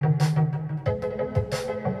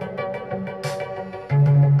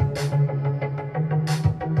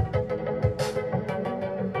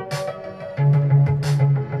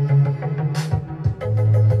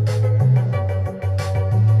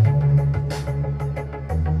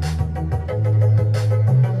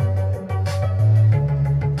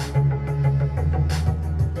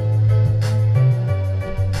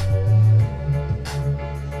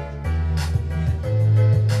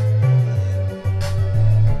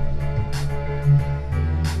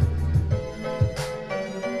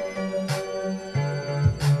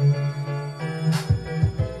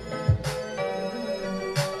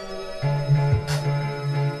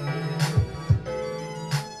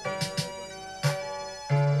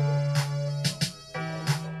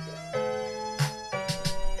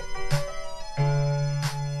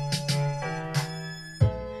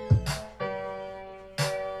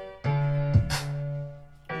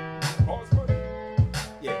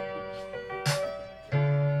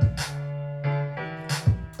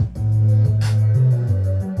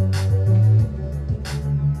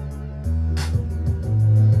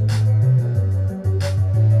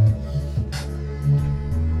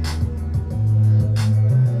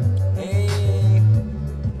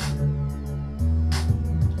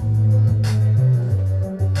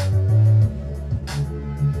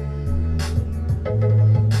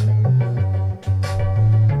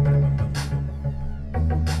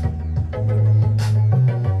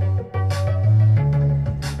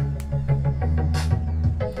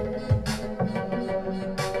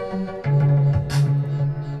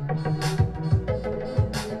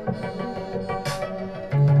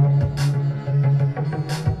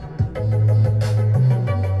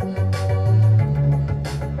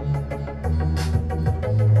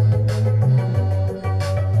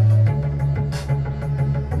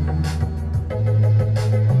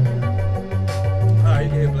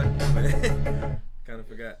Kind of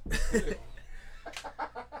forgot.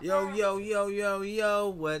 Yo,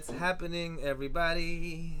 what's happening,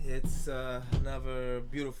 everybody? It's another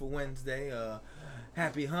beautiful Wednesday,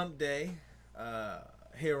 happy hump day,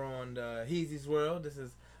 here on Heezy's World. This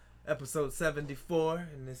is episode 74,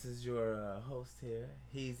 and this is your host here,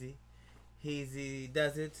 Heezy. Heezy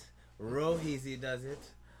does it, Heezy does it,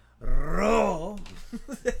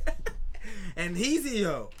 and Heezy,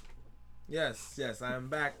 yo. Yes, I'm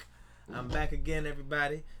back. I'm back again,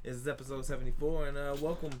 everybody. This is episode 74, and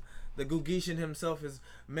welcome. The Gugishan himself has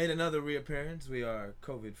made another reappearance. We are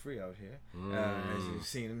COVID-free out here, as you've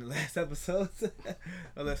seen in the last episodes.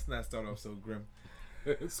 Well, let's not start off so grim.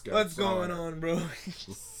 What's going on, bro?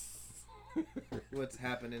 What's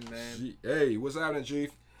happening, man? Hey, what's happening,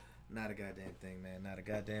 Chief? Not a goddamn thing, man. Not a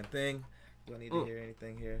goddamn thing. Do I need to hear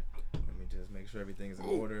anything here? Let me just make sure everything's in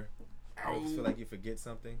order. I always feel like you forget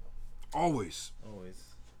something. Always,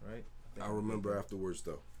 right? I'll remember afterwards,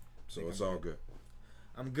 though. So it's all good.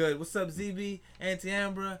 I'm good. What's up, ZB, Auntie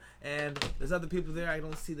Ambra, and there's other people there. I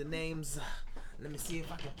don't see the names. Let me see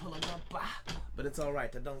if I can pull them up. But it's all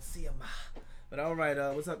right. I don't see them. But all right.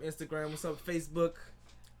 What's up, Instagram? What's up, Facebook?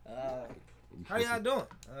 How y'all doing?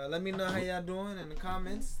 Let me know how y'all doing in the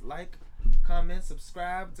comments. Like, comment,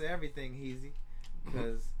 subscribe to everything, Heezy,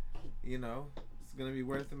 because you know it's gonna be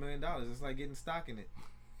worth $1 million. It's like getting stock in it.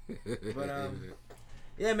 But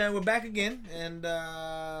yeah, man, we're back again, and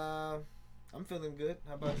I'm feeling good.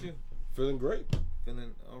 How about you? Feeling great.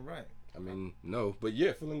 Feeling all right. I mean, no, but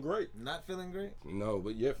yeah, feeling great. Not feeling great? No,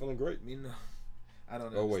 but yeah, feeling great. You know, I don't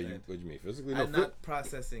understand. Oh wait, what do you mean physically? I'm not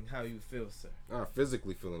processing how you feel, sir.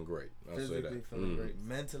 Physically feeling great. I'll say that. Physically feeling great.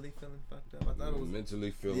 Mentally feeling fucked up. I thought it was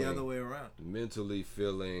mentally feeling the other way around. Mentally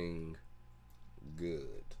feeling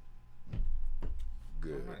good.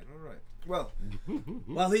 Good. All right. Well,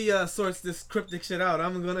 while he sorts this cryptic shit out,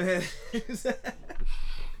 I'm gonna head.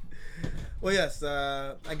 Well, yes,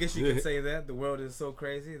 I guess you could say that the world is so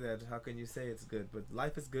crazy that how can you say it's good? But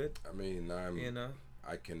life is good. I mean,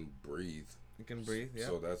 I can breathe. You can breathe. Yeah.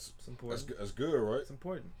 So that's important. That's good, right? It's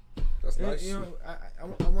important. That's nice. You know,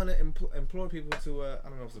 I want to implore people to I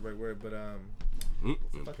don't know if it's the right word, but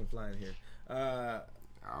it's fucking flying here.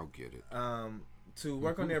 I'll get it. To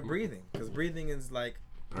work on their breathing, because breathing is life.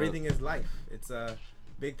 It's a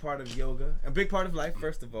big part of yoga, a big part of life.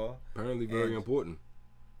 First of all, apparently very important.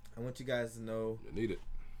 I want you guys to know you need it.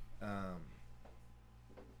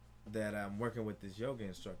 That I'm working with this yoga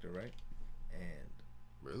instructor, right? And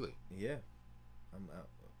really, yeah,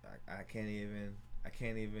 I can't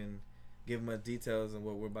even give much details on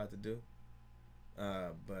what we're about to do.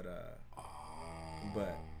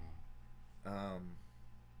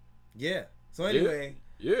 Yeah. So anyway,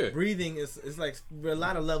 yeah. Breathing is like a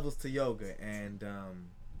lot of levels to yoga, and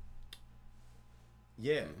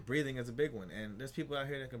breathing is a big one. And there's people out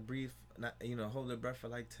here that can breathe, not hold their breath for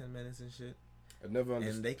like 10 minutes and shit. I never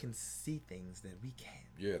understood. And they can see things that we can't.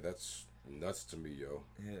 Yeah, that's nuts to me, yo.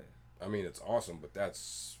 Yeah. I mean, it's awesome, but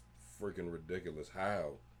that's freaking ridiculous.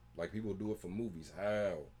 How? Like, people do it for movies.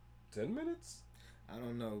 How? 10 minutes? I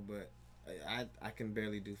don't know, but I can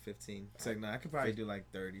barely do 15. So, no, I could probably do like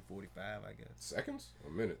 30, 45, I guess. Seconds?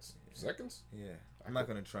 Or minutes? Yeah. Seconds? Yeah. I'm not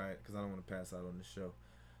going to try it because I don't want to pass out on the show.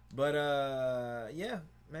 But, yeah,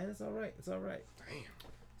 man, it's all right. It's all right. Damn.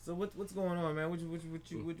 So what's going on, man? What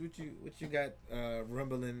you got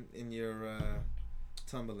rumbling in your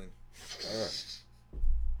tumbling?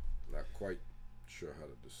 Not quite sure how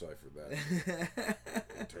to decipher that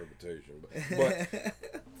interpretation,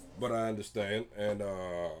 but I understand. And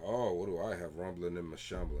what do I have rumbling in my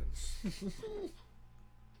shumblings?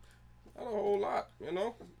 Not a whole lot,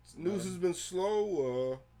 News has been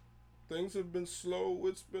slow. Things have been slow.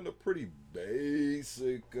 It's been a pretty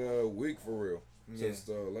basic week for real. Yeah. Since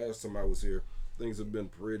the last time I was here, things have been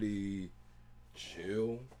pretty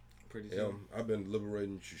chill. Pretty chill. I've been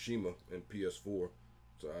liberating Tsushima in PS4.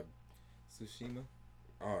 So Tsushima?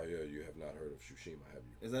 Oh, yeah, you have not heard of Tsushima, have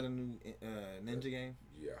you? Is that a new ninja game?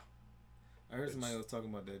 Yeah. I heard somebody was talking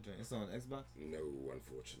about that game. It's on Xbox? No,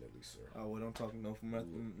 unfortunately, sir. Oh, well, don't talk no from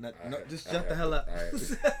no, just shut the hell up.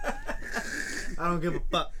 I don't give a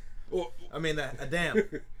fuck. I mean, a damn.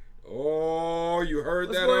 Oh, you heard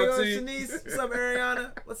What's that, going Auntie? on, Shanice? What's up,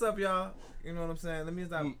 Ariana? What's up, y'all? You know what I'm saying? Let me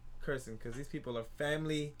stop cursing, because these people are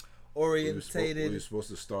family orientated. We're supposed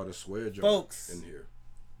to start a swear jar folks in here.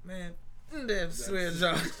 Man, damn swear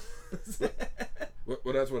jar.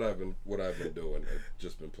 Well, that's what I've been doing. I've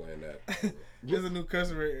just been playing that. There's a new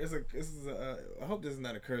curse word. I hope this is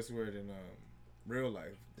not a curse word in real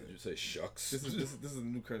life. Did you say shucks? This is a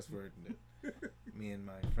new curse word that me and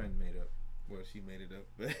my friend made up. Well, she made it up,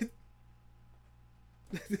 but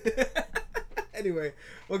Anyway,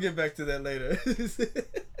 we'll get back to that later. What's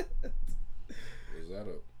that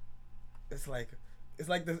up? It's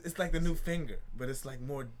like the new finger, but it's like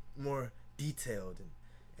more detailed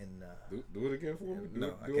and do it again for me.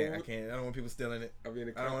 no, I can't. I don't want people stealing it. I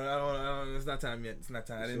mean, I don't. It's not time yet. It's not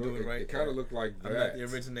time. I didn't do it right. It kind of looked like that. I'm not the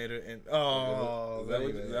originator. And is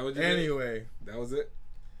that what you anyway, did? That was it.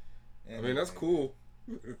 I mean, that's cool.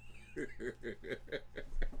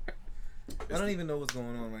 I don't even know what's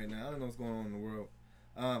going on right now. I don't know what's going on in the world.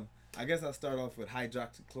 I guess I'll start off with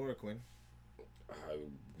hydroxychloroquine.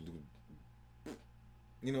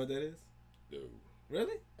 You know what that is? No.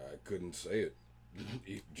 Really? I couldn't say it.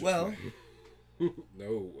 Well.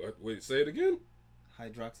 No. Wait, say it again?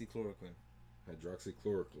 Hydroxychloroquine.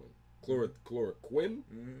 Hydroxychloroquine. Chloroquine?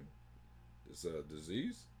 Mm-hmm. It's a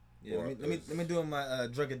disease? Yeah, let me do my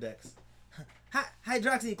Drugadex.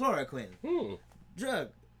 Hydroxychloroquine. Drug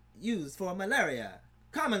used for malaria.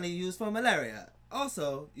 Commonly used for malaria.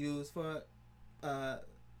 Also used for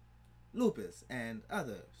lupus and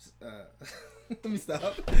others. Let me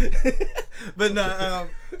stop. But no,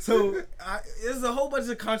 so there's a whole bunch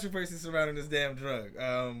of controversy surrounding this damn drug.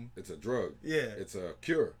 It's a drug. Yeah. It's a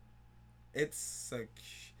cure. It's a...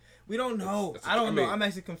 We don't know. I don't know. I'm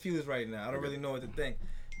actually confused right now. I don't really know what to think.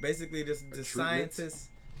 Basically, there's this scientist.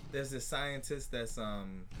 There's this scientist that's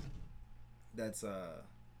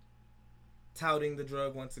touting the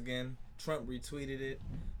drug once again. Trump retweeted it.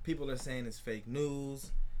 People are saying it's fake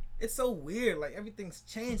news. It's so weird. Like, everything's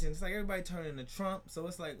changing. It's like everybody turning to Trump. So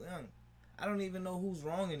it's like, I don't even know who's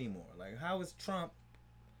wrong anymore. Like, how is Trump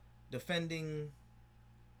defending...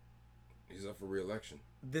 He's up for re-election.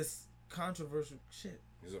 This controversial shit.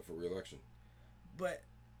 He's up for re-election. But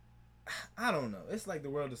I don't know. It's like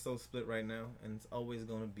the world is so split right now, and it's always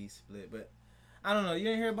going to be split. But I don't know. You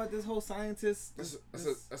didn't hear about this whole scientist? That's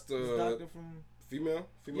this the doctor from... Female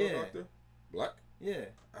doctor? Black? Yeah.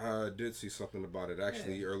 I did see something about it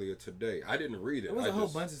actually earlier today. I didn't read it. It was a whole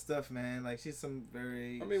bunch of stuff, man. Like, she's some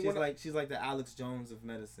very... she's like the Alex Jones of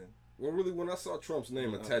medicine. Well, really, when I saw Trump's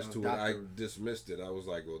name attached to it, I dismissed it. I was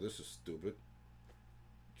like, "Oh, this is stupid."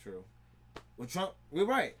 True. Well, Trump, we're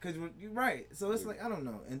right, because you're right. So it's like, I don't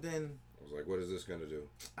know. And then... I was like, what is this going to do?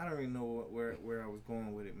 I don't even know where I was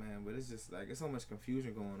going with it, man. But it's just like, it's so much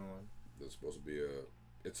confusion going on. It's supposed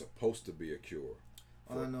to be a cure.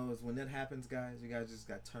 All I know is when that happens, guys, you guys just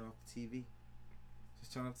got to turn off the TV.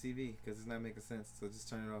 Just turn off the TV, because it's not making sense. So just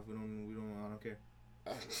turn it off. I don't care.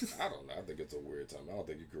 I don't know. I think it's a weird time. I don't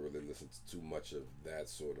think you can really listen to too much of that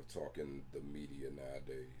sort of talk in the media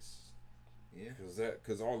nowadays. Yeah.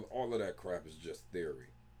 Because all of that crap is just theory.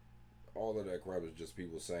 All of that crap is just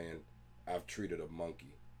people saying, I've treated a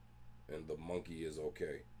monkey, and the monkey is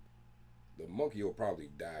okay. The monkey will probably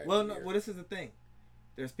die. Well, no. Well, this is the thing.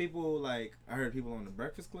 There's people like, I heard people on the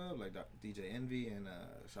Breakfast Club, like DJ Envy and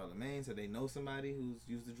Charlamagne, said they know somebody who's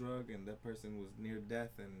used the drug, and that person was near death,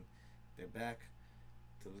 and they're back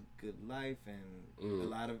to good life, and a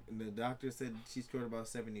lot of the doctor said she's cured about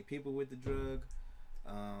 70 people with the drug.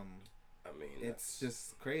 I mean, it's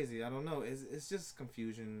just crazy. I don't know. It's just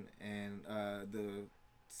confusion, and the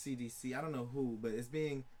CDC, I don't know who, but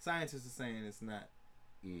scientists are saying it's not.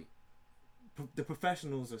 The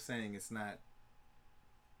professionals are saying it's not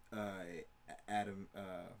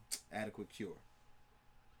adequate cure.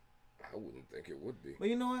 I wouldn't think it would be. But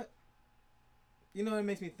you know what? It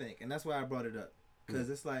makes me think, and that's why I brought it up, because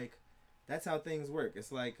it's like that's how things work.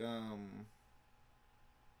 It's like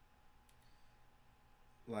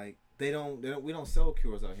we don't sell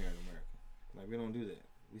cures out here in America. Like, we don't do that.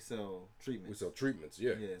 We sell treatments. We sell treatments,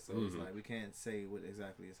 yeah. Yeah, so it's like we can't say what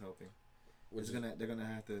exactly is helping. They're gonna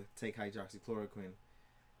have to take hydroxychloroquine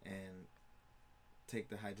and take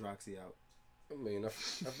the hydroxy out. I mean, I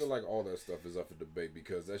feel like all that stuff is up for debate,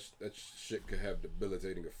 because that shit could have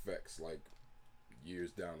debilitating effects like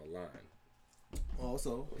years down the line.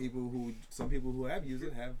 Also, some people who have used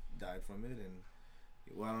it have died from it, and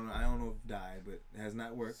well, I don't know if died, but it has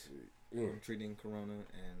not worked from treating corona,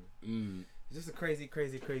 and it's just a crazy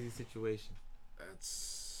situation.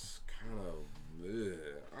 That's kind of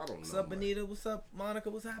I don't know. What's up, Benita? What's up, Monica?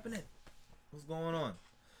 What's happening? What's going on?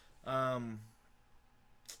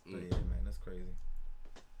 But yeah, man, that's crazy.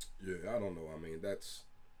 Yeah, I don't know. I mean, that's,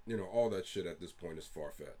 all that shit at this point is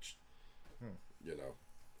far-fetched.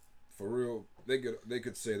 For real, they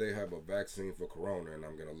could say they have a vaccine for corona, and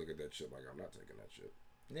I'm gonna look at that shit like, I'm not taking that shit.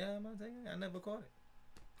 Yeah, I'm not taking it. I never caught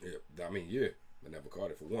it. Yeah, I mean, I never caught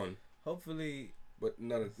it for one. Hopefully. But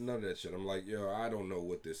none of that shit. I'm like, I don't know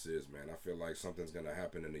what this is, man. I feel like something's gonna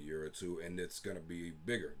happen in a year or two, and it's gonna be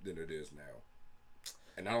bigger than it is now.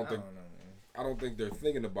 And I don't know, man. I don't think they're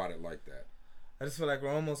thinking about it like that. I just feel like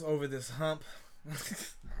we're almost over this hump. I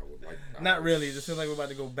would like. Not really. It just feels like we're about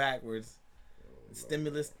to go backwards.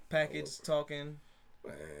 Stimulus package talking.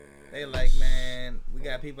 Man, They like, man, we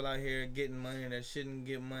got people out here getting money that shouldn't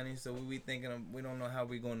get money, so we thinking we don't know how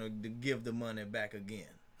we're going to give the money back again.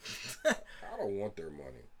 I don't want their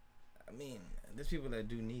money. I mean, there's people that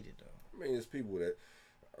do need it, though. I mean, there's people that,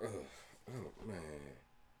 oh man.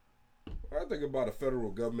 When I think about a federal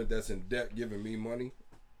government that's in debt giving me money,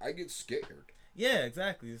 I get scared. Yeah,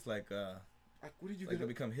 exactly. It's like what are you gonna gonna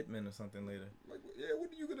become hitmen or something later? like? Yeah, what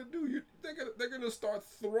are you gonna do? They're gonna start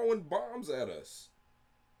throwing bombs at us.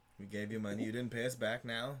 We gave you money, you didn't pay us back.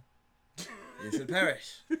 Now you should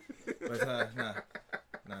perish. But nah.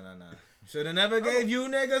 Should have never gave you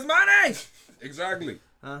niggas money. Exactly.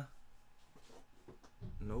 Huh?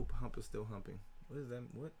 Nope. Hump is still humping. What is that?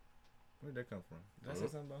 What? Where'd that come from? Did I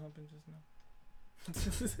say something about humping just now?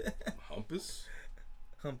 Humpus.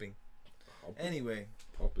 Humping. Humpus. Anyway,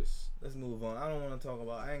 Humpus. let's move on. I don't want to talk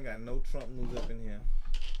about. I ain't got no Trump news up in here.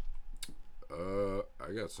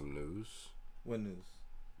 I got some news. What news?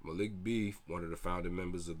 Malik B, one of the founding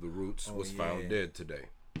members of the Roots, was found dead today.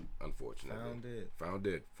 Unfortunately. Found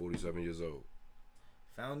dead. 47 years old.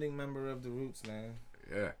 Founding member of the Roots, man.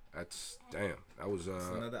 Yeah, that's damn. That was It's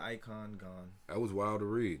another icon gone. That was wild to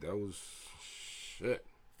read. That was shit.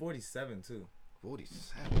 47 too.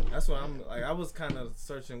 47. That's what I'm like. I was kind of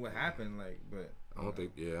searching what happened, like, but I don't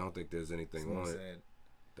think there's anything on sad.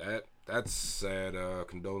 it. That's sad.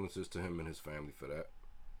 Condolences to him and his family for that.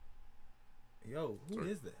 Yo, who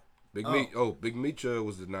is that? Big Meech. Oh, Big Meech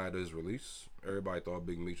was denied his release. Everybody thought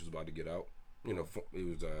Big Meech was about to get out. You know, he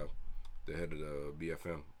was the head of the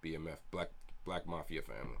BMF, Black Mafia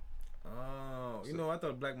family. Oh, you know, I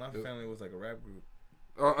thought Black Mafia family was like a rap group.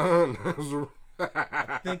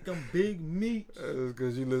 I think I'm Big Meech. That's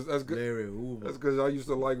because you listen. That's good. Larry Hoover. That's because I used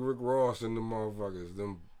to like Rick Ross and the motherfuckers,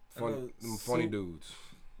 them funny dudes.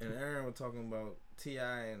 And Aaron was talking about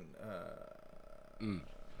T.I. and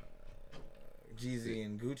Jeezy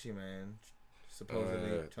and Gucci, man.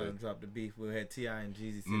 Supposedly trying to drop the beef. We had T.I. and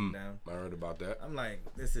Jeezy sitting down. I heard about that. I'm like,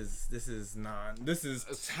 this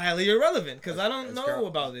is highly irrelevant because I don't know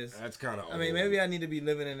about this. That's kind of. I mean, maybe I need to be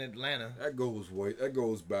living in Atlanta. That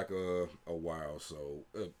goes back a while. So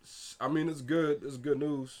I mean, it's good. It's good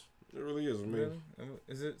news. It really is. I mean, really?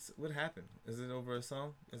 Is it? What happened? Is it over a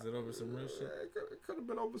song? Is it over some real shit? It could have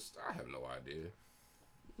been over. I have no idea.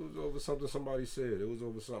 It was over something somebody said. It was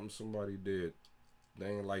over something somebody did. They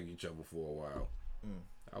ain't like each other for a while.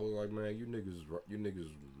 I was like, man, you niggas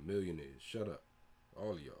millionaires. Shut up,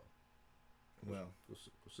 all of y'all. Well, go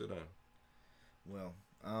sit down. Well,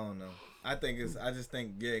 I don't know. I just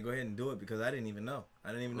think, go ahead and do it because I didn't even know.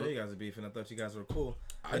 I didn't even know you guys were beefing. I thought you guys were cool.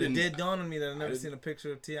 It did dawn on me that I've never seen a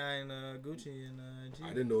picture of T.I. and Gucci and G.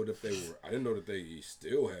 I didn't know that they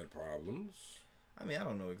still had problems. I mean, I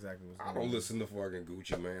don't know exactly what's going on. I don't listen to fucking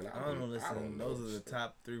Gucci, man. I don't listen. Those are the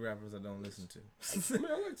top 3 rappers I don't listen to. I mean,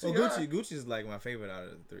 I like Well, Gucci's like my favorite out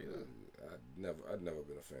of the 3, though. I've never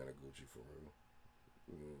been a fan of Gucci for real.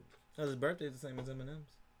 Oh, his birthday's the same as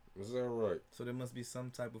Eminem's. Is that right? So there must be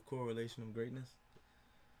some type of correlation of greatness.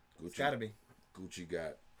 Gucci, it's gotta be. Gucci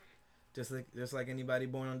got just like anybody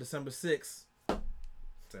born on December 6th.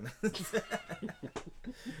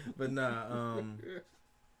 But nah,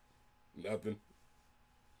 nothing.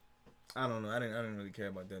 I don't know. I didn't really care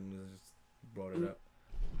about that news. I just brought it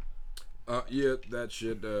up. Yeah, that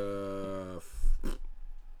shit.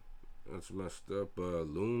 That's messed up.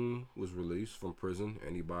 Loon was released from prison.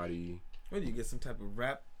 Anybody? What do you get? Some type of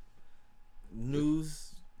rap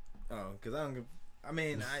news? Oh, because I don't give. I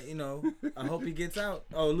mean, I hope he gets out.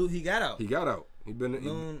 Oh, he got out. He got out.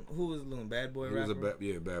 Loon. Who was Loon? Bad boy rapper.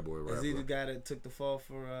 He was bad boy rapper. Is he the guy that took the fall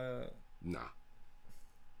for? Nah.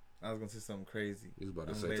 I was gonna say something crazy. He was about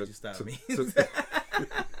to I'm say. glad you stopped me.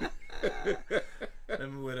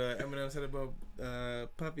 Remember what Eminem said about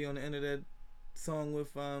Puppy on the end of that song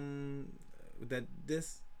with that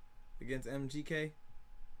diss against MGK?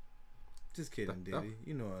 Just kidding, Diddy.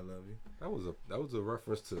 You know I love you. That was a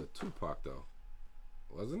reference to Tupac though,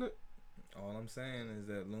 wasn't it? All I'm saying is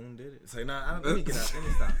that Loon did it. Say, let me get out.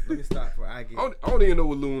 Let me stop. For I don't even know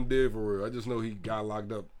what Loon did for real. I just know he got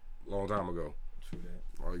locked up a long time ago. True that.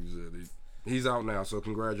 Like you said, he's out now, so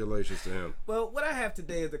congratulations to him. Well, what I have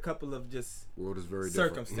today is a couple of just world is very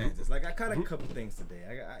circumstances. Like I caught a couple things today.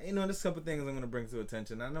 There's a couple things I'm going to bring to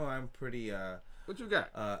attention. I know I'm pretty what you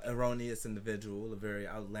got? Erroneous individual, a very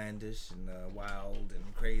outlandish and wild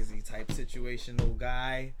and crazy type situational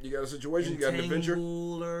guy. You got a situation? You got an adventure?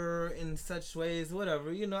 Entangler in such ways,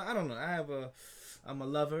 whatever. I don't know. I'm a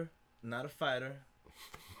lover, not a fighter.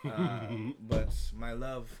 But my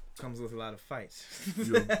love comes with a lot of fights.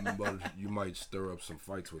 You might stir up some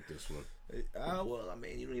fights with this one. Well, I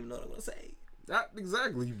mean, you don't even know what I'm gonna say. Not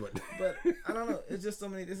exactly, but I don't know. It's just so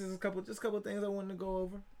many. This is a couple things I wanted to go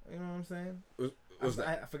over. You know what I'm saying? What's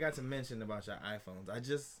that? I forgot to mention about your iPhones. I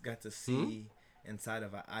just got to see inside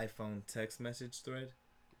of an iPhone text message thread.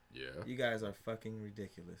 Yeah. You guys are fucking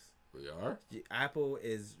ridiculous. We are? Apple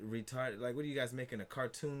is retarded. Like, what are you guys making, a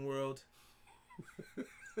cartoon world?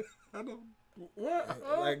 I don't. What?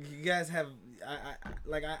 Like, you guys have.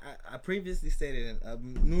 I previously stated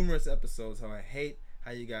in numerous episodes how I hate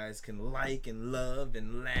how you guys can like and love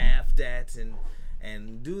and laugh at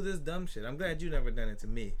and do this dumb shit. I'm glad you never done it to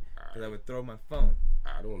me, because I would throw my phone.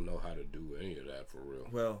 I don't know how to do any of that for real.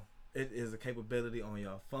 Well, it is a capability on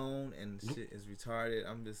your phone, and shit is retarded.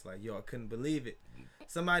 I'm just like, yo, I couldn't believe it.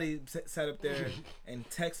 Somebody sat up there and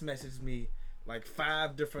text messaged me like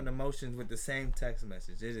 5 different emotions with the same text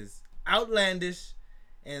message. It is outlandish,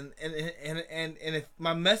 and if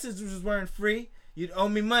my messages weren't free, you'd owe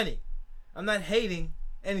me money. I'm not hating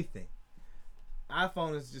anything.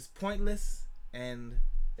 iPhone is just pointless and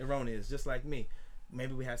erroneous, just like me.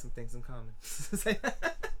 Maybe we have some things in common.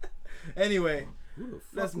 Anyway, who the fuck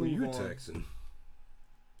let's were move you on. texting?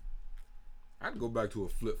 I'd go back to a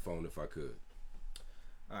flip phone if I could.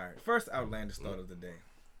 All right, first outlandish thought of the day.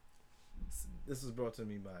 This was brought to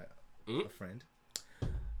me by a friend.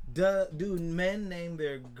 Do men name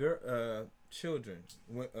their children,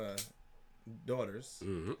 daughters,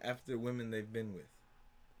 after women they've been with?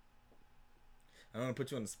 I don't want to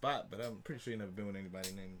put you on the spot, but I'm pretty sure you've never been with anybody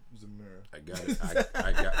named Zamira. I got it.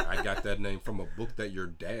 I got that name from a book that your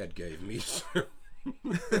dad gave me.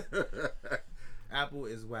 Apple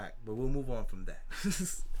is whack, but we'll move on from that.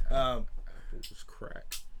 Apple was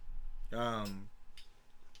crack.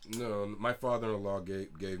 No, my father-in-law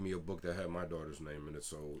gave me a book that had my daughter's name in it.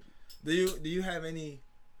 So, do you have any?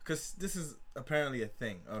 Because this is apparently a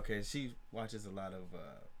thing. Okay, she watches a lot of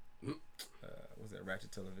what's that?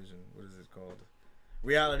 Ratchet television. What is it called?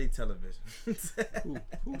 Reality television.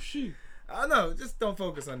 Who's she? I don't know. Just don't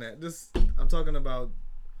focus on that. I'm talking about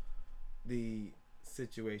the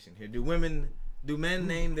situation here. Do men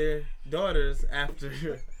name their daughters after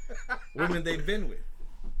women they've been with?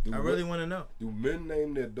 I really want to know. Do men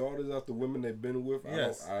name their daughters after women they've been with?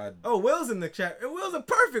 Yes. Will's in the chat. Will's a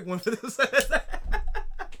perfect one for this.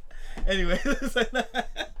 Anyway,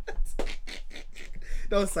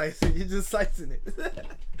 don't size it. You're just sizing it.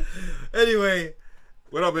 Anyway.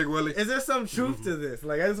 What up, Big Willie? Is there some truth to this?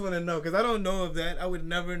 Like, I just want to know, because I don't know of that. I would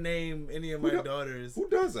never name any of my daughters. Who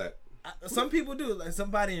does that? Some people do. Like,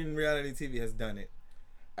 somebody in reality TV has done it.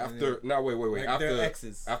 After wait. Like after their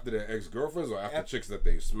exes. After their ex-girlfriends or after chicks that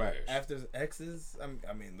they've smashed? After exes,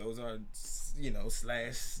 I mean, those are,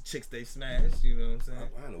 slash chicks they've smashed. You know what I'm saying?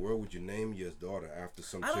 Why in the world would you name your daughter after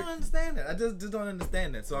some chick? I don't understand that. I just don't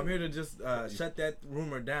understand that. So I'm here to just shut that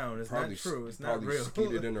rumor down. It's not true. It's not real. Probably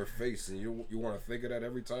skeeted in her face, and you want to think of that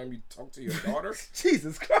every time you talk to your daughter?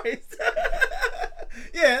 Jesus Christ.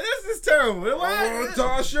 Yeah, this is terrible.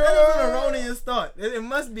 Tasha! That's an erroneous thought. It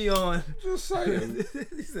must be on. Just saying.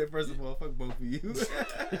 He said, first of all, fuck both of you.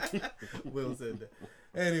 Will said that.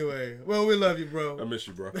 Anyway, well, we love you, bro. I miss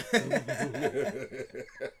you, bro. I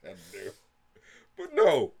do. But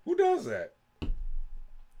no, who does that?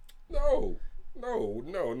 No.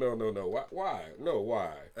 Why? No,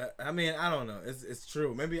 why? I mean, I don't know. It's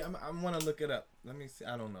true. Maybe I want to look it up. Let me see.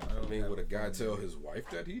 I don't know. I mean, would a guy tell his wife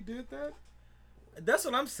that he did that? That's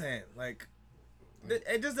what I'm saying. Like,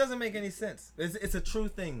 it just doesn't make any sense. It's a true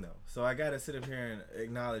thing, though. So I got to sit up here and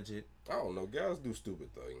acknowledge it. I don't know. Guys do stupid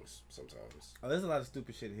things sometimes. Oh, there's a lot of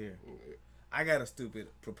stupid shit here. Yeah. I got a stupid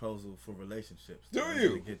proposal for relationships. Do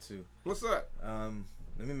you? To get to. What's that?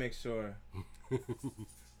 Let me make sure.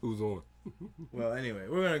 Who's on? Well, anyway,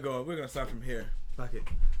 we're gonna start from here. Fuck it.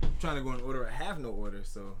 I'm trying to go in order. I have no order,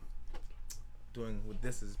 so doing with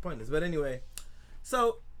this is pointless. But anyway,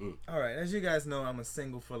 so all right, as you guys know, I'm a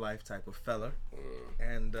single for life type of fella,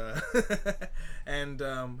 and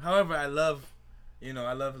however, I love love. You know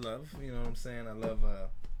what I'm saying? I love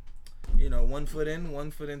 1 foot in,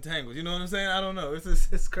 1 foot entangled. You know what I'm saying? I don't know.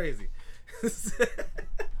 It's crazy.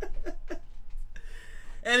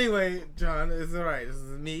 Anyway, John, it's all right. This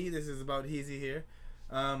is me. This is about Heezy here.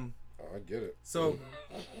 I get it. So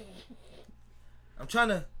I'm trying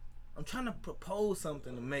to propose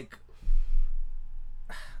something to make.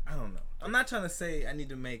 I don't know. I'm not trying to say I need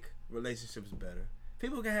to make relationships better.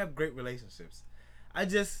 People can have great relationships. I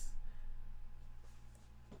just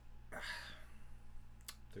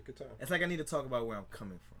take your time. It's like I need to talk about where I'm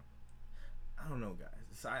coming from. I don't know, guys.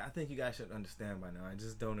 So I think you guys should understand by now. I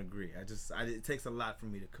just don't agree. It takes a lot for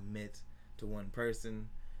me to commit to one person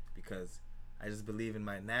because I just believe in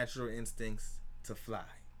my natural instincts to fly.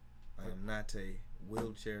 I am not a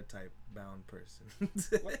wheelchair type bound person.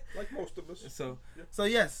 like most of us. So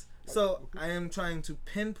yes. So I am trying to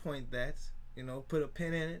pinpoint that, put a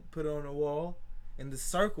pin in it, put it on a wall in the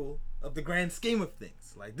circle of the grand scheme of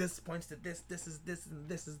things. Like this points to this is this, and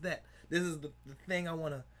this is that. This is the thing I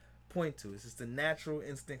want to point to. It's just the natural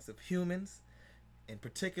instincts of humans, and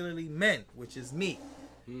particularly men, which is me.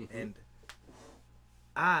 Mm-hmm. And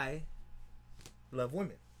I love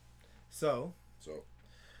women. So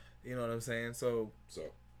you know what I'm saying? So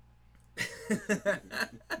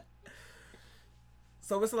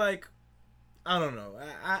so it's like, I don't know.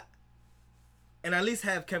 I and I at least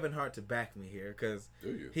have Kevin Hart to back me here, because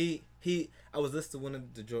I was listening to one of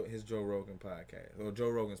his Joe Rogan podcast, or Joe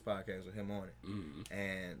Rogan's podcast with him on it,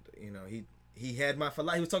 and he had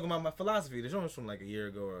he was talking about my philosophy. The show was from like a year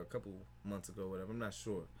ago or a couple months ago, whatever. I'm not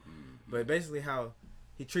sure, but basically how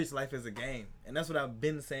he treats life as a game, and that's what I've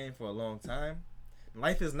been saying for a long time.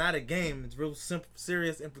 Life is not a game. It's real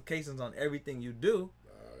serious implications on everything you do.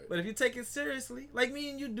 But if you take it seriously, like me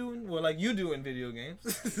and you doing, well, like you do in video games,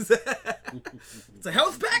 it's a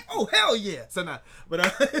health pack. Oh hell yeah! So nah, but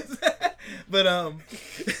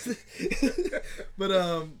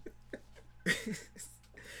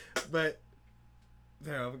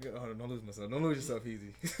damn, hold on, don't lose myself. Don't lose yourself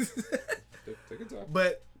easy. Take your time.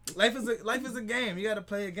 But life is a game. You got to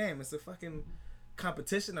play a game. It's a fucking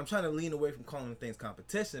competition. I'm trying to lean away from calling things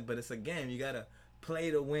competition, but it's a game. You got to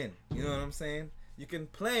play to win. You know what I'm saying? You can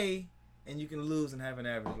play and you can lose and have an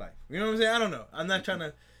average life. You know what I'm saying? I don't know. I'm not trying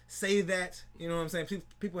to say that. You know what I'm saying?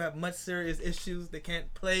 People have much serious issues. They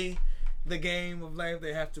can't play the game of life.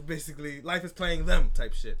 They have to basically, life is playing them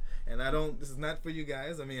type shit. And this is not for you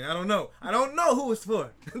guys. I mean, I don't know. I don't know who it's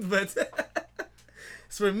for. But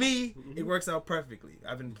for me, it works out perfectly.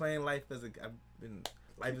 I've been playing life life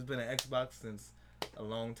has been an Xbox since a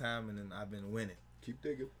long time, and then I've been winning. Keep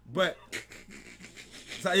digging. But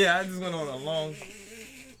so yeah, I just went on a long.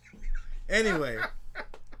 Anyway,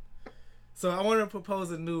 so I want to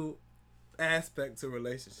propose a new aspect to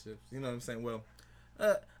relationships. You know what I'm saying? Well,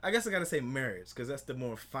 I guess I gotta say marriage, because that's the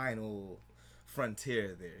more final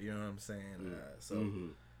frontier there. You know what I'm saying?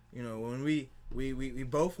 When we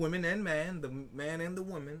both, women and man, the man and the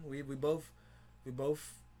woman, we both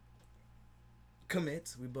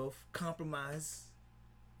commit, we both compromise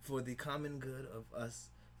for the common good of us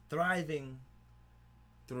thriving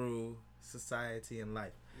through society and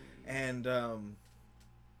life. And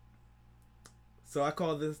so I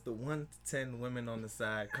call this the 1 to 10 women on the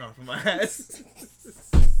side compromise.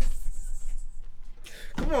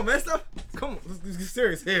 Come on, man, stop. Come on, let's get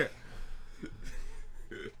serious here.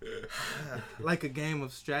 Like a game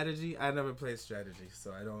of strategy. I never played strategy,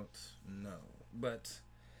 so I don't know. But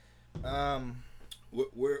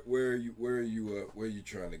where are you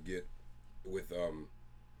trying to get with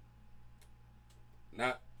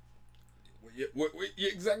not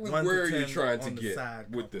exactly where are you trying to get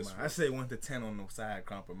with this one? I say 1 to 10 on the side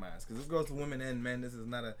compromise, because this goes to women and men. This is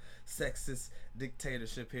not a sexist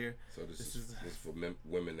dictatorship here. So this is for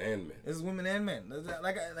women and men. This is women and men.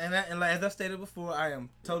 Like as I've stated before, I am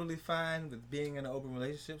totally fine with being in an open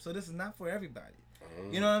relationship. So this is not for everybody.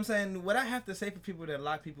 You know what I'm saying? What I have to say for people that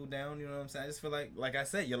lock people down, you know what I'm saying? I just feel like I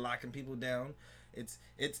said, you're locking people down. It's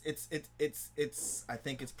I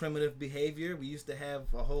think it's primitive behavior. We used to have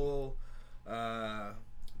a whole,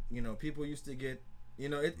 people used to get,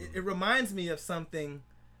 it reminds me of something.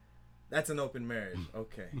 That's an open marriage.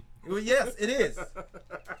 Okay. Well, yes, it is.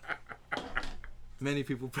 Many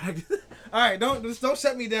people practice. All right, don't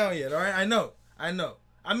shut me down yet. All right, I know.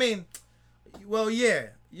 I mean, well, yeah,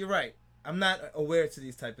 you're right. I'm not aware to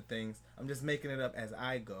these type of things. I'm just making it up as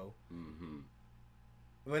I go. Mm-hmm.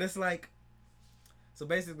 But it's like, so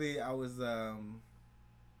basically, I was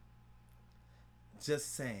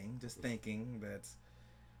just thinking that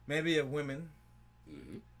maybe if women,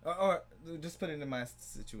 or just put it in my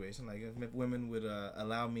situation, like if women would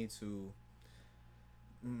allow me to,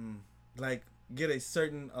 like, get a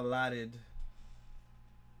certain allotted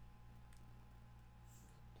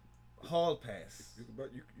hall pass. You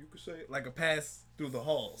could say it. Like a pass through the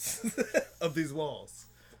halls of these walls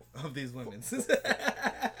of these women.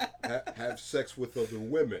 Have sex with other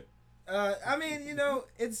women. I mean,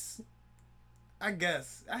 it's, I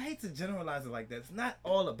guess, I hate to generalize it like that. It's not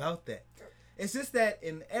all about that. It's just that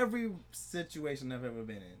in every situation I've ever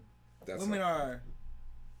been in, women are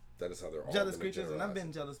that is how they're all jealous creatures, and I've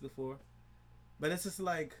been jealous before. But it's just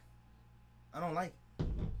like, I don't like it.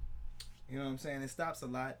 You know what I'm saying? It stops a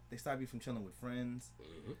lot. They stop you from chilling with friends.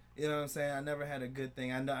 Mm-hmm. You know what I'm saying? I never had a good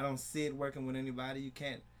thing. I don't see it working with anybody. You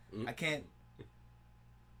can't. Mm-hmm.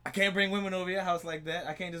 I can't bring women over your house like that.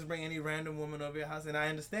 I can't just bring any random woman over your house. And I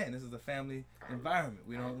understand this is a family environment.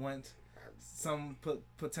 We don't want some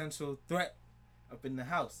potential threat up in the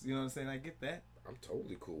house. You know what I'm saying? I get that. I'm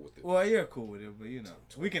totally cool with it. Well, you're cool with it, but you know,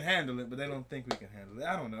 we can handle it, but they don't think we can handle it.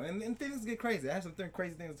 I don't know. And things get crazy. I have some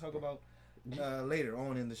crazy things to talk about later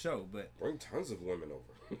on in the show, but bring tons of women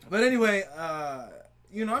over. But anyway,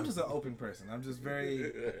 you know, I'm just an open person. I'm just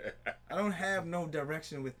very. I don't have no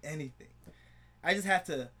direction with anything. I just have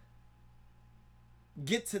to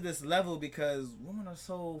get to this level because women are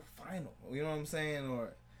so final. You know what I'm saying?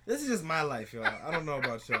 Or this is just my life, y'all. I don't know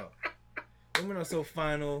about y'all. Women are so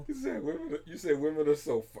final. You said women are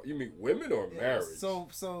so. You mean women or marriage?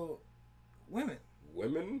 So, women.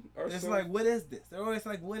 Women are. It's like, what is this? They're always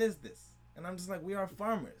like, what is this? And I'm just like, we are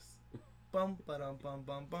farmers. Bum ba dum bum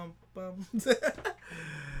bum bum bum.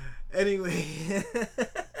 Anyway.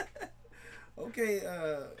 Okay.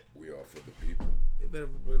 We are for the people. You better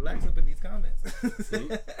relax up in these comments.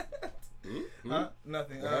 Huh?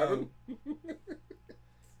 Nothing.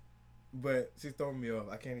 But she's throwing me off.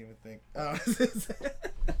 I can't even think.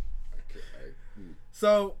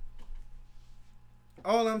 So,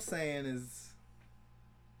 all I'm saying is,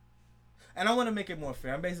 and I want to make it more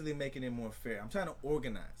fair. I'm basically making it more fair. I'm trying to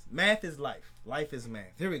organize. Math is life. Life is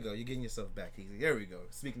math. Here we go. You're getting yourself back easy. Here we go.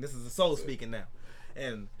 Speaking. This is the soul speaking now.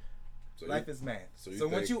 And life is math. So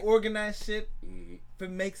once you organize shit, if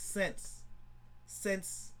it makes sense,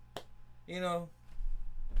 you know.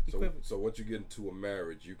 So once you get into a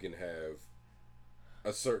marriage, you can have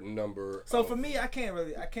a certain number. So for me, I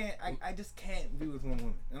just can't be with one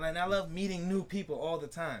woman. And I love meeting new people all the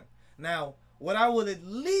time. Now, what I would at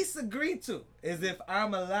least agree to is if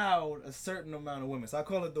I'm allowed a certain amount of women. So I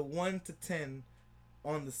call it the 1 to 10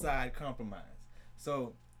 on the side compromise.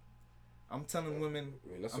 So I'm telling women,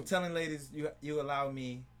 I'm telling ladies, you allow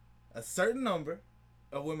me a certain number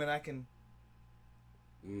of women I can.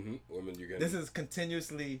 Women you can. This is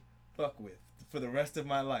continuously fuck with for the rest of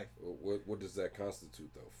my life. What does that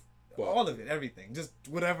constitute though? All of it, everything, just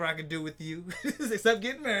whatever I can do with you, except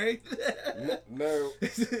getting married. Now,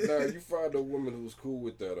 you find a woman who's cool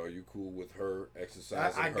with that. Are you cool with her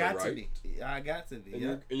exercising her right? I got to be.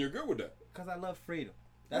 And you're good with that. Cause I love freedom.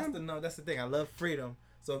 That's the thing. I love freedom.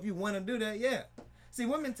 So if you want to do that, yeah. See,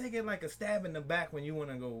 women take it like a stab in the back when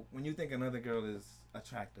you think another girl is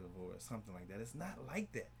attractive or something like that. It's not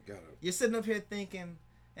like that. You're sitting up here thinking,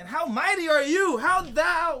 and how mighty are you?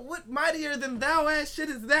 What mightier than thou ass shit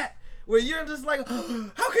is that? Where you're just like,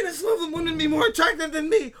 how can this woman be more attractive than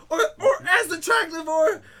me? Or as attractive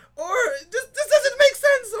or this doesn't make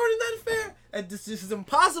sense or is that fair? And this is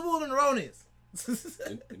impossible and erroneous.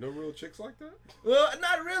 You know real chicks like that? Well,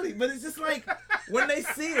 not really, but it's just like when they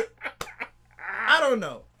see it, I don't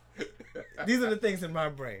know. These are the things in my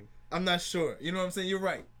brain. I'm not sure. You know what I'm saying? You're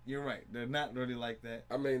right. They're not really like that.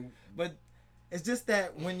 I mean, but it's just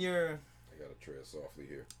that when you're. I gotta tread softly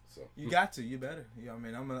here. So you got to. You better. You know what I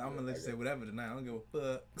mean? I'm gonna let you say whatever tonight. I don't give a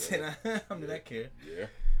fuck. Yeah. I mean, I care. Yeah.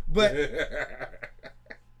 But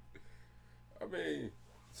I mean,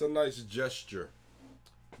 it's a nice gesture.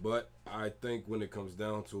 But I think when it comes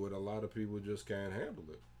down to it, a lot of people just can't handle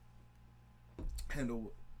it.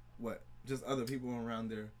 Handle what? Just other people around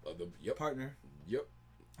their partner? Yep.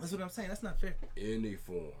 That's what I'm saying. That's not fair. Any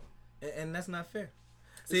form. And that's not fair.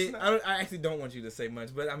 See, I actually don't want you to say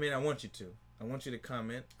much, but I mean, I want you to. I want you to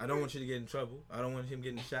comment. I don't want you to get in trouble. I don't want him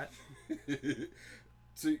getting shot.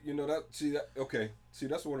 See, okay. See,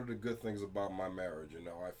 that's one of the good things about my marriage. You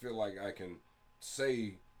know, I feel like I can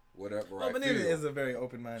say whatever I feel. But Nina is a very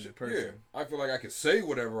open-minded person. Yeah, I feel like I can say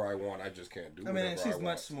whatever I want. I just can't do. I mean, she's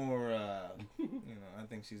much more. You know, I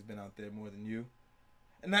think she's been out there more than you,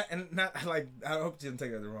 and not like I hope she didn't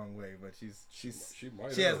take that the wrong way, but she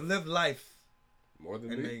has lived life more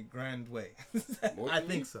than in me. a grand way. I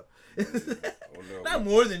think so. Oh, no. Not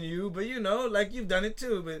more than you, but you know, like you've done it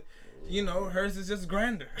too. But you know, hers is just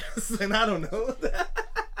grander, and I don't know.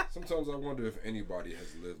 Sometimes I wonder if anybody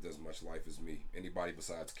has lived as much life as me. Anybody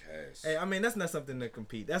besides Cass. Hey, I mean, that's not something to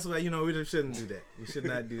compete. That's why, you know, we shouldn't do that. We should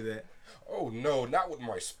not do that. Oh, no, not with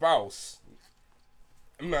my spouse.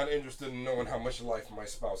 I'm not interested in knowing how much life my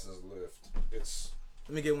spouse has lived.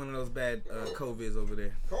 Let me get one of those bad COVIDs over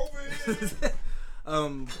there. COVID!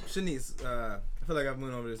 Shanice, I feel like I've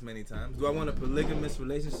went over this many times. Do I want a polygamous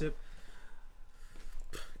relationship?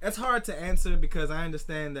 That's hard to answer because I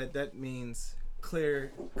understand that means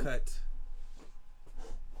clear cut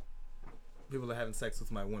people are having sex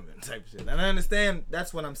with my women type shit, and I understand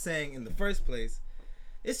that's what I'm saying in the first place.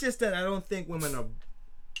 It's just that I don't think women are.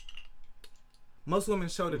 Most women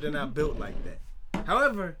show that they're not built like that.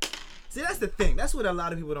 However, see, that's the thing. That's what a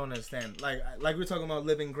lot of people don't understand. Like we're talking about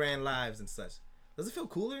living grand lives and such. Does it feel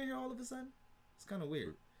cooler in here all of a sudden? It's kind of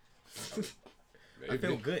weird. I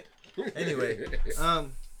feel good. Anyway,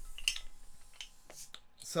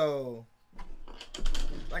 so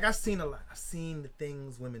like I've seen a lot. I've seen the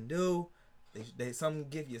things women do. They some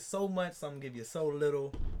give you so much, some give you so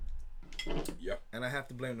little. Yep. And I have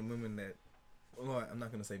to blame the women that. Well, I'm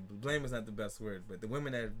not gonna say blame is not the best word, but the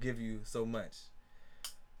women that give you so much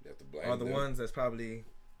You have to blame are the them. ones that's probably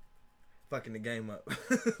fucking the game up.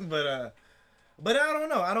 but I don't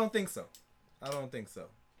know. I don't think so.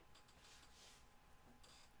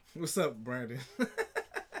 What's up, Brandon?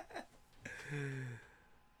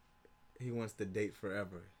 He wants to date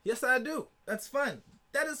forever. Yes, I do. That's fun.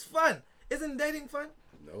 That is fun. Isn't dating fun?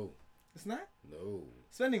 No. It's not? No.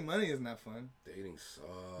 Spending money is not fun. Dating sucks.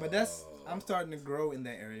 But I'm starting to grow in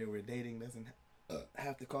that area where dating doesn't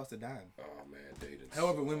have to cost a dime. Oh man, dating.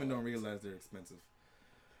 However, women don't realize their expensive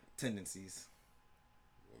tendencies.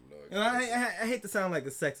 No, And I hate to sound like a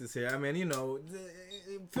sexist here. I mean,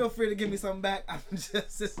 feel free to give me something back.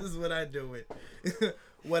 This is what I deal with.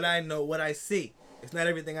 What I know, what I see. It's not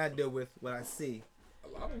everything I deal with, what I see. A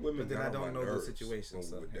lot of women But then got I on don't my know the nerves situation, when,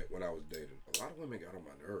 so, yeah. when I was dating. A lot of women got on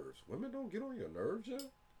my nerves. Women don't get on your nerves, yeah?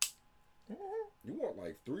 You want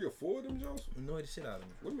like 3 or 4 of them, Joseph? Annoy the shit out of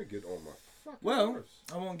me. Women get on my fucking nerves.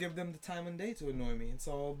 I won't give them the time and day to annoy me. It's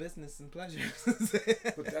all business and pleasure.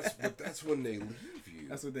 But that's when they leave you.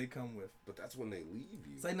 That's what they come with. But that's when they leave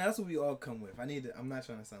you. It's like, no, that's what we all come with. I'm not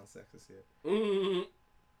trying to sound sexist here. Mm-hmm.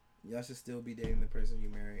 Y'all should still be dating the person you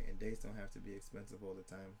marry, and dates don't have to be expensive all the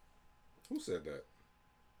time. Who said that?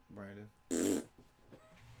 Brandon.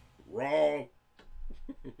 Wrong.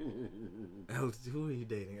 Who are you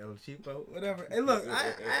dating? El Cheapo? Whatever. Hey, look,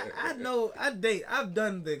 I know, I date. I've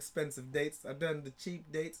done the expensive dates. I've done the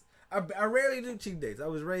cheap dates. I rarely do cheap dates. I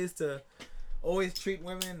was raised to always treat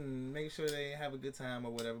women and make sure they have a good time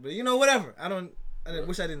or whatever. But whatever. I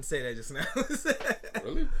wish I didn't say that just now.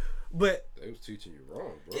 Really? But they was teaching you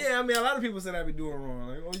wrong, bro. Yeah, I mean, a lot of people said I be doing wrong.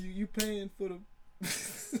 Like, oh, you paying for the.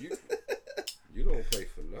 You don't pay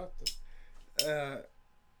for nothing.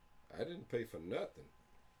 I didn't pay for nothing.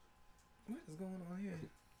 What is going on here?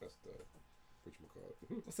 That's the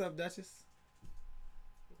whatchamacallit. What's up, Duchess?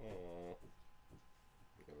 Aww.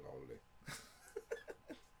 You're lonely.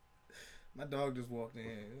 My dog just walked in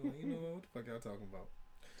here. You know what the fuck y'all talking about?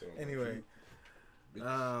 Anyway,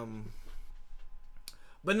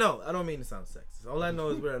 but no, I don't mean to sound sexist. All I know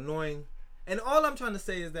is we're annoying, and all I'm trying to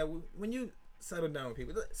say is that when you settle down with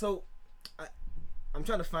people, so I'm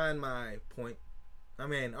trying to find my point. I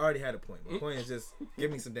mean, I already had a point. My point is just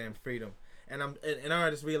give me some damn freedom, and I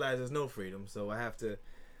already just realized there's no freedom, so I have to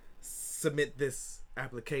submit this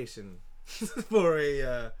application for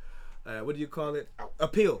a what do you call it?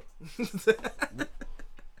 Appeal.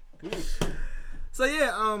 So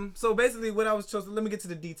yeah, so basically what I was chosen. Let me get to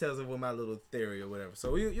the details of what my little theory or whatever.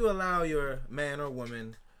 So you allow your man or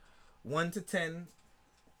woman 1 to 10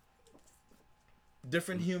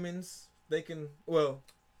 different humans. They can 10.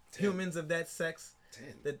 Humans of that sex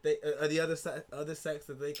 10. that they the other sex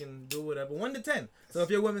that they can do whatever 1 to 10. So if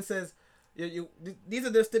your woman says these are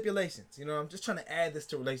their stipulations. I'm just trying to add this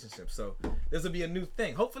to relationships. So this will be a new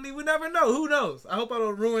thing. Hopefully we never know. Who knows? I hope I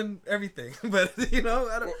don't ruin everything. But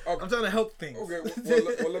I'm trying to help things. Okay.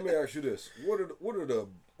 Well, let me ask you this: What are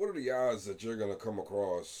the odds that you're gonna come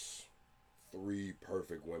across 3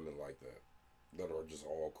 perfect women like that are just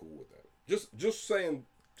all cool with that? Just saying,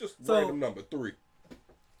 random number 3.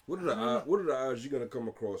 What are the odds you're gonna come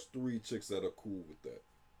across 3 chicks that are cool with that?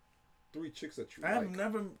 3 chicks that you I have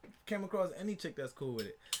never came across any chick that's cool with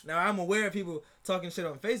it. Now I'm aware of people talking shit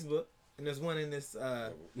on Facebook, and there's one in this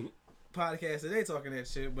podcast today talking that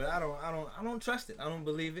shit, but I don't trust it. I don't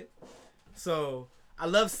believe it. So I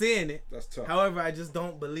love seeing it. That's tough. However, I just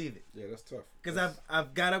don't believe it. Yeah, that's tough. Because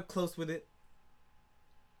I've got up close with it,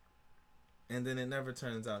 and then it never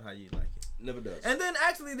turns out how you like it. Never does. And then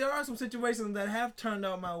actually there are some situations that have turned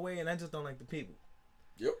out my way, and I just don't like the people.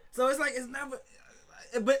 Yep. So it's like it's never.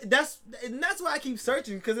 But that's why I keep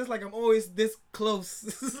searching, because it's like I'm always this close.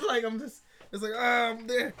 It's like I'm just. It's like I'm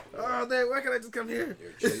there. Oh, there. Why can't I just come here?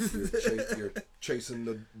 You're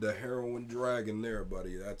chasing the heroin dragon there,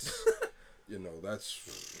 buddy. That's that's.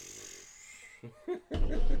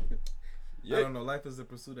 Yeah. I don't know. Life is the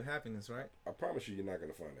pursuit of happiness, right? I promise you're not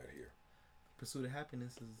gonna find that here. Pursuit of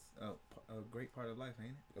happiness is a great part of life, ain't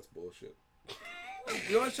it? That's bullshit.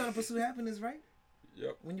 You're always trying to pursue happiness, right?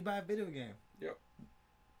 Yep. When you buy a video game. Yep.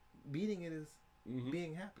 Beating it is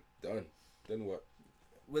being happy. Done. Then what?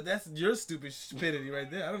 Well, that's your stupidity right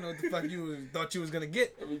there. I don't know what the fuck you thought you was gonna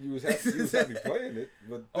get. I mean, you was happy playing it.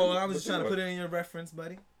 But then, I was just trying to put it in your reference,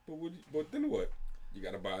 buddy. But then what? You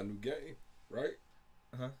gotta buy a new game, right?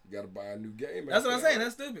 Uh-huh. You gotta buy a new game. That's what I'm saying.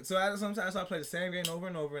 That's stupid. So sometimes I play the same game over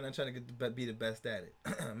and over, and I try to be the best at it.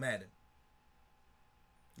 Madden.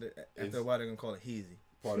 After a while, they're gonna call it Heezy.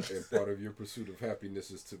 Part of your pursuit of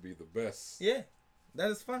happiness is to be the best. Yeah, that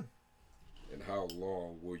is fun. And how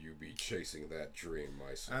long will you be chasing that dream,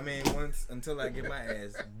 my son? I mean, until I get my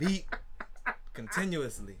ass beat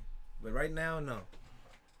continuously. But right now, no.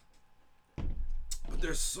 But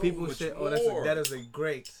there's so people much share, more. That is a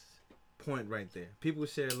great point right there. People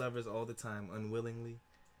share lovers all the time, unwillingly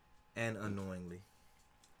and unknowingly.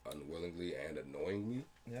 Unwillingly and annoyingly?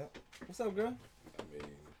 Yep. What's up, girl? I mean,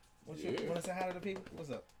 you want to say hi to the people? What's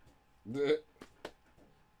up? No.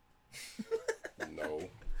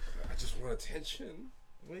 I just want attention.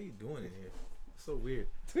 What are you doing in here? It's so weird.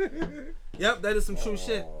 Yep, that is some true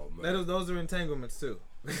shit. Those are entanglements too.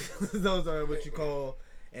 Those are what you call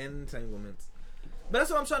entanglements. But that's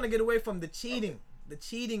what I'm trying to get away from, the cheating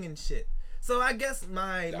and shit. So I guess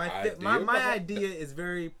my idea is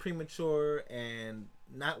very premature and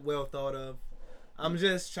not well thought of. I'm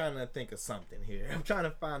just trying to think of something here. I'm trying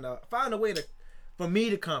to find a way for me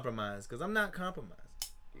to compromise, because I'm not compromised.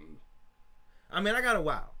 I mean, I got a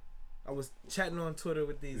while. I was chatting on Twitter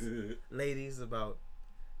with these ladies about,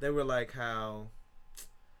 they were like how,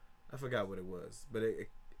 I forgot what it was, but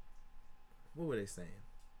what were they saying?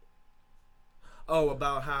 Oh,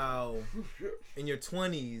 about how in your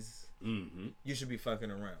 20s, you should be fucking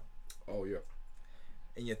around. Oh, yeah.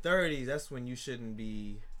 In your 30s, that's when you shouldn't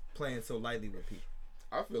be playing so lightly with people.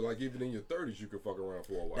 I feel like even in your 30s, you could fuck around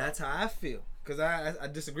for a while. That's how I feel. Because I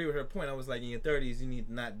disagree with her point. I was like, in your 30s, you need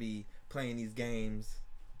to not be playing these games.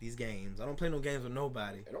 I don't play no games with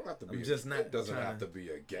nobody. It don't have to be. It doesn't have to be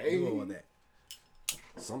a game. Do all that.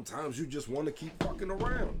 Sometimes you just want to keep fucking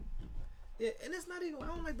around. Yeah, and it's not even, I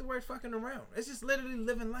don't like the word fucking around. It's just literally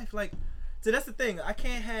living life. Like, so that's the thing. I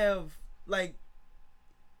can't have, like,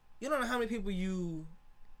 you don't know how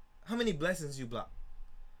many blessings you block.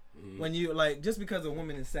 When you, like, just because a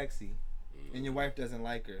woman is sexy and your wife doesn't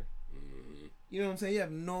like her, you know what I'm saying? You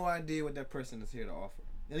have no idea what that person is here to offer.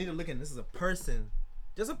 You need to look at this as a person.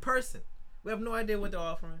 Just a person. We have no idea what they're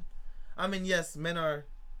offering. I mean, yes, men are,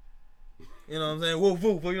 you know what I'm saying? Woof,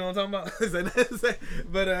 woof, you know what I'm talking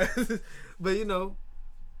about? But you know.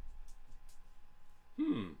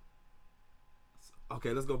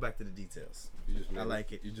 Okay, let's go back to the details. I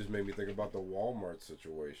like it. You just made me think about the Walmart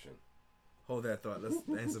situation. Hold that thought. Let's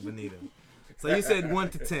answer Benita. So you said 1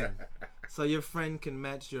 to 10. So your friend can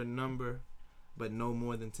match your number, but no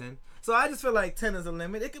more than 10. So I just feel like 10 is a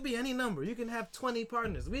limit. It could be any number. You can have 20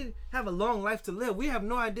 partners. We have a long life to live. We have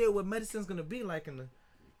no idea what medicine's going to be like in the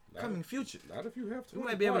coming future. Not if you have 20 We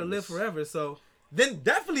might be able to live forever. So then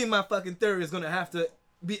definitely my fucking theory is going to have to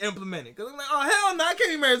be implemented. Because I'm like, oh, hell no. I can't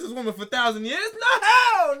be married to this woman for 1,000 years. No,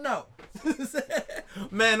 hell no.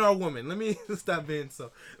 Man or woman. Let me stop being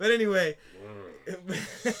so. But anyway.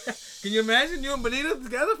 Can you imagine you and Benita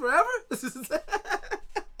together forever?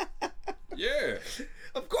 Yeah.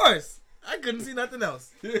 Of course. I couldn't see nothing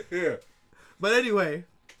else. Yeah. But anyway.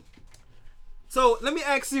 So let me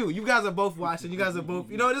ask you. You guys are both watching. You guys are both.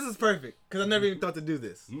 You know, this is perfect. Because I never even thought to do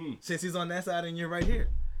this. Since he's on that side and you're right here.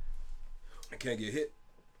 I can't get hit.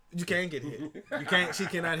 You can't get hit. You can't. She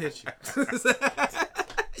cannot hit you.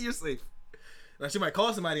 You're safe. Now she might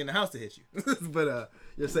call somebody in the house to hit you. But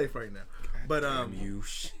you're safe right now. But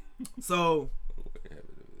so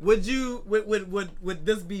would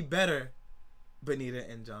this be better, Benita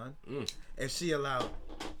and John, if she allowed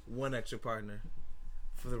one extra partner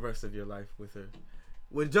for the rest of your life with her?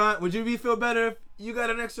 Would you feel better if you got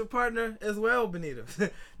an extra partner as well, Benita?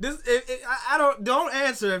 Don't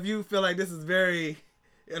answer if you feel like this is very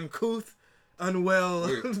uncouth, unwell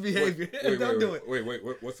behavior. Don't do it. Wait.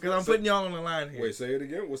 What's because I'm putting y'all on the line here. Wait, say it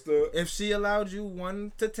again. What's the? If she allowed you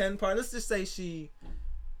 1 to 10 partners, let's just say she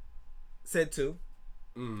said 2,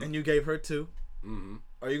 and you gave her 2.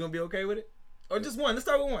 Are you gonna be okay with it, or just 1? Let's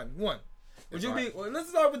start with 1. 1. Would you be? Well, let's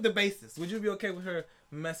start with the basis. Would you be okay with her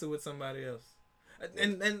messing with somebody else?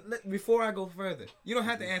 And before I go further, you don't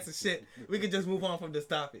have to answer shit. We can just move on from this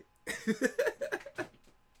topic.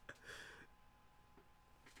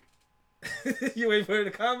 You wait for her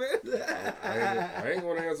to comment? I ain't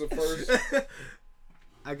gonna answer first.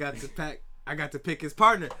 I got to pick his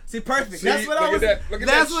partner. See, perfect. See, that's what I was.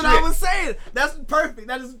 That's what I was saying. That's perfect.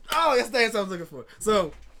 That's the answer I was looking for.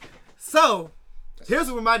 So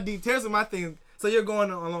here's what my thing. So you're going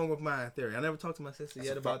along with my theory. I never talked to my sister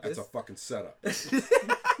yet about this. That's a fucking setup.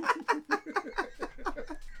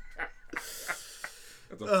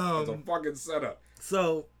 It's a fucking setup.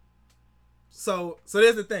 So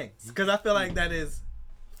there's the thing, because I feel like that is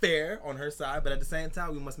fair on her side, but at the same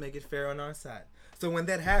time, we must make it fair on our side. So when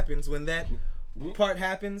that happens, when that part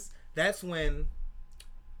happens, that's when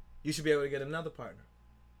you should be able to get another partner.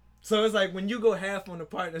 So it's like when you go half on the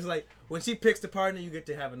partner, it's like when she picks the partner, you get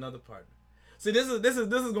to have another partner. So this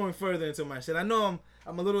is going further into my shit. I know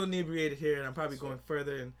I'm a little inebriated here, and I'm probably going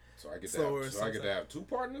further and slower. I get to have two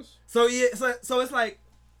partners. So yeah, so it's like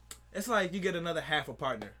you get another half a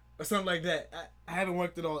partner or something like that. I haven't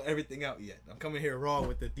worked everything out yet. I'm coming here raw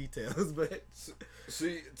with the details, but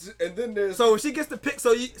see, and then there's so she gets to pick.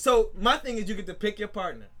 So my thing is you get to pick your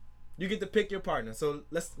partner. You get to pick your partner. So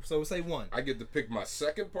we'll say one. I get to pick my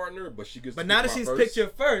second partner, but she gets. But to now pick that she's first. picked your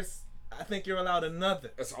first, I think you're allowed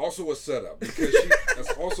another. That's also a setup because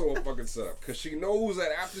that's also a fucking setup because she knows that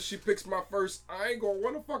after she picks my first, I ain't gonna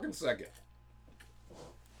want a fucking second.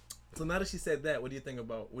 So now that she said that, what do you think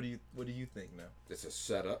about? What do you think now? It's a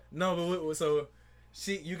setup. No, but so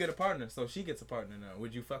you get a partner, so she gets a partner now.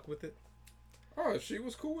 Would you fuck with it? Oh, if she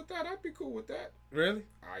was cool with that, I'd be cool with that. Really?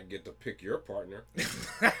 I get to pick your partner.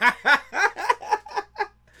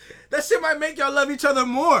 That shit might make y'all love each other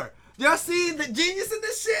more. Y'all see the genius in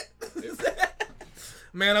this shit?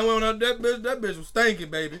 Man, I went out that bitch was stinking,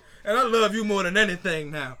 baby. And I love you more than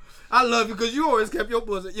anything now. I love you because you always kept your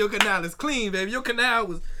canal is clean, baby. Your canal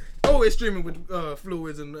was always streaming with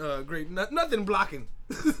fluids and great. Nothing blocking.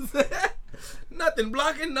 Nothing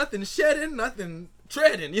blocking, nothing shedding, nothing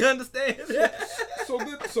treading. You understand? So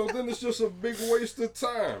then it's just a big waste of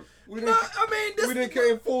time. We didn't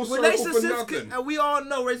came full circle for nothing. We all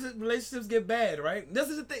know relationships get bad, right? This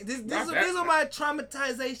is the thing. These are my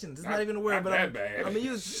traumatizations. It's not even a word, but bad. I mean,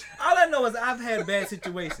 all I know is I've had bad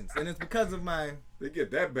situations, and it's because of my. They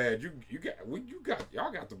get that bad.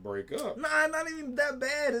 Y'all got to break up. Nah, not even that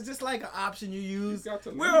bad. It's just like an option you use.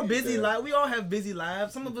 We're a busy life. We all have busy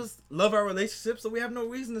lives. Some of us love our relationships, so we have no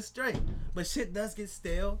reason to stray. But shit does get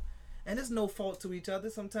stale. And it's no fault to each other.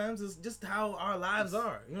 Sometimes it's just how our lives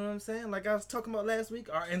are. You know what I'm saying? Like I was talking about last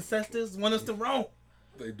week, our ancestors want us to roam.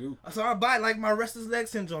 They do. So I buy like my restless leg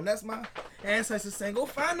syndrome. That's my ancestors saying, "Go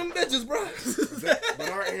find them bitches, bro." But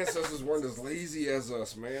our ancestors weren't as lazy as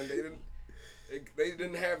us, man. They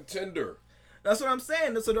didn't have Tinder. That's what I'm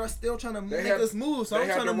saying. So they're still trying to make us move. So I'm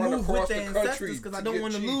trying to move with the ancestors because I don't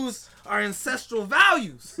want to lose our ancestral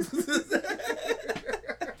values.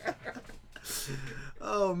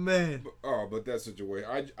 Oh man. But that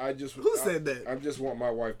situation. I just. Who said that? I just want my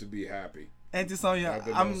wife to be happy. Auntie Sonia,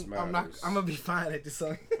 I'm gonna be fine, Auntie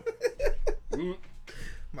Sonia.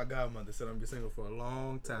 My godmother said I'm be single for a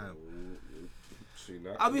long time.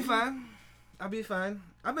 I'll be fine. I've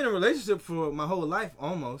been in a relationship for my whole life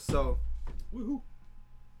almost. So, woohoo.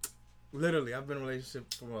 Literally, I've been in a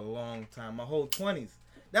relationship for a long time. My whole 20s.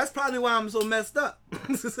 That's probably why I'm so messed up.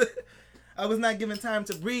 I was not given time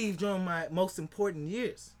to breathe during my most important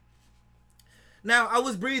years. Now, I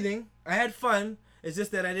was breathing. I had fun. It's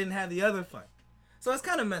just that I didn't have the other fun. So it's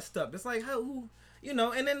kind of messed up. It's like, and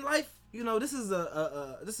in life, this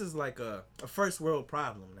is like a first world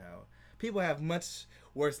problem now. People have much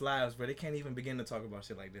worse lives where they can't even begin to talk about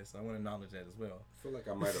shit like this. So I want to acknowledge that as well. I feel like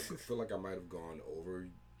I might have gone over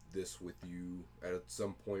this with you at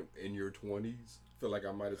some point in your 20s. Feel like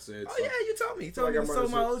I might have said. Oh yeah, you told me.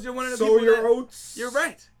 You're one of the people. Your oats.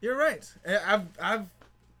 You're right. And I've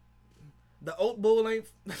the oat bowl ain't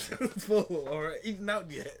full or eaten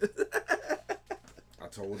out yet. I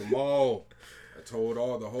told them all. I told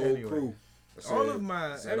the whole crew. All of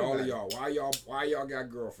my. Said all of y'all. Why y'all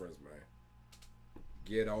got girlfriends, man?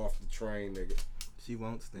 Get off the train, nigga. She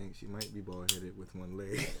won't stink. She might be bald headed with one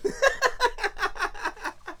leg.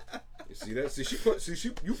 You see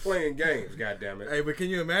that? You playing games, goddammit. Hey, but can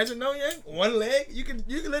you imagine though, Yang? One leg? You can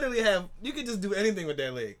literally you can just do anything with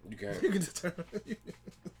that leg. You can. You can just turn.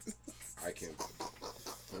 I can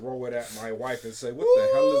throw it at my wife and say, "What the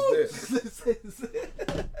hell is this?"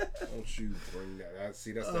 Don't you bring that?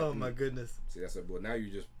 See, that's that. Oh my goodness. See, that's that. But now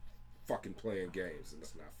you're just fucking playing games, and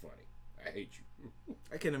that's not funny. I hate you.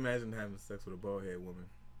 I can't imagine having sex with a bald head woman.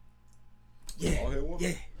 Yeah. Bald head woman?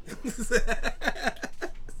 Yeah.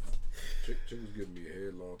 Chick was giving me a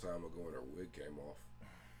head a long time ago, and her wig came off.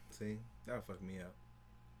 See, that fucked me up.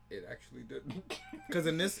 It actually didn't. Because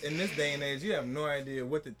in this day and age, you have no idea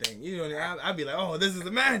what to think. I'd be like, "Oh, this is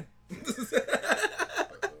a man."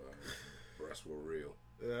 Breasts were real.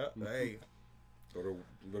 Yeah. Hey. But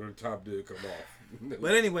her top did come off.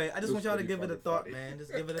 But anyway, I just want y'all to give it a thought, man.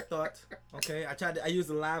 Just give it a thought. Okay, I used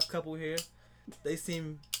a live couple here. They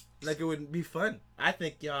seem like it would be fun. I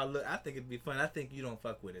think it'd be fun. I think you don't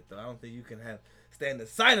fuck with it though. I don't think you can stand the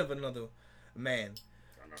sight of another man.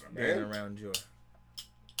 being around your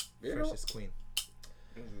precious queen?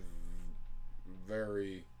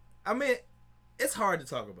 Very. I mean, it's hard to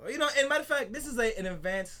talk about. You know, and matter of fact, this is an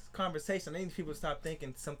advanced conversation. I think people stop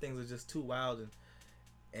thinking some things are just too wild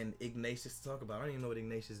and Ignatius to talk about. I don't even know what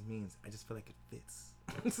Ignatius means. I just feel like it fits.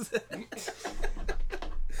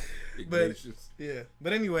 Ignatius. But, yeah.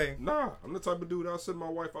 But anyway. Nah, I'm the type of dude I'll send my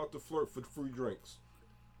wife out to flirt for free drinks.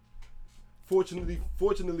 Fortunately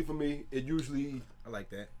for me, it usually. I like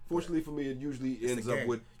that. Fortunately for me, it usually ends up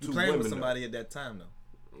with you two playing women. with somebody at that time though.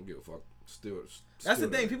 I don't give a fuck. Still that's the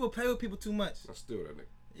thing. People play with people too much. I still that nigga.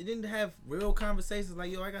 You didn't have real conversations like,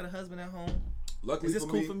 yo, I got a husband at home. Luckily is this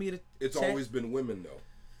for cool me, for me to it's check? always been women though.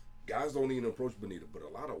 Guys don't even approach Benita, but a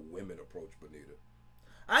lot of women approach Benita.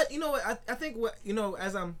 You know what? I think what, you know,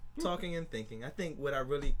 as I'm talking and thinking, I think what I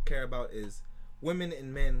really care about is women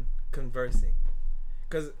and men conversing.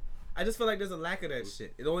 Because I just feel like there's a lack of that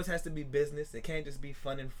shit. It always has to be business. It can't just be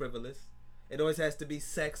fun and frivolous. It always has to be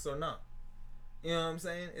sex or not. You know what I'm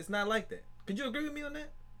saying? It's not like that. Could you agree with me on that?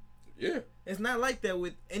 Yeah. It's not like that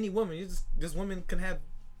with any woman. You just women can have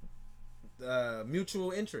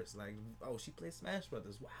mutual interests. Like, oh, she plays Smash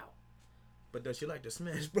Brothers. Wow. But does she like the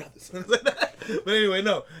Smash Brothers? But anyway,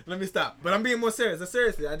 no. Let me stop. But I'm being more serious.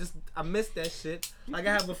 Seriously, I miss that shit. Like,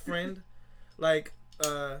 I have a friend, like,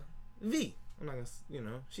 V. I'm not gonna,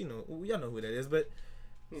 y'all know who that is. But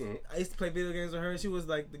I used to play video games with her. She was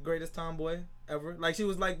like the greatest tomboy ever. Like, she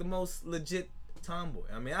was like the most legit tomboy.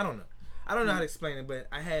 I mean, I don't know how to explain it, but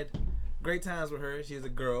I had great times with her. She's a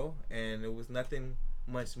girl, and it was nothing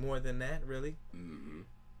much more than that, really. Mm-hmm.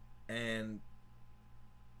 And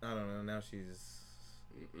I don't know. Now she's.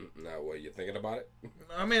 Now, what, you thinking about it?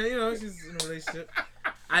 I mean, she's in a relationship.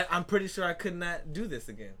 I'm pretty sure I could not do this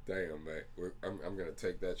again. Damn, man. I'm gonna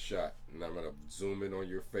take that shot, and I'm gonna zoom in on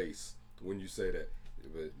your face when you say that.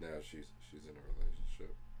 But now she's in a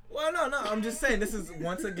relationship. Well, no. I'm just saying this is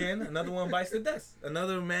once again another one bites the dust.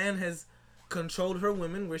 Another man has controlled her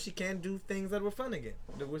women where she can't do things that were fun again.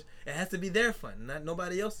 It has to be their fun, not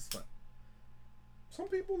nobody else's fun. Some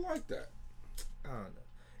people like that. I don't know.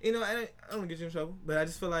 You know, I don't get you in trouble, but I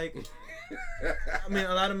just feel like, I mean,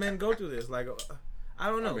 a lot of men go through this. Like, I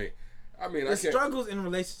don't know. I mean, there's struggles in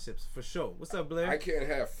relationships for sure. What's up, Blair? I can't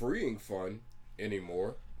have freeing fun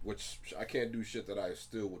anymore, which I can't do shit that I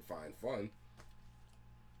still would find fun.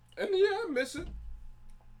 And yeah, I miss it.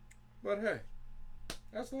 But hey,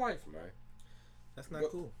 that's life, man. That's not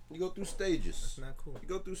cool. You go through stages. That's not cool. You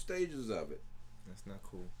go through stages of it. That's not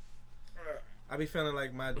cool. I be feeling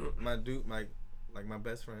like my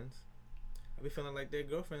best friends. I be feeling like their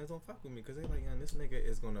girlfriends don't fuck with me because they like, this nigga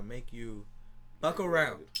is gonna make you buck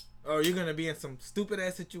around, or you're gonna be in some stupid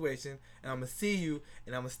ass situation, and I'm gonna see you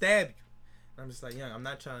and I'm gonna stab you. And I'm just like, I'm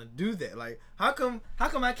not trying to do that. Like, how come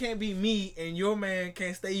I can't be me and your man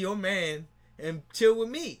can't stay your man and chill with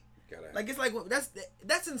me? Like, it's like,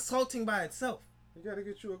 that's insulting by itself. You gotta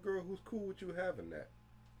get you a girl who's cool with you having that.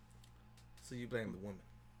 So you blame the woman.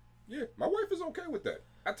 Yeah, my wife is okay with that.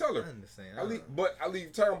 I tell her. I understand. I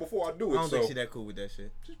leave town before I do it. I don't think she's that cool with that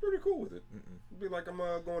shit. She's pretty cool with it. Be like, I'm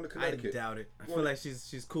going to Connecticut. I doubt it. I feel like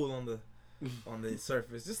she's cool on the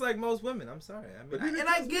surface, just like most women. I'm sorry. I mean,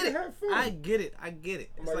 I get it. I get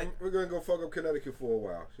it. It's like we're gonna go fuck up Connecticut for a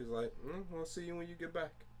while. She's like, I'll see you when you get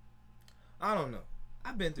back. I don't know.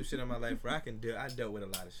 I've been through shit in my life where I dealt with a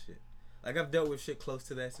lot of shit. Like, I've dealt with shit close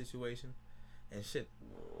to that situation, and shit,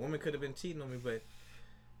 women could have been cheating on me, but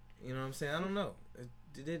you know what I'm saying? I don't know.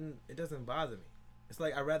 It doesn't bother me. It's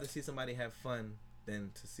like, I'd rather see somebody have fun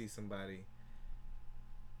than to see somebody.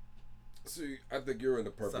 See, I think you're in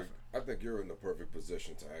the perfect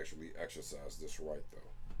position to actually exercise this right, though.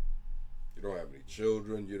 You don't have any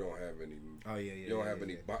children. You don't have any. Oh yeah. You don't have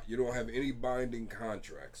any. You don't have any binding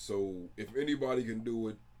contracts. So if anybody can do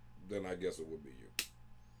it, then I guess it would be you.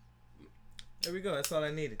 There we go. That's all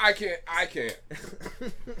I needed. I can't.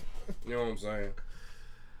 You know what I'm saying?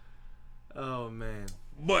 Oh man.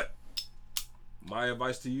 But my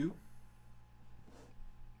advice to you: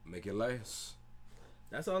 make it last.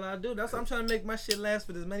 That's all I do. That's why I'm trying to make my shit last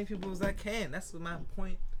for as many people as I can. That's my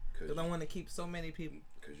point. Because I want to keep so many people.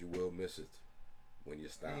 Because you will miss it when you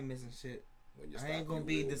stop. I ain't missing shit. When you stop, I ain't gonna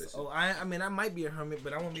be this. I mean, I might be a hermit,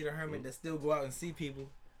 but I won't be the hermit that still go out and see people.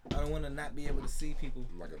 I don't want to not be able to see people.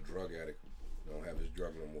 I'm like a drug addict. Don't have his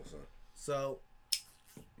drug no more, son. So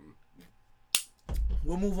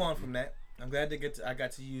we'll move on from that. I'm glad I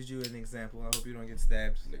got to use you as an example. I hope you don't get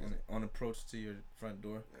stabbed on approach to your front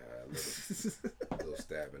door. Little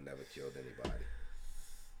stabbing never killed anybody.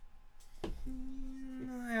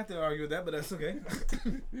 I have to argue with that, but that's okay.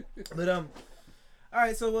 But all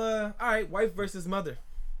right. So wife versus mother.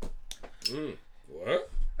 What?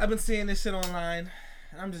 I've been seeing this shit online,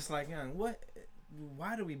 and I'm just like, young, what?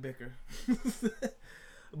 Why do we bicker?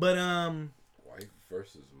 But wife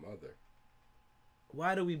versus mother.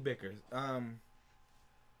 Why do we bicker?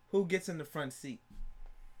 Who gets in the front seat?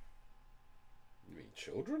 You mean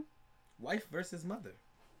children? Wife versus mother.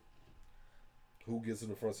 Who gets in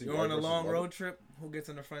the front seat? You're on a long road trip. Who gets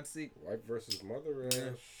in the front seat? Wife versus mother. Yeah.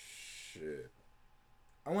 Shit.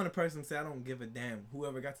 I want a person to say, I don't give a damn.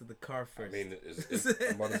 Whoever got to the car first. I mean,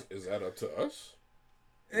 is that up to us?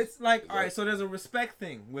 It's like, all right, so there's a respect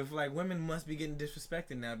thing with, like, women must be getting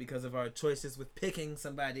disrespected now because of our choices with picking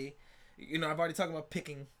somebody. You know, I've already talked about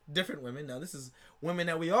picking different women. Now, this is women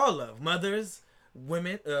that we all love. Mothers,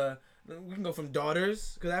 women, we can go from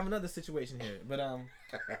daughters, because I have another situation here.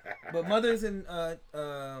 But mothers and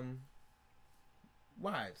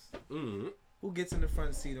wives. Mm-hmm. Who gets in the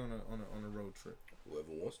front seat on a road trip?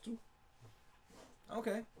 Whoever wants to.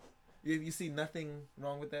 Okay. You see nothing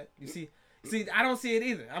wrong with that? See, I don't see it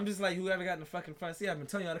either. I'm just like, whoever got in the fucking front seat, I've been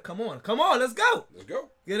telling y'all to come on. Come on, let's go. Let's go.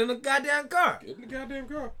 Get in the goddamn car. Get in the goddamn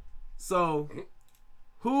car. So,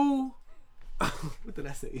 who... what did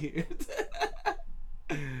I say here?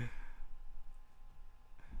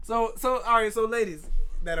 So, all right, so ladies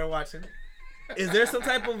that are watching, is there some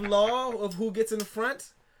type of law of who gets in the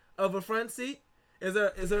front of a front seat?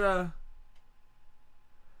 So,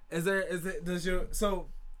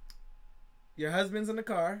 your husband's in the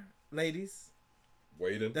car, ladies.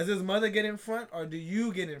 Waiting. Does his mother get in front or do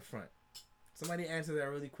you get in front? Somebody answer that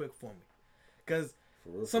really quick for me. Because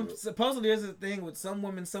supposedly there's a thing with some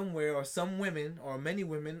women somewhere, or some women, or many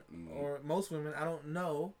women, or most women, I don't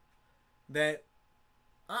know, that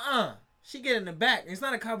she get in the back. It's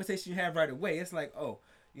not a conversation you have right away. It's like, oh,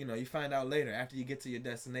 you know, you find out later after you get to your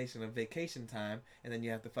destination of vacation time, and then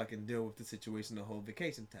you have to fucking deal with the situation the whole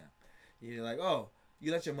vacation time. You're like, oh,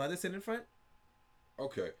 you let your mother sit in front?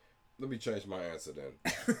 Okay, let me change my answer then.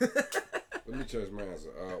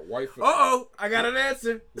 Wife. I got an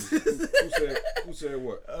answer. Who said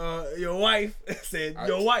what? Your wife said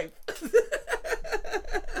your wife.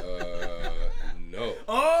 No.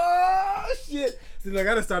 Oh shit! See, like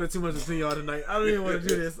I done started too much between y'all tonight. I don't even want to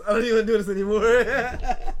do this. I don't even want to do this anymore.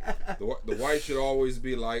 The wife should always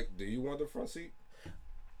be like, "Do you want the front seat?"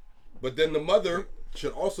 But then the mother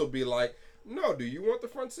should also be like, "No, do you want the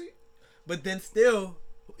front seat?" But then still,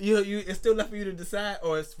 it's still left for you to decide,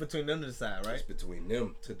 or it's between them to decide, right? It's between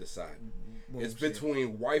them to decide. It's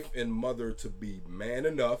between wife and mother to be man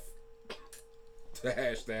enough to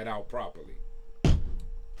hash that out properly.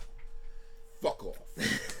 Fuck off.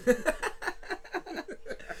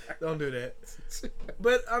 Don't do that.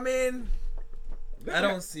 But I mean, I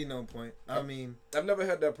don't see no point. I mean, I've never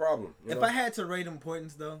had that problem. If I had to rate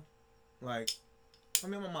importance though, like, I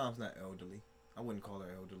mean, my mom's not elderly. I wouldn't call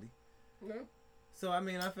her elderly. No. So I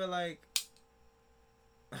mean, I feel like.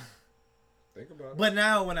 Think about it. But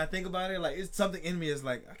now when I think about it, like, it's something in me is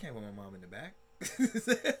like, I can't put my mom in the back.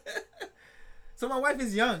 So my wife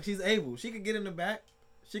is young. She's able. She could get in the back.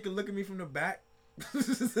 She could look at me from the back.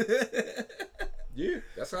 Yeah,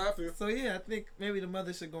 that's how I feel. So yeah, I think maybe the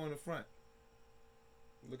mother should go in the front.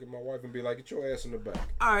 Look at my wife and be like, get your ass in the back.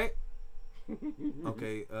 All right.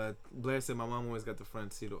 Okay. Blair said my mom always got the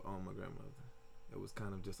front seat on my grandmother. It was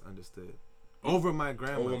kind of just understood. Over my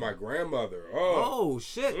grandmother. Over my grandmother. Oh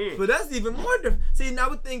shit. But that's even more different. See, I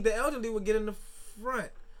would think the elderly would get in the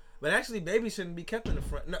front. But actually, baby shouldn't be kept in the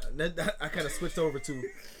front. No, I kind of switched over too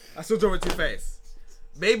fast.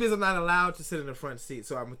 Babies are not allowed to sit in the front seat.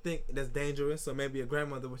 So I would think that's dangerous. So maybe a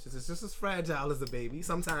grandmother, which is just as fragile as a baby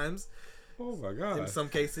sometimes. Oh my God. In some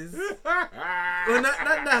cases. Well,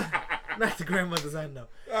 not the grandmothers I know.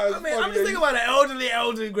 I mean, I'm just thinking about an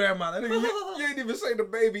elderly grandmother. You ain't even say the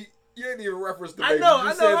baby. You ain't even reference the baby. I know,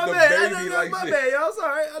 my bad. My bad, y'all.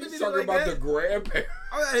 Sorry. I didn't mean talking like about that. the grandparents.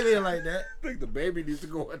 I didn't mean like that. I think the baby needs to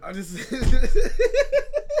go in. I just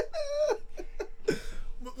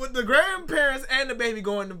with the grandparents and the baby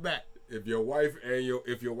go in the back. If your wife and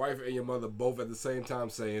your mother both at the same time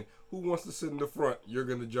saying, who wants to sit in the front, you're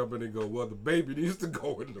gonna jump in and go, well, the baby needs to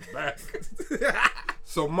go in the back.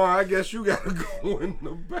 So Ma, I guess you gotta go in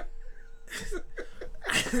the back.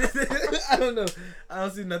 I don't know. I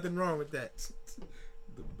don't see nothing wrong with that.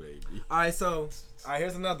 The baby. All right,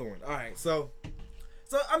 here's another one. All right, so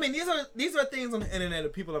I mean, these are things on the internet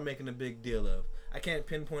that people are making a big deal of. I can't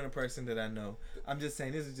pinpoint a person that I know. I'm just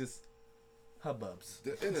saying this is just hubbubs.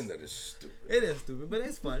 The internet is stupid. It is stupid, but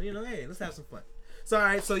it's fun. You know, hey, let's have some fun. So all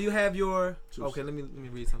right, so you have your okay. Let me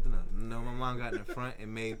read something else. No, my mom got in the front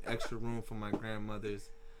and made extra room for my grandmother's.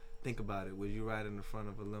 Think about it. Would you ride in the front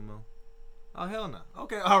of a limo? Oh hell no.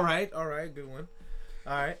 Okay, all right, good one.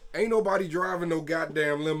 All right. Ain't nobody driving no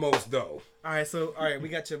goddamn limos though. All right. So all right, we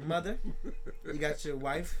got your mother, you got your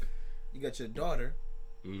wife, you got your daughter,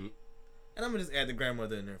 and I'm gonna just add the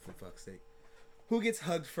grandmother in there for fuck's sake. Who gets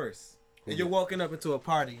hugged first? If you're walking up into a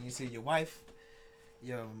party and you see your wife,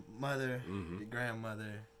 your mother, your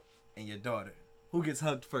grandmother, and your daughter. Who gets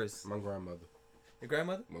hugged first? My grandmother. Your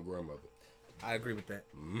grandmother? My grandmother. I agree with that.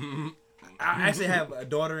 I actually have a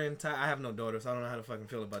daughter in time. I have no daughter, so I don't know how to fucking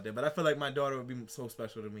feel about that. But I feel like my daughter would be so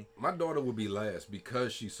special to me. My daughter would be last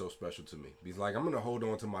because she's so special to me. Because like I'm gonna hold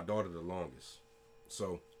on to my daughter the longest,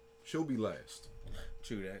 so she'll be last.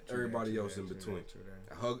 True that. Everybody else in between. True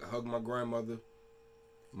that. Hug my grandmother.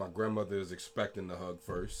 My grandmother is expecting the hug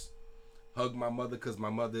first. Hug my mother because my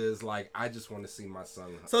mother is like, I just want to see my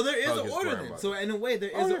son. So there is an order then. So in a way, there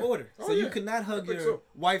is an order. So you cannot hug your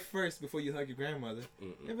wife first before you hug your grandmother.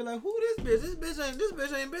 And be like, who this bitch? This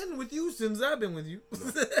bitch ain't been with you since I've been with you. No.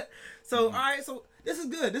 So all right, so this is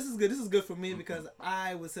good. This is good for me because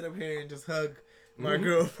I would sit up here and just hug my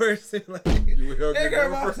girl first. And like, you would hug hey, your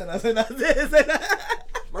grandma first. And I said, not this.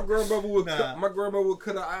 My grandmother would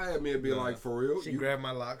cut her eye at me and be like, for real? She grabbed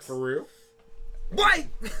my locks. For real? White.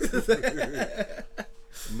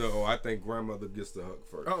 No, I think grandmother gets the hug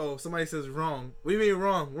first. Uh-oh, somebody says wrong. What do you mean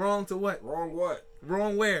wrong? Wrong to what? Wrong what?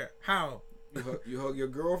 Wrong where? How? You hug your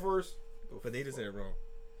girl first? But they just said wrong.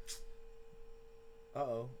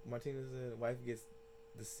 Uh-oh. Martina said wife gets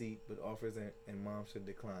the seat but offers and mom should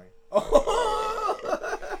decline.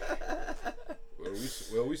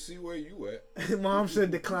 Well, we see where you at. Mom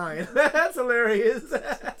should decline. That's hilarious.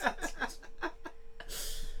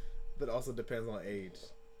 But also depends on age.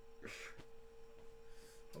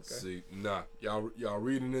 Okay. See, nah, y'all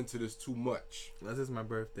reading into this too much. Unless it's my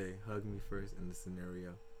birthday, hug me first in the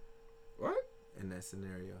scenario. What? In that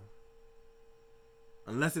scenario.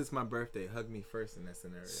 Unless it's my birthday, hug me first in that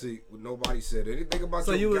scenario. See, nobody said anything about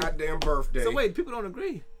your goddamn birthday. So wait, people don't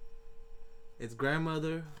agree. It's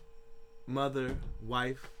grandmother, mother,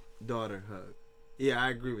 wife, daughter hug. Yeah, I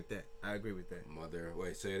agree with that. Mother,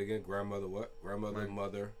 wait, say it again. Grandmother what? Grandmother,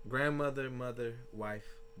 mother. Grandmother, mother, wife,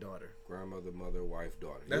 daughter. Grandmother, mother, wife,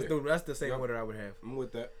 daughter. That's the same order I would have. I'm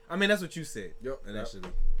with that. I mean, that's what you said. Yep.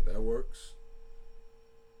 Initially. That works.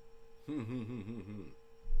 I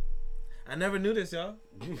never knew this, y'all.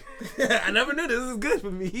 I never knew this. This is good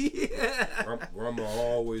for me. Grandma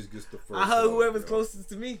always gets the first. I hug whoever's closest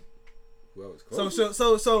to me. Whoever's closest.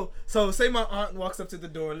 So say my aunt walks up to the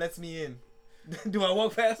door and lets me in. Do I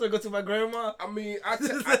walk past her, go to my grandma? I mean, I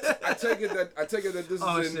take it that this is.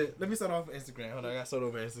 Oh shit! Let me start off Instagram. Hold on, I got start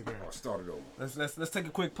over Instagram. I'll start it over. Let's take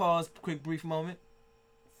a quick pause, quick brief moment.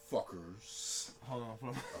 Fuckers. Hold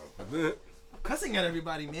on. Cussing at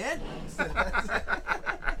everybody, man.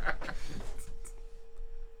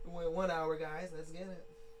 We went 1 hour, guys. Let's get it.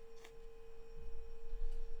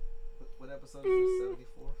 What episode is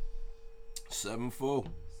this? 74. 7-4.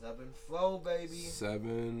 7-4, baby. 7.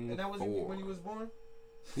 And that was when you was born?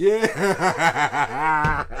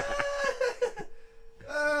 Yeah.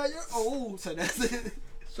 You're old, so that's it.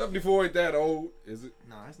 74 ain't that old, is it?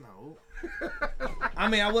 No, it's not old. I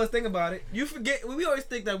mean, I was thinking about it. You forget, we always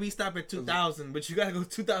think that we stop at 2000, but you gotta go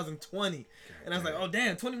 2020. God, and I was like, oh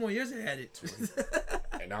damn, 20 more years I had it.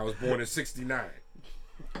 And I was born in 69.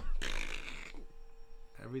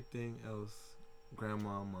 Everything else,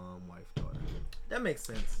 grandma, mom, wife, daughter. That makes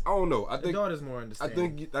sense. I don't know. I think the daughter's more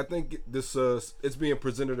understanding. I think this it's being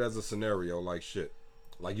presented as a scenario like shit.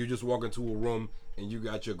 Like you just walk into a room and you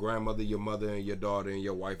got your grandmother, your mother, and your daughter and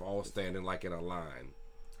your wife all standing like in a line.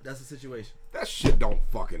 That's the situation. That shit don't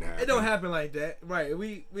fucking happen. It don't happen like that, right?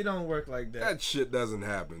 We don't work like that. That shit doesn't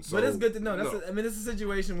happen. So, but it's good to know. I mean, it's a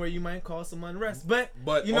situation where you might cause some unrest. But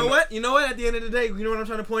you know what? You know what? At the end of the day, you know what I'm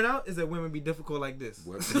trying to point out is that women be difficult like this.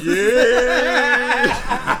 Yeah.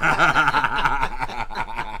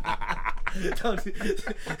 I'm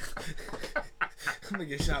gonna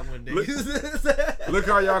get shot one day. Look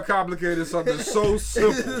how y'all complicated something so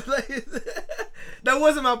simple. That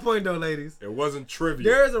wasn't my point, though, ladies. It wasn't trivia.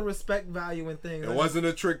 There is a respect value in things. It wasn't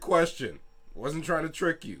a trick question. Wasn't trying to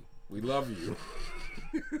trick you. We love you.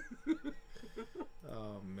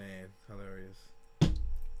 Oh man, hilarious.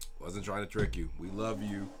 Wasn't trying to trick you. We love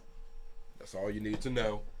you. That's all you need to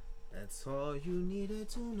know. That's all you needed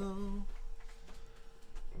to know.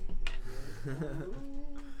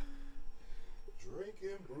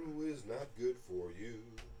 Drinking brew is not good for you.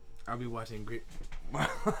 I'll be watching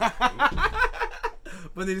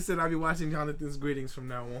But then he said I'll be watching Jonathan's greetings from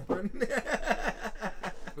now on.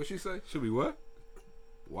 What'd she say? Should be what?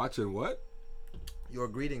 Watching what? Your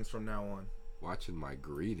greetings from now on. Watching my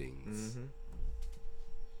greetings. Mm-hmm.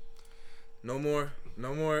 No more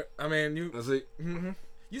No more. I mean, you. That's it. Mm-hmm.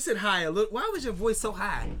 You said hi a little. Why was your voice so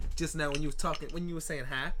high just now when you was talking? When you were saying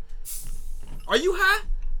hi? Are you high?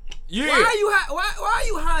 Yeah. Why are you high? Why are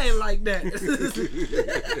you high like that?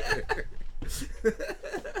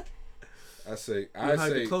 I say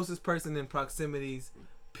the closest person in proximities,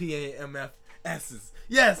 PAMFS's.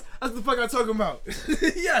 Yes, that's the fuck I'm talking about.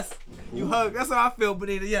 Yes, you hug. That's how I feel,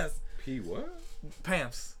 Benita. Yes. P what?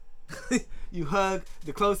 Pamps. You hug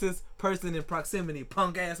the closest person in proximity,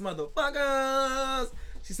 punk ass motherfuckers.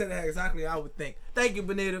 She said that exactly I would think. Thank you,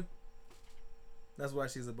 Benita. That's why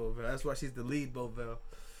she's a Bovell. That's why she's the lead Bovell.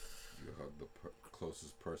 You hug the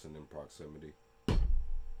closest person in proximity.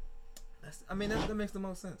 That makes the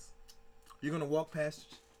most sense. You're gonna walk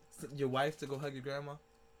past your wife to go hug your grandma?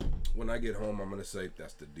 When I get home, I'm gonna say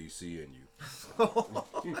that's the DC in you.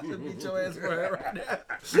 To beat your ass for it right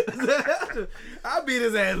now. I'll beat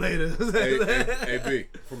his ass later. Hey, B,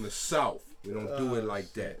 from the South, we don't do it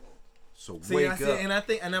like that. So wake up.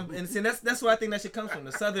 That's where I think that shit comes from.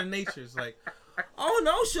 The Southern natures, like, oh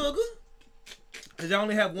no, sugar. Cause y'all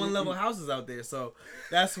only have one level houses out there, so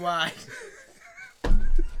that's why.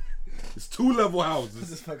 It's 2-level houses.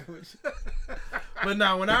 Just fucking with you. But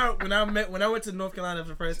now, when I went to North Carolina for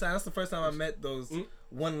the first time, that's the first time I met those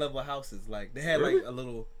 1-level houses. Like they had like a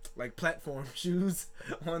little like platform shoes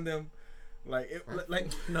on them, no,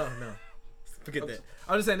 forget that.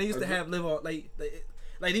 I was just saying they used to have like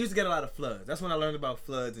they used to get a lot of floods. That's when I learned about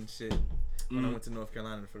floods and shit. When I went to North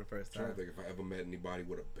Carolina for the first time. I'm trying to think if I ever met anybody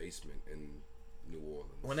with a basement in New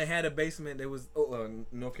Orleans. When they had a basement, there was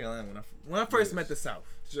North Carolina. When I first met the South,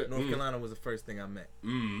 North Carolina was the first thing I met,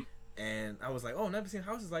 and I was like, "Oh, never seen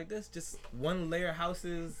houses like this. Just 1-layer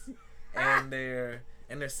houses, and they're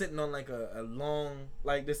sitting on like a long,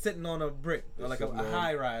 like they're sitting on a brick or like a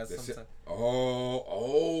high rise." Sometimes.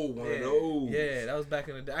 One of those. Yeah, that was back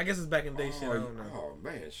in the day. I guess it's back in the day. Shit, I don't know. Oh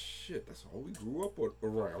man, shit, that's all we grew up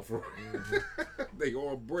around for. They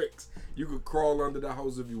all bricks. You could crawl under the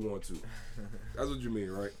house if you want to. That's what you mean,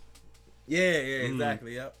 right? Yeah,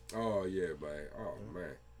 exactly. Yep. Oh yeah, man. Oh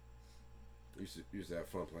man. Used to have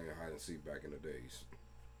fun playing hide and seek back in the days.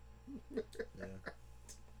 Yeah.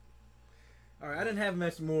 All right, I didn't have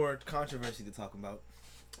much more controversy to talk about.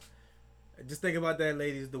 Just think about that,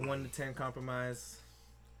 ladies. The 1 to 10 compromise.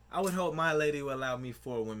 I would hope my lady will allow me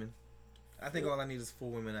 4 women. I think all I need is 4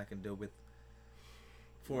 women I can deal with.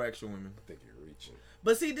 4 extra women. I think you're reaching.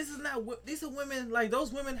 But see, this is not. These are women like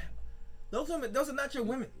those women. Those are not your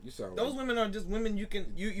women. You sound those women are just women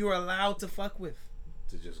you're allowed to fuck with.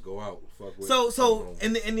 To just go out, fuck with. So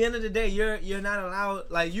in the end of the day, you're not allowed.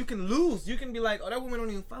 Like you can lose. You can be like, oh, that woman don't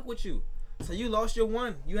even fuck with you. So you lost your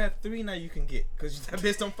 1. You have 3 now you can get because that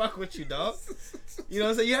bitch don't fuck with you, dog. You know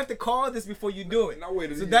what I'm saying? You have to call this before you do it. Now,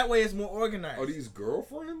 wait, so that way it's more organized. Are these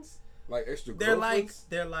girlfriends? Like extra they're girlfriends?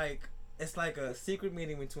 They're like it's like a secret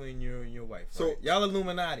meeting between you and your wife. So right? Y'all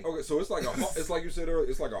Illuminati. Okay, so it's like it's like you said earlier.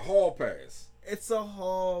 It's like a hall pass. It's a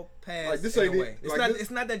hall pass. Like this ain't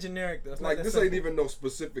it's not that generic though. It's like not this simple. Ain't even no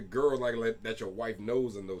specific girl like that your wife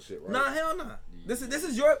knows and no shit, right? Nah, hell nah. Yeah. This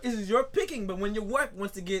is your picking. But when your wife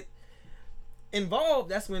wants to get involved,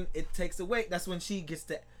 that's when it takes away. That's when she gets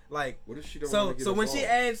to like. What if she don't? So when she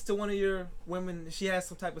adds to one of your women, she has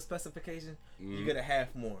some type of specification. You get a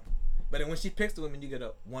half more. But then when she picks the women, you get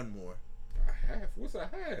a 1 more. A half? What's a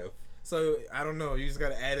half? So I don't know. You just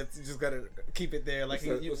gotta add it. You just gotta keep it there. Like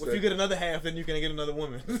if you get another half, then you can get another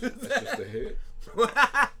woman. That's just a hit.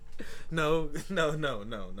 No.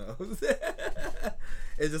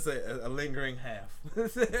 It's just a lingering half.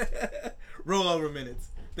 Rollover minutes.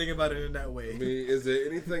 Think about it in that way. I mean, is there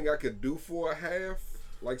anything I could do for a half?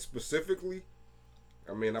 Like specifically?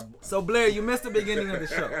 I mean, So Blair, you missed the beginning of the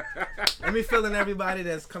show. Let me fill in everybody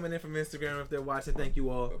that's coming in from Instagram if they're watching. Thank you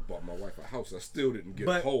all. I bought my wife a house. I still didn't get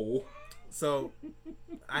a whole. So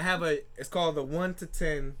I have it's called the 1 to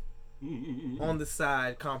 10 on the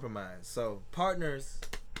side compromise. So partners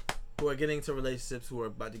who are getting into relationships who are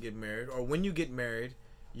about to get married, or when you get married,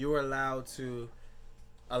 you are allowed to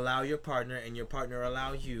allow your partner and your partner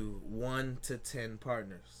allow you 1 to 10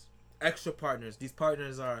 partners. Extra partners. These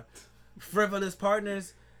partners are frivolous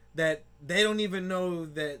partners that they don't even know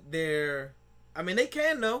that they're. I mean, they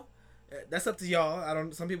can know. That's up to y'all. I don't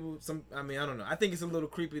know. I think it's a little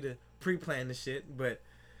creepy to pre-plan the shit, but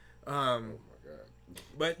oh my god.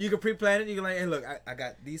 But you can pre-plan it. You can like, hey, look, I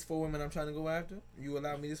got these 4 women I'm trying to go after. You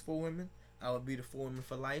allow me these 4 women. I will be the 4 women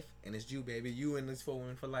for life, and it's you, baby. You and these 4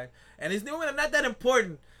 women for life. And these women are not that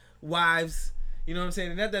important, wives. You know what I'm saying?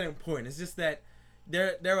 They're not that important. It's just that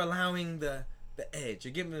they're allowing the edge.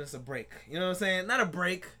 You're giving us a break. You know what I'm saying? Not a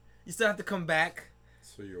break. You still have to come back.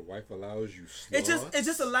 So your wife allows you sluts? It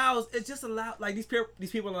just allows like these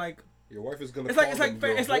people are like, your wife is gonna.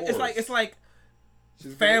 It's like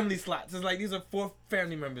She's family slots. It's like these are 4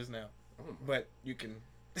 family members now, but you can.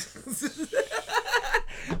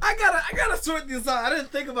 I gotta sort this out. I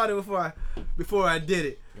didn't think about it before I did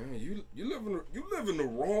it. Man, you live in the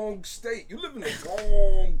wrong state. You live in the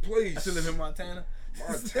wrong place. I should live in Montana.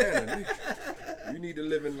 Montana, you need to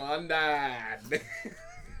live in London.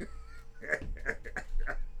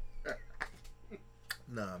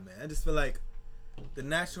 Nah, man. I just feel like the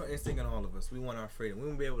natural instinct in all of us, we want our freedom. We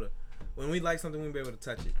won't be able to, when we like something, we won't be able to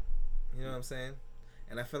touch it. You know what I'm saying?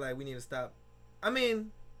 And I feel like we need to stop. I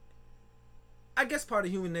mean, I guess part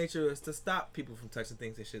of human nature is to stop people from touching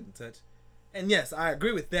things they shouldn't touch. And yes, I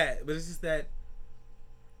agree with that. But it's just that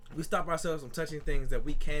we stop ourselves from touching things that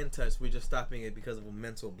we can touch. We're just stopping it because of a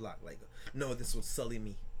mental block. Like, no, this will sully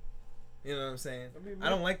me. You know what I'm saying? I mean, I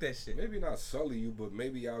don't like that shit. Maybe not sully you, but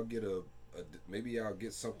maybe I'll get maybe I'll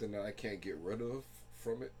get something that I can't get rid of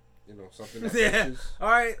from it. You know, something that yeah. All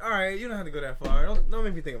right. You don't have to go that far. Don't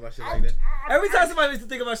make me think about shit like that. Every time somebody makes me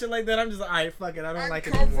think about shit like that, I'm just like, all right, fuck it. I don't like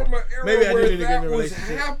it anymore. From an era maybe I do need to get in a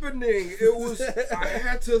relationship. Happening. It was. I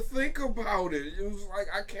had to think about it. It was like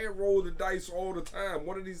I can't roll the dice all the time.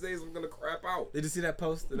 One of these days, I'm gonna crap out. Did you see that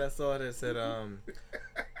post that I saw that said,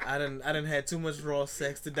 I didn't had too much raw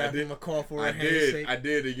sex to die from a call for a handshake. I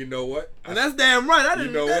did, and you know what? And that's damn right. I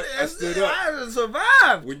didn't. You know what? I stood up. I didn't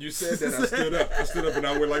survive. When you said that, I stood up. I stood up and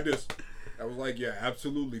I went like this. I was like, yeah,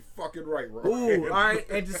 absolutely fucking right, bro. Ooh, all right,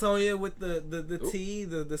 Auntie Sonia with the tea,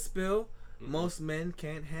 the spill. Mm-hmm. Most men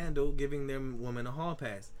can't handle giving their woman a hall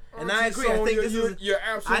pass, and I agree. Sonia, I think this is. You're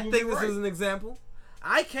absolutely I think this right. is an example.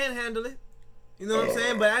 I can't handle it. You know what I'm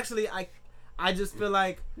saying? But actually, I just feel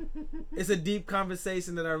like it's a deep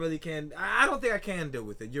conversation that I really can. I don't think I can deal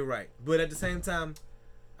with it. You're right, but at the same time,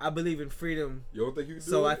 I believe in freedom. You don't think you can do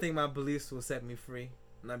so it? I think my beliefs will set me free,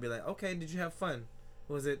 and I'd be like, okay, did you have fun?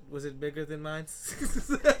 Was it bigger than mine?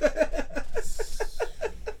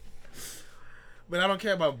 But I don't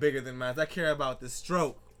care about bigger than mine. I care about the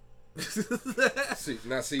stroke. See,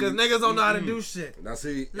 because niggas don't know how to do shit. Now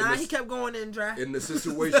see, he kept going in dry. In the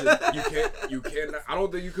situation, you can't. I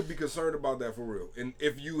don't think you could be concerned about that for real. And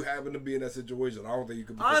if you happen to be in that situation, I don't think you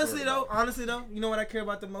could be. Honestly though, you know what I care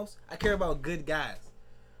about the most? I care about good guys.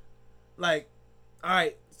 Like, all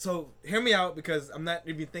right, so hear me out because I'm not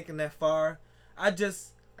even thinking that far. I can't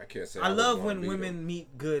say. I love when women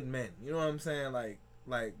meet good men. You know what I'm saying? Like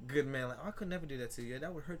good men. Like, oh, I could never do that to you.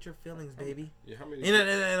 That would hurt your feelings, baby. Yeah, how many?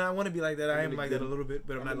 And I want to be like that. I am like that a little bit,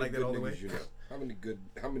 but I'm not like that all the way. You know? How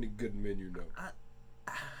many good men you know?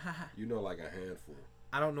 You know, like a handful.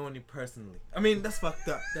 I don't know any personally. I mean, that's fucked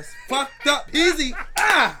up. That's fucked up. Easy.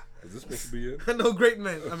 Is this supposed to be it? I know great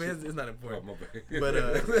men. I mean, it's not important. Oh, my bad. But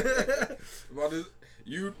about this,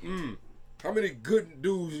 how many good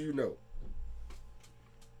dudes you know?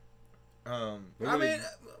 I mean, man,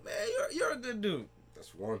 you're a good dude.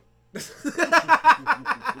 That's one.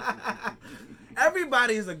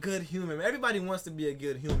 Everybody is a good human. Everybody wants to be a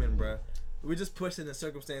good human, bro. We're just pushed into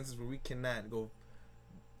circumstances where we cannot go.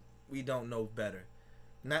 We don't know better.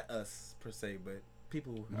 Not us per se, but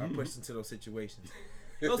people are pushed into those situations.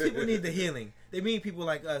 Those people need the healing. They mean people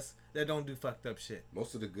like us that don't do fucked up shit.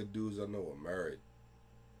 Most of the good dudes I know are married,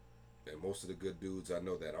 and most of the good dudes I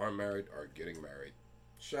know that aren't married are getting married.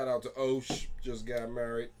 Shout out to Osh, just got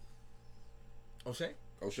married. O'Shea?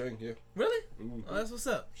 O'Shea, yeah. Really? Mm-hmm. Oh, that's what's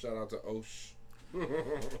up. Shout out to Osh.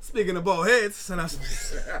 Speaking of bald heads, so that's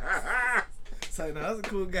a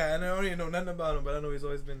cool guy. I don't even know nothing about him, but I know he's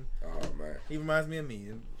always been. Oh man, he reminds me of me.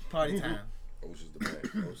 Party time. Osh is the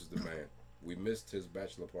man. Osh is the man. We missed his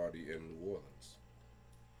bachelor party in New Orleans.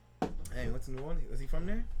 Hey, what's in New Orleans? Was he from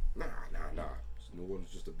there? Nah. New Orleans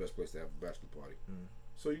is just the best place to have a bachelor party.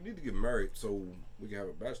 So you need to get married so we can have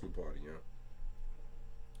a bachelor party, you know?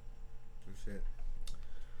 Shit.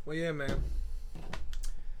 Well, yeah, man.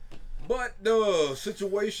 But the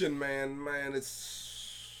situation, man,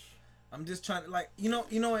 it's. I'm just trying to, like, you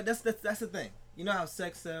know what? That's the thing. You know how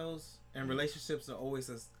sex sells and relationships are always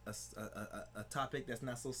a topic that's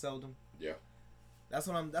not so seldom. Yeah. That's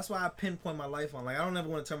why I pinpoint my life on. Like, I don't ever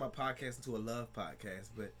want to turn my podcast into a love podcast,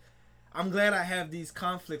 but I'm glad I have these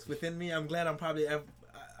conflicts within me. I'm glad I'm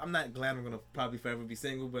not glad I'm gonna probably forever be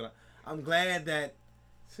single, but I'm glad that.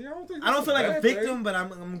 See, I don't feel like a victim, but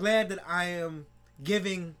I'm glad that I am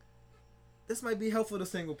giving. This might be helpful to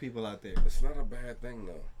single people out there. It's not a bad thing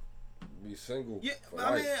though. Be single. Yeah,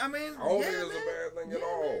 I mean, I don't think it's a bad thing at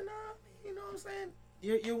all. Man, you know what I'm saying?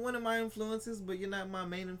 You're one of my influences, but you're not my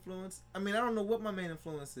main influence. I mean, I don't know what my main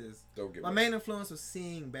influence is. My main influence was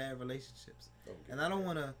seeing bad relationships, and I don't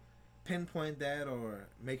want to pinpoint that or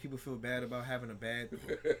make people feel bad about having a bad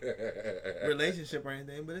relationship or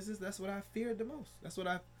anything, but it's just that's what I feared the most. That's what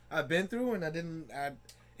I've been through, and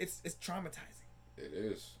it's traumatizing. It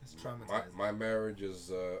is. It's traumatizing. My marriage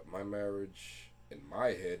is my marriage in my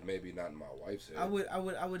head, maybe not in my wife's head.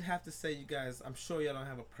 I would have to say, you guys, I'm sure y'all don't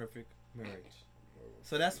have a perfect marriage.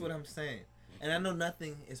 So that's what I'm saying. And I know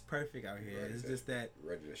nothing is perfect out here. It's just that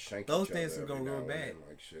ready to shank those things can go real bad.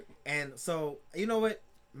 Like shit. And so, you know what?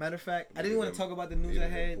 Matter of fact, I didn't want to talk about the news I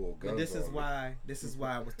had, but this is why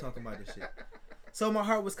I was talking about this shit. So my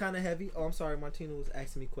heart was kind of heavy. Oh, I'm sorry. Martina was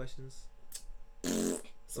asking me questions.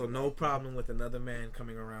 So no problem with another man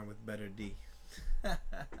coming around with better D.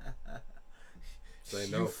 Say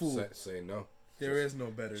no. Say no. There is no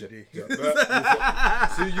better D. See, you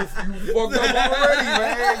fucked up already,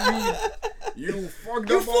 man. You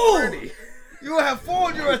fucked up already. You have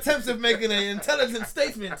failed your attempts at making an intelligent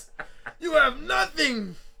statement. You have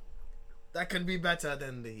nothing that can be better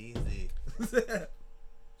than the easy.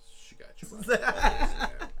 She got you. Right.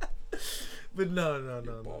 But no.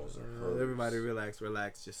 Everybody relax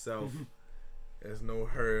yourself. There's no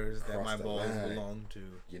hers that my balls belong to.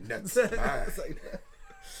 Your nuts mine.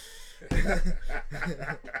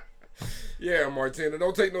 Yeah, Martina,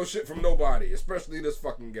 don't take no shit from nobody, especially this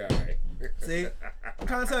fucking guy. See, I'm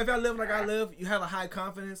trying to tell you, if I live like I live, you have a high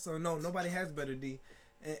confidence, so no, nobody has better D.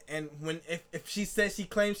 And if she says she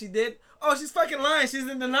claims she did, oh, she's fucking lying. She's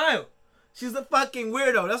in denial. She's a fucking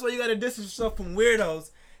weirdo. That's why you gotta distance yourself from weirdos.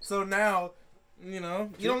 So now, you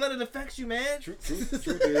don't let it affect you, man. Truth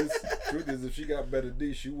is, if she got better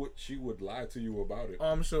D, she would lie to you about it. Oh,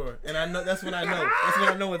 I'm sure, and I know that's when I know. That's when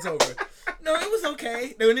I know it's over. No, it was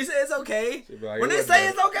okay. When they say it's okay, like, when they say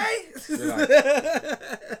it's okay, like,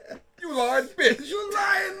 you lying bitch. You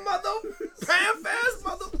lying mother, pan fast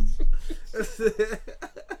mother.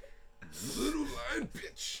 Little lying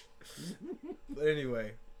bitch. But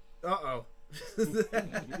anyway,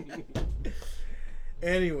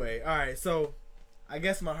 Anyway, all right. So, I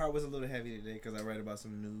guess my heart was a little heavy today because I read about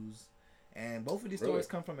some news, and both of these stories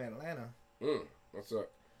come from Atlanta. What's up?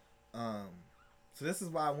 So this is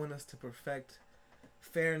why I want us to perfect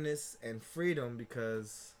fairness and freedom,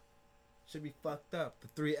 because it should be fucked up. The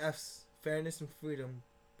 3 F's: fairness and freedom,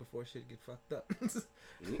 before shit get fucked up.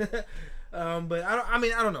 But I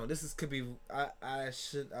don't know. Could be. I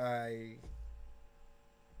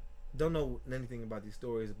don't know anything about these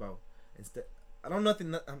stories about. Instead, I don't know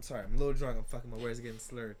nothing. I'm sorry. I'm a little drunk. I'm fucking. My words are getting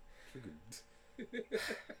slurred.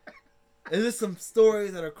 There's just some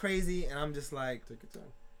stories that are crazy, and I'm just like, take your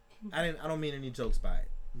time. I don't mean any jokes by it,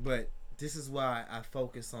 but this is why I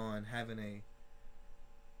focus on having a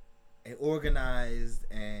organized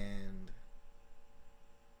and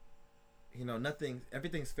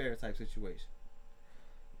everything's fair type situation.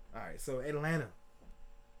 All right, so Atlanta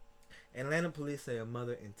police say a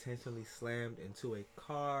mother intentionally slammed into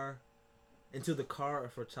the car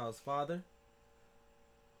of her child's father.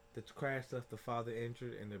 The crash left the father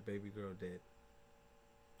injured and their baby girl dead.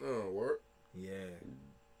 Oh, what? Yeah.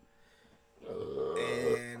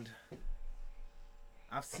 And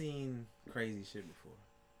I've seen crazy shit before.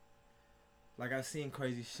 Like, I've seen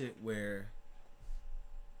crazy shit where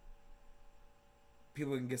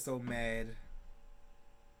people can get so mad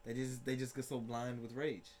they just get so blind with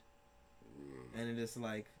rage. And it is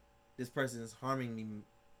like, this person is harming me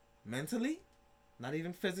mentally, not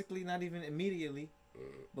even physically, not even immediately,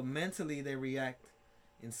 but mentally they react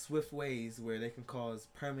in swift ways where they can cause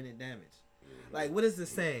permanent damage. Like, what is this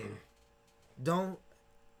saying? Don't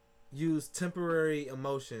use temporary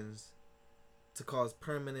emotions to cause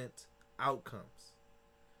permanent outcomes.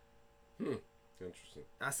 Interesting.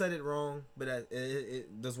 I said it wrong, but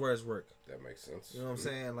those words work. That makes sense. You know what I'm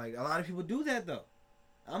saying? Like, a lot of people do that though.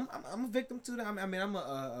 I'm a victim to that. I mean, I'm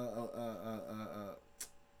a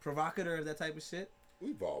provocateur of that type of shit.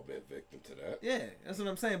 We've all been victim to that. Yeah, that's what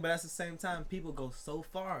I'm saying. But at the same time, people go so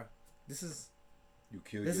far. This is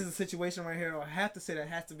a situation right here. I have to say that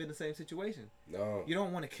has to be the same situation. No. You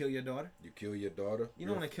don't want to kill your daughter. You kill your daughter. You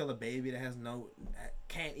don't want to kill a baby that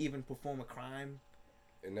can't even perform a crime.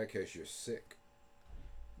 In that case, you're sick.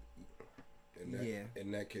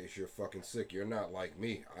 In that case, you're fucking sick. You're not like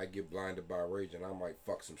me. I get blinded by rage and I might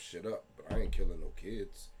fuck some shit up, but I ain't killing no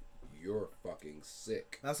kids. You're fucking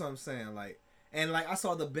sick. That's what I'm saying. Like, and like, I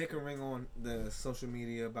saw the bickering on the social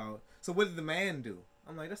media about, so what did the man do?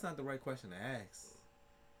 I'm like, that's not the right question to ask.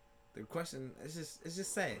 The question, it's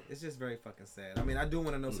just sad. It's just very fucking sad. I mean, I do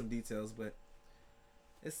want to know some details, but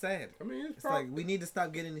it's sad. I mean, it's like, we need to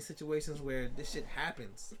stop getting these situations where this shit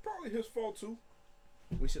happens. It's probably his fault too.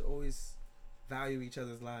 We should always value each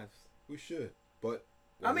other's lives. We should, but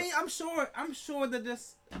I mean, I'm sure that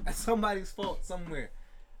this somebody's fault somewhere.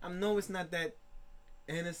 I know it's not that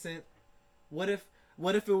innocent. What if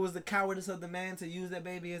it was the cowardice of the man to use that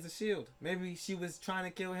baby as a shield? Maybe she was trying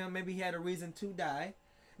to kill him. Maybe he had a reason to die.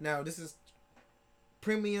 Now this is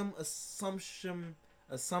premium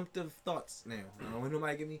assumptive thoughts. Now I don't want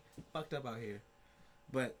nobody get me fucked up out here,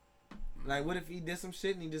 but like, what if he did some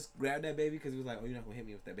shit and he just grabbed that baby because he was like, "Oh, you're not gonna hit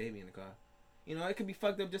me with that baby in the car." You know, it could be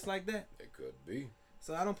fucked up just like that. It could be.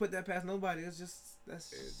 So I don't put that past nobody. That's just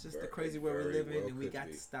the crazy world we live in, and we got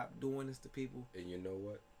to stop doing this to people. And you know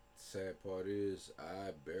what? Sad part is,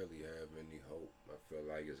 I barely have any hope. I feel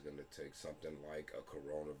like it's gonna take something like a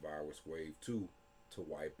coronavirus wave 2 to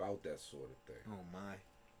wipe out that sort of thing. Oh my!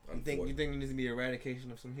 You think there needs to be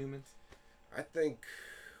eradication of some humans? I think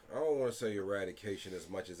I don't want to say eradication as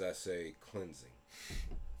much as I say cleansing.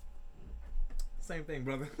 Same thing,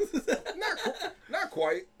 brother. Not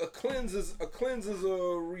quite. A cleanse is a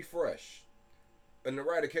refresh. An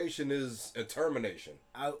eradication is a termination.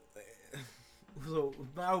 So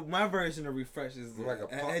my version of refresh is like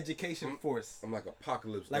an education force. I'm like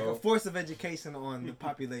apocalypse. Like a force of education on the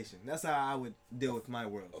population. That's how I would deal with my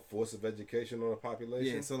world. A force of education on the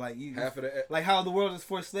population. Yeah. So like half of the like how the world is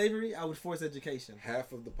forced slavery, I would force education.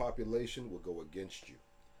 Half of the population will go against you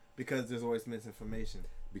because there's always misinformation.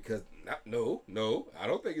 Because no, I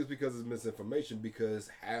don't think it's because it's misinformation. Because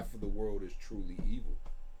half of the world is truly evil.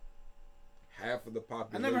 Half of the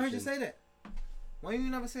population. I never heard you say that. Why you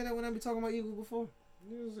never say that when I be talking about evil before?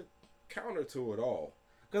 There's a counter to it all.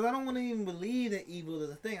 Because I don't want to even believe that evil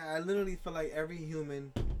is a thing. I literally feel like every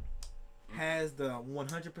human has the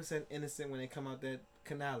 100% innocent when they come out that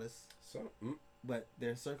canalis. But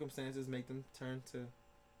their circumstances make them turn to...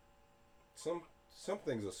 Some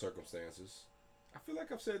things are circumstances. I feel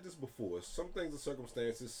like I've said this before. Some things are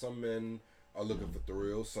circumstances. Some men are looking for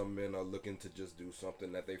thrills. Some men are looking to just do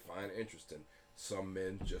something that they find interesting. Some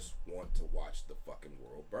men just want to watch the fucking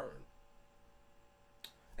world burn.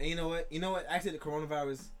 And you know what? Actually, the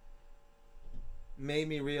coronavirus made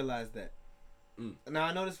me realize that. Now,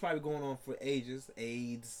 I know this is probably going on for ages.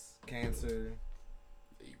 AIDS, cancer,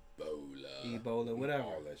 Ebola, whatever.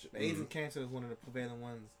 All that shit. AIDS and cancer is one of the prevailing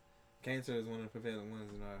ones. Cancer is one of the prevailing ones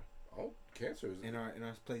in our... cancer is... In our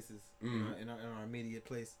places. In our immediate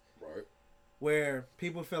place. Right. Where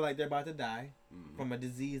people feel like they're about to die from a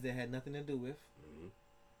disease they had nothing to do with.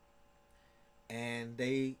 And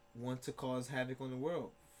they want to cause havoc on the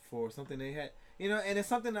world for something they had. You know, and it's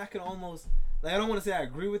something I can almost... Like, I don't want to say I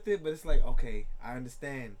agree with it, but it's like, okay, I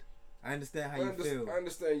understand. I understand how you feel. I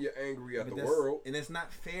understand you're angry at the world. And it's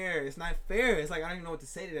not fair. It's not fair. It's like, I don't even know what to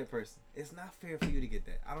say to that person. It's not fair for you to get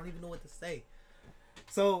that. I don't even know what to say.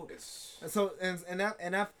 And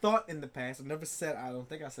I've thought in the past, I've never said, I don't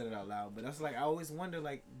think I said it out loud, but that's like, I always wonder,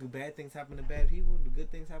 like, do bad things happen to bad people? Do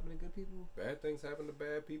good things happen to good people? Bad things happen to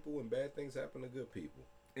bad people, and bad things happen to good people.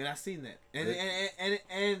 And I've seen that.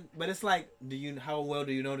 But it's like, how well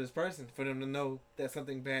do you know this person for them to know that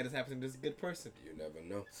something bad is happening to this good person? You never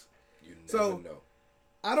know. You never know.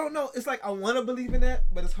 I don't know. It's like, I want to believe in that,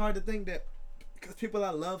 but it's hard to think that because people I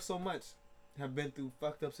love so much have been through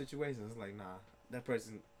fucked up situations. It's like, nah, that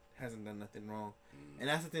person hasn't done nothing wrong. And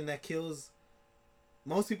that's the thing that kills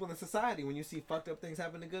most people in society when you see fucked up things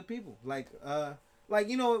happen to good people. Like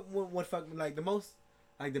you know what fucked me, like the most,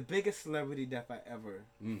 like the biggest celebrity death I ever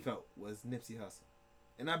felt was Nipsey Hussle.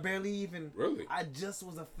 And I barely even... Really? I just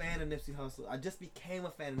was a fan of Nipsey Hussle. I just became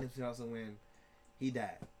a fan of Nipsey Hussle when he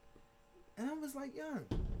died. And I was like, young,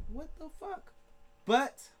 what the fuck?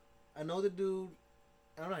 But I know the dude...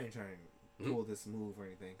 I'm not even trying to pull this move or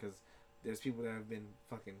anything, because there's people that have been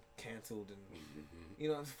fucking canceled and, you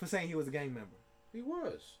know, for saying he was a gang member. He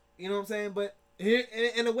was. You know what I'm saying? But here,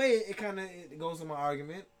 in a way, it goes to my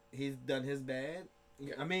argument. He's done his bad.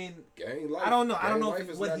 I mean, gang life. I don't know. I don't know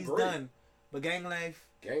what he's done, but gang life.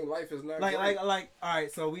 Gang life is not like great. All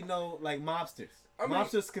right. So we know like mobsters.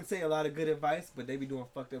 Mobsters can say a lot of good advice, but they be doing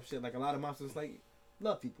fucked up shit. Like a lot of mobsters, like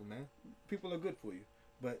love people, man. People are good for you,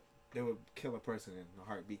 but they would kill a person in a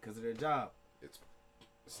heartbeat because of their job.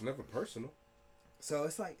 It's never personal. So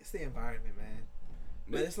it's like it's the environment, man.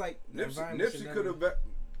 But it's like Nipsey could have.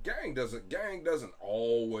 Gang doesn't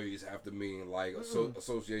always have to mean like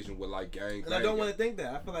association with like gang. And I don't want to think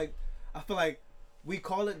that. I feel like we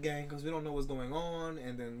call it gang because we don't know what's going on,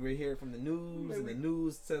 and then we hear it from the news, and the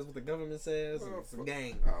news says what the government says. And it's a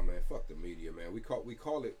gang. Oh man, fuck the media, man. We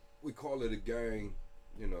call it a gang.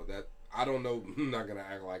 You know that I don't know. I'm not gonna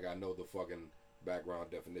act like I know the fucking background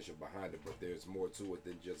definition behind it, but there's more to it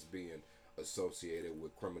than just being associated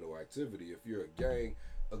with criminal activity. If you're a gang,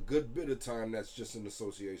 a good bit of time that's just an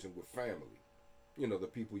association with family. you know, the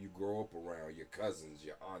people you grow up around, your cousins,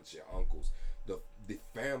 your aunts, your uncles, the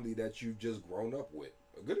family that you've just grown up with.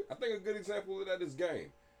 I think a good example of that is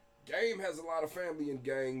Game. Game has a lot of family in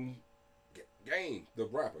Game. Game, the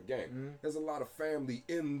rapper Game, there's a lot of family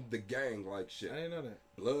in the gang like shit. I didn't know that.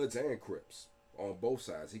 Bloods and Crips on both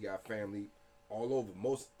sides. He got family all over.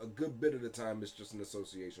 A good bit of the time, it's just an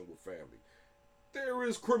association with family. There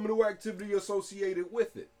is criminal activity associated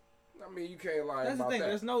with it. I mean, you can't lie That's about the thing.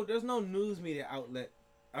 that. There's no news media outlet.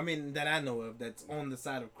 I mean, that I know of that's on the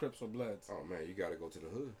side of Crips or Bloods. Oh man, you gotta go to the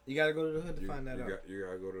hood. You gotta go to the hood to find that out. You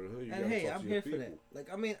gotta go to the hood. You And gotta hey, talk I'm to here your for people. that.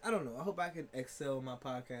 Like, I mean, I don't know. I hope I can excel my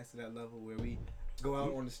podcast to that level where we go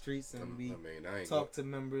out on the streets and we talk to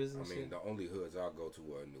members and shit. The only hoods I'll go to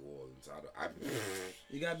are in New Orleans.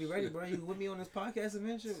 You gotta be ready, bro. You with me on this podcast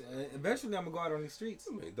eventually? Eventually, I'm gonna go out on these streets.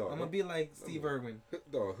 I mean, dog, I'm gonna be like Steve Irwin.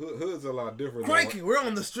 Dog, hood's a lot different. Crikey, we're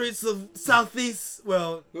on the streets of Southeast.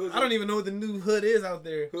 Well, I don't even know what the new hood is out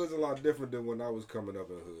there. Hood's a lot different than when I was coming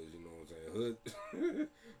up in hoods. You know what I'm saying? Hood,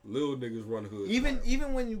 little niggas run hoods.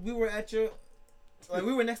 Even when we were at your, like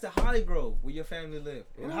we were next to Holly Grove, where your family lived.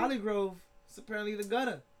 And Holly Grove is apparently the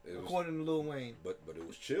gutter, according to Lil Wayne. But it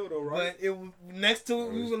was chill though, right? But it next to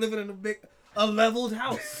it, we were living in a leveled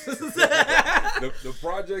house. the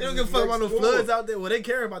projects. They don't give a fuck about no floods out there. Well, they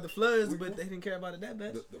care about the floods, but they didn't care about it that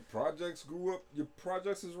bad. The projects grew up. Your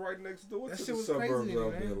projects is right next door That to shit the was suburbs crazy,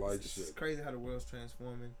 out man. there, like It's shit. crazy how the world's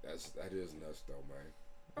transforming. That is nuts though, man.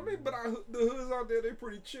 I mean, but the hoods out there, they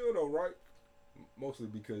pretty chill though, right? Mostly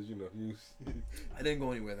because you know I didn't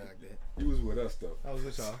go anywhere like that. you was with us though. I was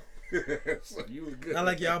with y'all. So you was good. Not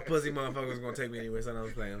like y'all pussy motherfuckers gonna take me anywhere. So I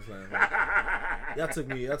was playing. Y'all took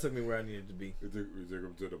me where I needed to be. We took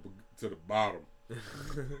them to the bottom.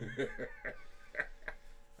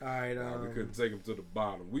 All right. We couldn't take them to the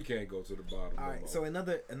bottom. We can't go to the bottom. All no right. more. So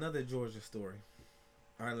another Georgia story,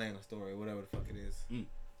 or Atlanta story, whatever the fuck it is. Mm.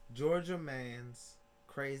 Georgia man's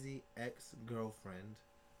crazy ex-girlfriend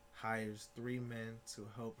hires 3 men to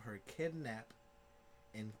help her kidnap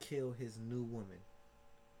and kill his new woman.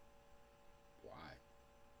 Why?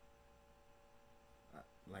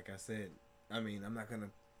 Like I said, I mean, I'm not gonna.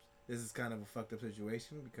 This is kind of a fucked up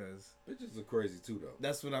situation because Bitches are crazy too, though.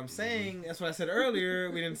 that's what I'm saying. That's what I said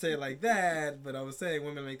earlier. We didn't say it like that, but I was saying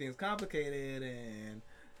women make things complicated, and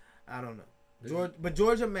I don't know. But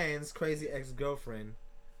Georgia man's crazy ex-girlfriend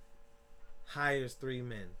hires 3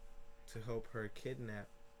 men to help her kidnap.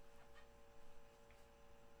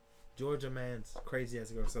 Georgia man's crazy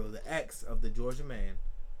ex-girlfriend. So the ex of the Georgia man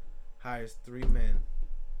hires 3 men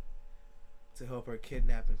to help her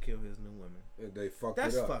kidnap and kill his new woman. And they fucked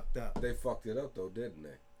That's it up. fucked up. They fucked it up though, didn't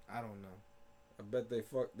they? I don't know. I bet they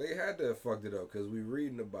had to have fucked it up because we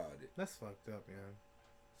reading about it. That's fucked up, man.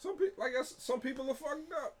 Some people are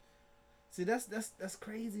fucked up. See, that's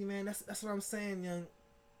crazy, man. That's what I'm saying, young.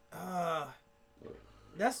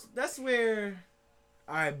 That's where.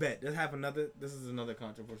 I bet this is another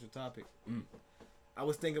controversial topic. I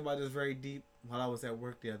was thinking about this very deep while I was at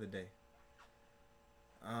work the other day.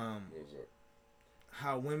 What's up?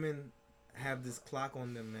 How women have this clock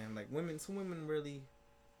on them, man. Like some women really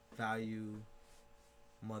value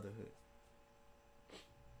motherhood.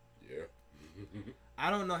 Yeah. I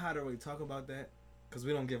don't know how to really talk about that because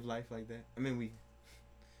we don't give life like that. I mean,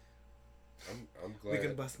 I'm glad. we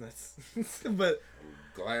can bust nuts, but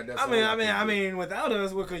I'm glad that's. I mean, without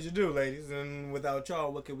us, what could you do, ladies? And without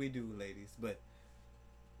y'all, what could we do, ladies? But,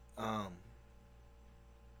 I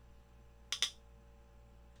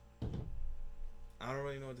don't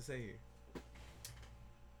really know what to say here.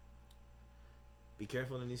 Be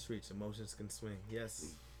careful in these streets. Emotions can swing.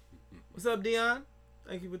 Yes. What's up, Dion?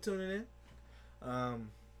 Thank you for tuning in.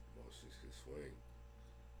 Emotions can swing.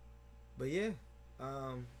 But yeah.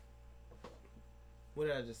 What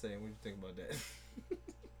did I just say? What do you think about that?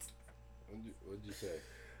 What'd you say?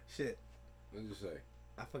 Shit. What'd you say?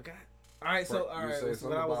 I forgot. All right, so all You right. say So something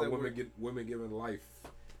when I was about at women work. women giving life,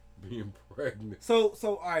 being pregnant. So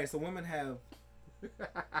all right. So women have.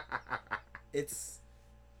 It's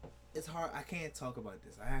hard. I can't talk about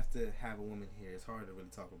this. I have to have a woman here. It's hard to really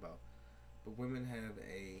talk about. But women have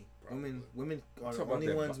women are the Talk about only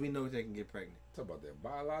that ones we know they can get pregnant. Talk about that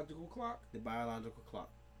biological clock. The biological clock.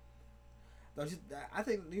 Don't you? I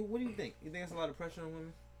think. What do you think? You think that's a lot of pressure on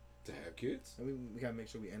women? To have kids? I mean, we gotta make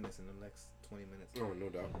sure we end this in the next 20 minutes. Oh, no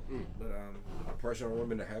doubt. But Pressure on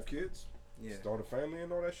women to have kids? yeah. Start a family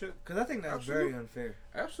and all that shit? Because I think that's very unfair.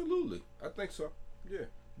 Absolutely. I think so. Yeah.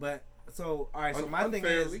 But so all right. So my thing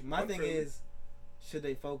is, should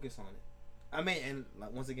they focus on it? I mean, and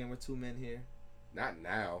like once again, we're 2 men here. Not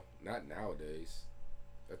now. Not nowadays.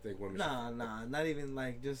 I think women Nah, not even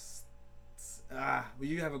like just well,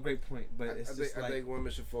 you have a great point, but it's I think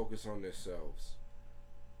women should focus on themselves.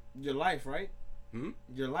 Your life, right?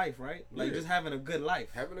 Your life, right? Like just having a good life.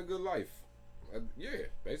 Having a good life. Yeah,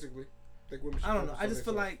 basically. I think women should I don't know. I just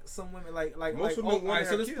feel like some women, like most like, women alright,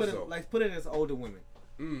 so let's kids, put it though. like put it as older women.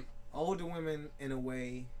 Mm. Older women, in a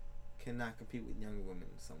way, cannot compete with younger women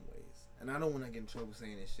in some ways. And I don't want to get in trouble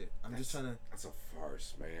saying this shit. I'm just trying to. That's a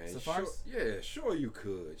farce, man. It's a farce? Sure, yeah, sure you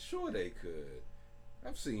could. Sure they could.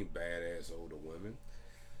 I've seen badass older women.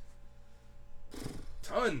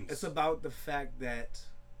 Tons. It's about the fact that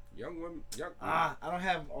young women. I don't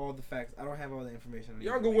have all the facts. I don't have all the information.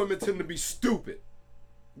 Younger women tend to be stupid.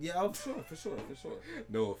 Yeah, oh, for sure.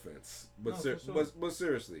 No offense, but No, for sure. but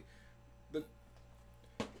seriously,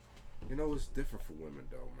 you know it's different for women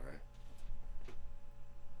though, man.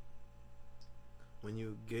 When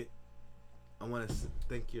you get, I want to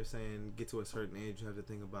think you're saying get to a certain age, you have to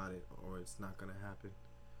think about it, or it's not gonna happen.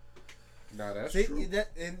 Nah, that's See, true. That's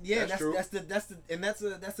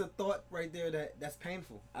a thought right there that's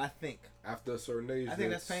painful. I think. After a certain age, I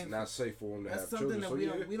think that's it's painful. not safe for them to That's have something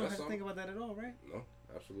children. that we don't have to something. think about that at all, right? No,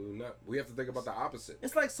 absolutely not. We have to think about the opposite.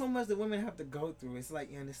 It's like so much that women have to go through. It's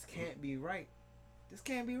like, this can't be right. This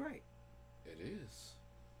can't be right. It is.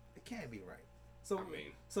 It can't be right. So I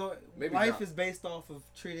mean, so maybe life not. is based off of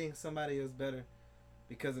treating somebody else better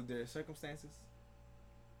because of their circumstances.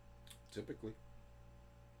 Typically,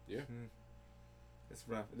 yeah. It's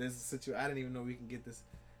rough. There's a situation. I didn't even know we can get this.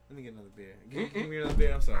 Let me get another beer. Give me another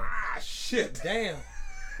beer. I'm sorry. Ah, shit. Damn.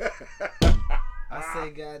 I say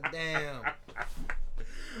goddamn.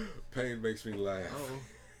 Pain makes me laugh.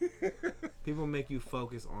 People make you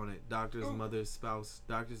focus on it. Doctors, mothers, spouse.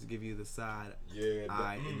 Doctors give you the side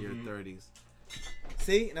eye in your 30s.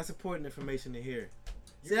 See, and that's important information to hear.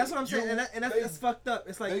 See, that's what I'm saying, and that's fucked up.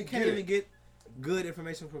 It's like you can't even get good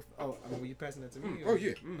information from. Oh, I mean, were you passing that to me? Oh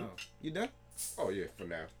yeah. Oh, you done? Oh yeah. For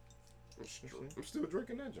now, I'm still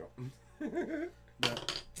drinking that joint.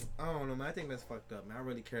 But I don't know, man. I think that's fucked up, man. I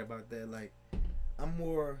really care about that. Like, I'm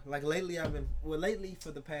more like lately. Lately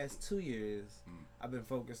for the past 2 years, I've been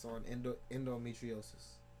focused on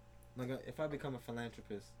endometriosis. Like, if I become a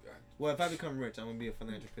philanthropist, if I become rich, I'm gonna be a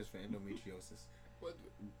philanthropist for endometriosis. What?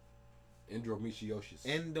 Endometriosis.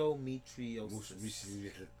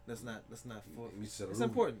 Endometriosis. That's not for. It's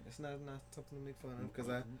important. It's not something to make fun of because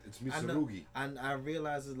it's misarugi. I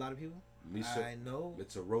realize there's a lot of people. I know.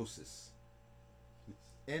 Misarosis.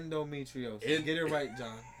 Endometriosis. Get it right,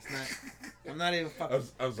 John. It's not. I'm not even fucking. I'm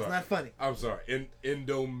sorry. It's not funny. I'm sorry.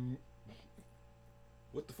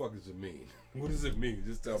 What the fuck does it mean? What does it mean?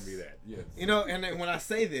 Just tell me that. Yes. And then when I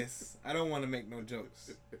say this, I don't want to make no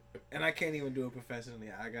jokes, and I can't even do it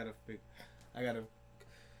professionally. I gotta.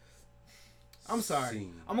 I'm sorry.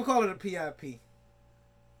 Scene. I'm gonna call it a PIP.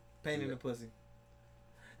 Pain in the pussy.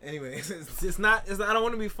 Anyway, it's not. I don't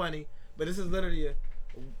want to be funny, but this is literally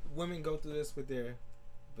women go through this with their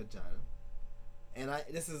vagina, and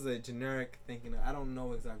this is a generic thinking. I don't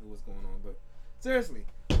know exactly what's going on, but seriously,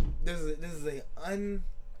 this is a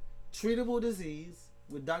untreatable disease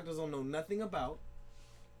where doctors don't know nothing about,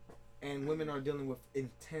 and women are dealing with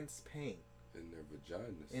intense pain in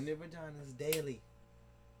their vaginas. Daily.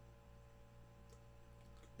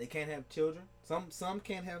 They can't have children. Some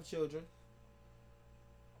can't have children.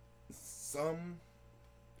 Some.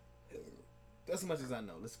 That's as much as I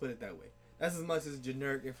know. Let's put it that way. That's as much as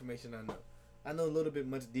generic information I know. I know a little bit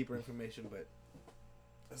much deeper information, but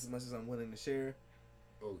that's as much as I'm willing to share.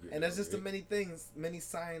 Okay, and that's just the many things, many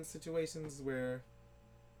science situations where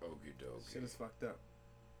shit is fucked up.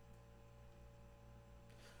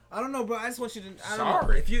 I don't know, bro. I just want you to. I don't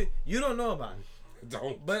know. If you don't know about it.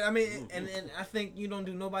 Don't. But I mean, and I think you don't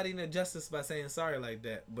do nobody no justice by saying sorry like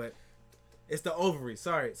that. But it's the ovaries.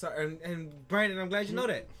 Sorry. And Brandon, I'm glad you know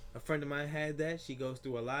that. A friend of mine had that. She goes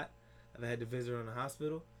through a lot. I've had to visit her in the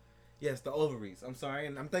hospital. Yes, the ovaries. I'm sorry,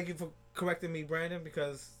 and I'm thank you for correcting me, Brandon,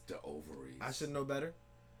 because the ovaries. I should know better.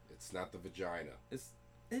 It's not the vagina. It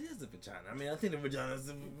is the vagina. I mean, I think the vagina is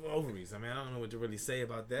the ovaries. I mean, I don't know what to really say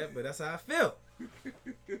about that, but that's how I feel.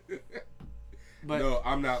 But no,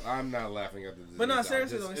 I'm not laughing at the disease. But no,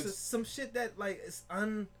 seriously though, it's just some shit that like it's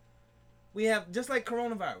we have just like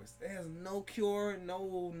coronavirus. It has no cure,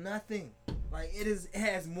 no nothing. Like it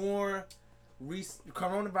has more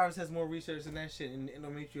coronavirus has more research than that shit, and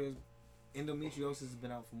endometriosis has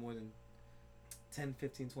been out for more than 10,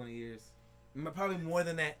 15, 20 years. Probably more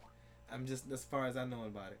than that. I'm just as far as I know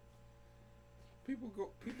about it. People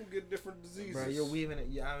get different diseases. Bro, you're weaving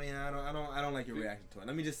it. I mean, I don't like your reaction to it.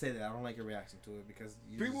 Let me just say that I don't like your reaction to it because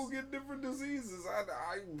people get different diseases.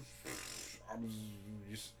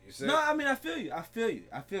 You said no. I mean, I feel you.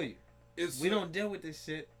 We don't don't deal with this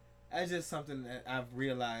shit. That's just something that I've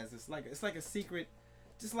realized. It's like a secret,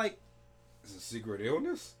 just like. It's a secret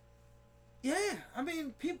illness. Yeah, I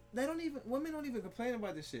mean, women don't even complain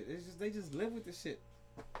about this shit. It's just they just live with this shit.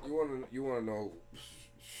 You wanna know?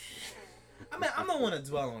 I mean, I don't want to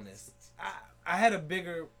dwell on this. I had a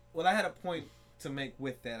point to make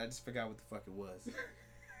with that. I just forgot what the fuck it was.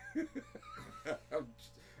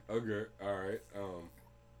 Okay, all right.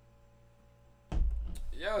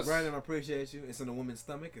 Yes. Brandon, I appreciate you. It's in a woman's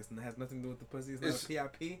stomach. It has nothing to do with the pussy. It's not a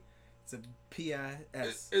PIP. It's a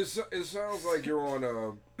PIS. It sounds like you're on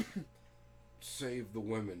a save the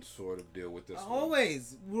women sort of deal with this.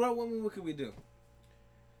 Always. What could we do?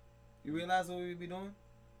 You realize what we'd be doing?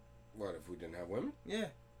 What if we didn't have women? Yeah.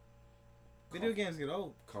 Video games get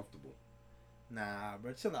old. Comfortable. Nah,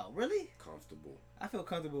 bro, chill out. Really? Comfortable. I feel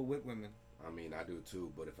comfortable with women. I mean, I do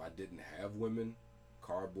too. But if I didn't have women,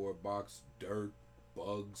 cardboard box, dirt,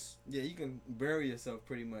 bugs. Yeah, you can bury yourself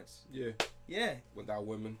pretty much. Yeah. Yeah. Without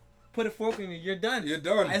women. Put a fork in you. You're done. You're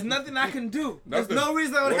done. There's nothing I can do. Nothing. There's no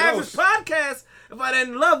reason I would have this podcast if I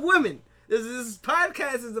didn't love women. This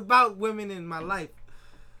podcast is about women in my life.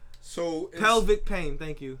 So pelvic pain,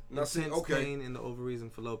 thank you. Intense pain in the ovaries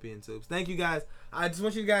and fallopian tubes. Thank you guys. I just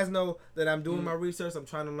want you guys to know that I'm doing my research. I'm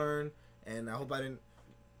trying to learn, and I hope I didn't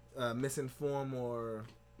misinform or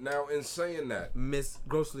now in saying that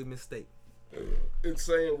grossly mistake. In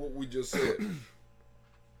saying what we just said,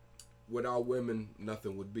 without women,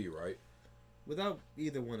 nothing would be, right? Without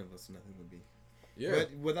either one of us, nothing would be. Yeah.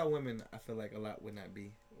 But without women, I feel like a lot would not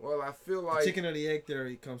be. Well, I feel like the chicken or the egg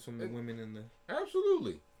theory comes from the women in the.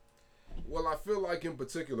 Absolutely. Well, I feel like in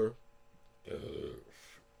particular,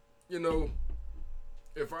 you know,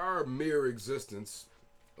 if our mere existence,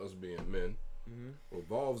 us being men,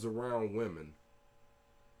 revolves around women,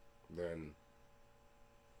 then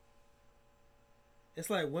it's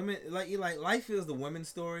like women, like life is the women's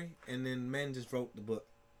story, and then men just wrote the book.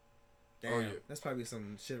 Damn, that's probably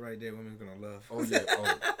some shit right there. Women's gonna love. Oh yeah.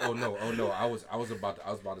 Oh no. I was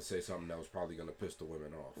about to say something that was probably gonna piss the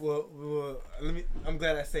women off. Well, I'm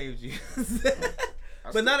glad I saved you.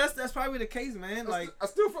 But no, that's probably the case, man. Like I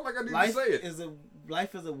still feel like I need to say it.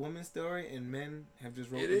 Life is a woman's story, and men have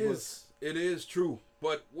just wrote the book. It is true,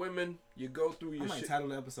 but women, you go through your shit. I might title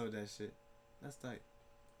the episode that shit. That's tight.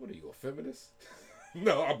 What are you, a feminist?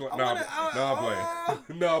 No, I'm playing.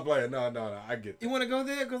 No, I get that. You want to go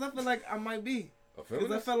there? Because I feel like I might be. A feminist?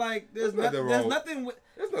 Because I feel like there's nothing wrong with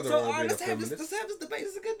let's have this debate.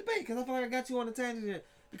 This is a good debate. Because I feel like I got you on a tangent here.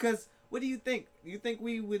 Because what do you think? You think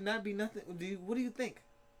we would not be nothing? What do you think?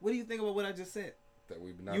 What do you think about what I just said? That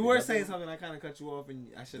we would not you were saying something. I kind of cut you off, and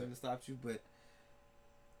I shouldn't have stopped you. But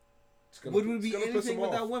would we be anything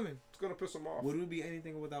without women? It's gonna piss them off. Would we be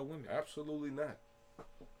anything without women? Absolutely not.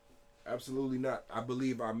 Absolutely not. I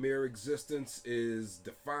believe our mere existence is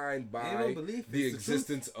defined by the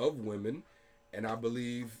existence of women, and I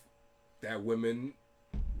believe that women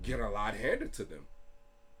get a lot handed to them.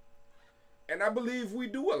 And I believe we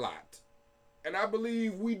do a lot. And I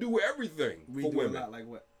believe we do everything for women. A lot, like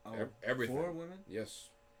what? Everything. For women? Yes.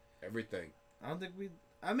 Everything. I don't think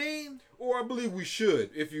I mean... Or I believe we should.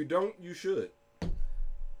 If you don't, you should.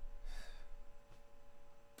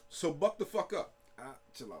 So buck the fuck up.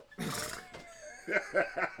 Chill out.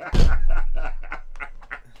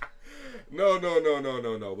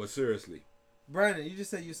 No. But seriously. Brandon, you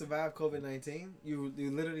just said you survived COVID-19. You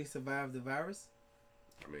literally survived the virus?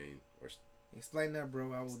 I mean... Explain that,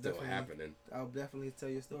 bro. I'll definitely tell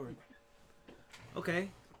your story.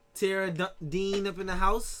 Okay. Tara Dean up in the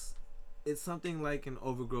house. It's something like an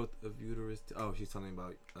overgrowth of uterus. She's talking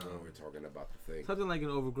about... we're talking about the thing. Something like an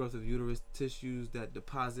overgrowth of uterus tissues that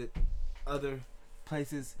deposit other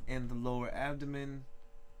places in the lower abdomen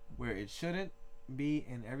where it shouldn't be,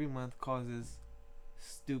 and every month causes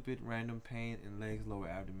stupid random pain in legs, lower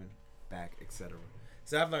abdomen, back, etc.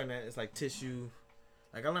 So I've learned that it's like tissue.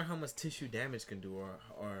 Like I learned how much tissue damage can do,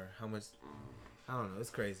 or how much. I don't know. It's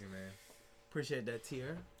crazy, man. Appreciate that,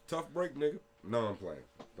 Tier. Tough break, nigga. No, I'm playing.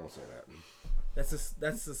 Don't say that.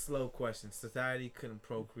 That's a slow question. Society couldn't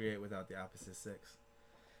procreate without the opposite sex.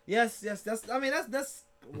 Yes. That's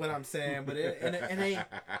what I'm saying, but in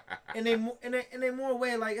a more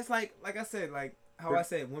way, like it's like I said, like how I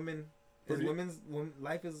said, women's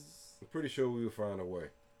life is. I'm pretty sure we will find a way.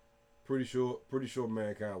 Pretty sure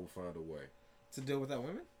mankind will find a way to deal with that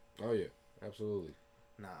women. Oh yeah, absolutely.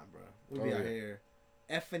 Nah, bro, we be out here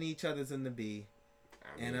effing each other's in the B,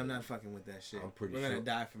 and I'm not fucking with that shit. We're gonna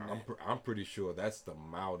die from that. I'm pretty sure that's the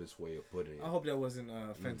mildest way of putting it. I hope that wasn't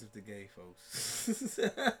offensive to gay folks.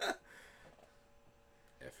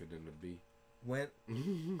 F it in the B.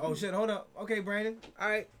 Oh shit, hold up. Okay, Brandon.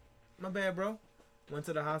 Alright. My bad, bro. Went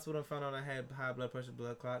to the hospital and found out I had high blood pressure,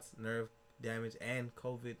 blood clots, nerve damage, and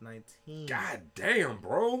COVID-19. God damn,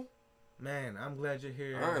 bro. Man, I'm glad you're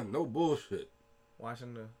here. I'm no bullshit.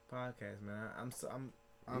 Watching the podcast, man.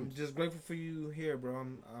 I'm just grateful for you here, bro.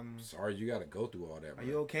 I'm sorry you got to go through all that. Are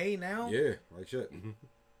you okay now? Yeah, like shit.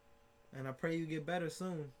 And I pray you get better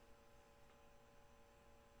soon.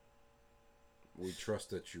 We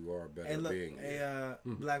trust that you are better and look, being here.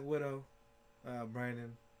 Black Widow,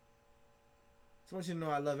 Brandon. Just want you to know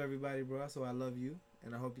I love everybody, bro. So I love you,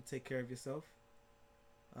 and I hope you take care of yourself.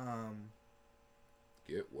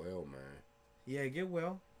 Get well, man. Yeah, get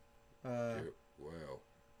well. Get well.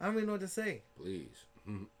 I don't even know what to say. Please.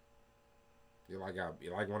 You're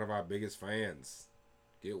like one of our biggest fans.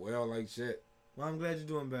 Get well like shit. Well, I'm glad you're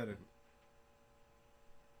doing better.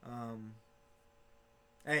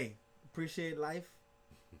 Hey, appreciate life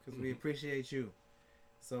because we appreciate you.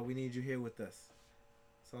 So we need you here with us.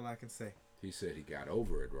 That's all I can say. He said he got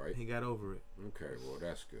over it, right? He got over it. Okay, well,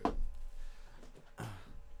 that's good.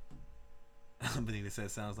 Benita said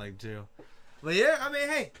sounds like jail. But yeah, I mean,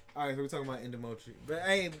 hey. All right, so we're talking about endometrium. But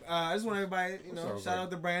hey, I just want everybody, shout out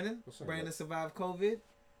to Brandon. Brandon survived COVID.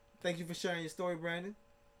 Thank you for sharing your story, Brandon.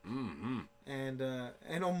 Mm-hmm. And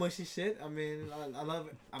ain't no mushy shit. I mean, I love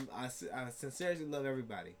it. I sincerely love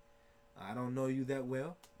everybody. I don't know you that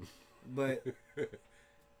well, but I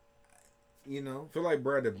feel like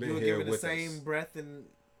Brandon been here with us. The same breath and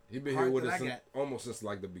he been here with us almost since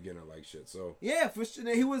like the beginning, like shit. So yeah, for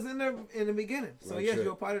sure. He was in there in the beginning. So like yes,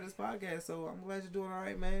 you're a part of this podcast. So I'm glad you're doing all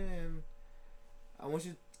right, man. And I want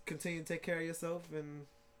you to continue to take care of yourself. And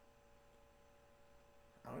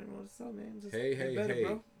I don't even know what to say, man. Just get better,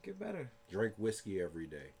 bro. Get better. Drink whiskey every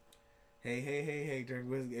day. Hey, drink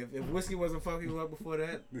whiskey. If whiskey wasn't fucking you up before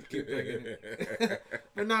that, keep drinking it.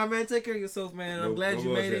 But nah, man, take care of yourself, man. I'm glad you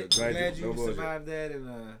made it. I'm glad you survived that.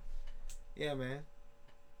 And yeah, man.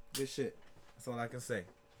 Good shit. That's all I can say.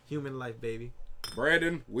 Human life, baby.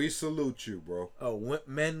 Brandon, we salute you, bro. Oh,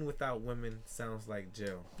 men without women sounds like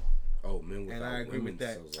jail. Oh, men without women. And I agree with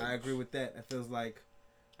that. Like I agree with that. It feels like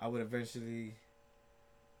I would eventually.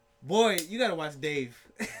 Boy, you gotta watch Dave.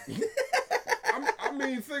 I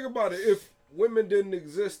mean, think about it. If women didn't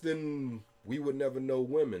exist, then we would never know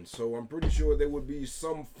women. So I'm pretty sure there would be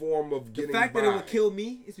some form of getting by. The fact that it would kill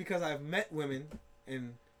me is because I've met women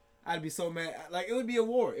and I'd be so mad. Like, it would be a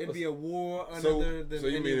war. It'd be a war another than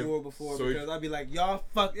any war before. Because I'd be like, y'all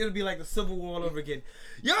fuck. It'd be like the Civil War all over again.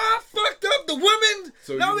 Y'all fucked up the women.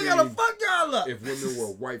 So now we gotta fuck y'all up. If women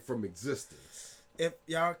were wiped from existence. If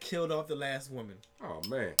y'all killed off the last woman. Oh,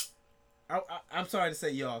 man. I'm sorry to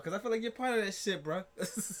say y'all, because I feel like you're part of that shit, bro.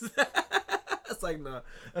 It's like, no,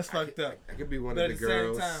 that's fucked up. I could be one of the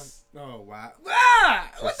girls. Same time, oh, wow. Ah!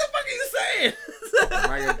 What the fuck are you saying?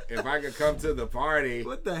 if I could come to the party.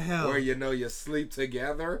 What the hell? Where you sleep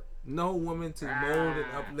together. No woman to mold and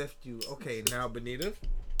uplift you. Okay, now, Benita,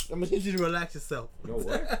 I'm going to need you to relax yourself. No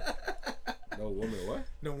what? No woman what?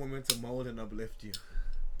 No woman to mold and uplift you.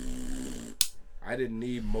 I didn't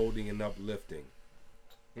need molding and uplifting.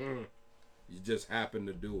 You just happen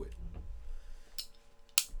to do it.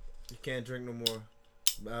 You can't drink no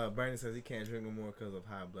more. Brandon says he can't drink no more because of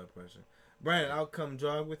high blood pressure. Brandon, I'll come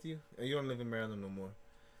jog with you. You don't live in Maryland no more.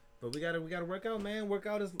 But we gotta work out, man. We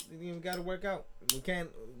gotta work out.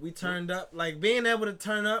 We turned up. Like, being able to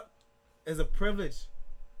turn up is a privilege.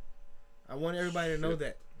 I want everybody to know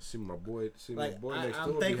that. See my boy next door.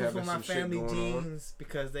 I'm thankful for my family genes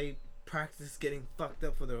because they practice getting fucked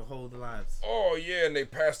up for their whole lives. Oh yeah, and they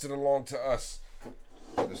passed it along to us.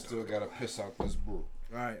 But I still gotta piss out this brew.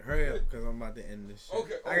 All right, hurry up because I'm about to end this shit.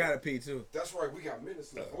 Okay, I gotta pee too. That's right, we got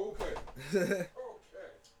minutes left. Okay.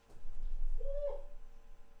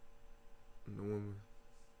 No woman.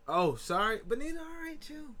 Oh, sorry, Benita. All right,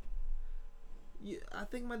 chill. Yeah, I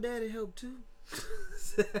think my daddy helped too.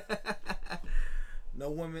 No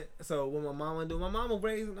woman. So when my mama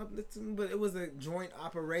raised up, but it was a joint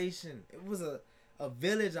operation. It was a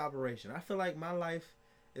village operation. I feel like my life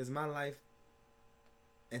is my life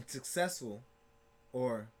and successful,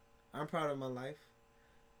 or I'm proud of my life,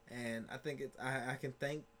 and I think I can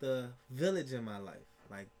thank the village in my life.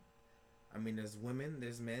 Like, I mean, there's women,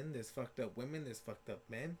 there's men, there's fucked up women, there's fucked up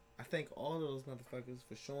men. I thank all of those motherfuckers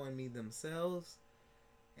for showing me themselves,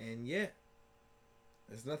 and yeah,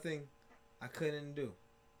 there's nothing I couldn't do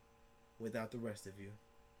without the rest of you.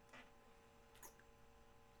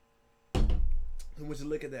 And would you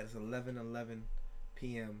look at that? It's 11:11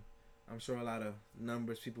 p.m. I'm sure a lot of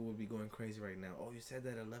numbers, people will be going crazy right now. Oh, you said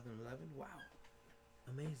that 11:11? Wow.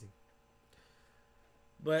 Amazing.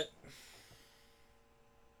 But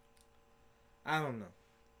I don't know.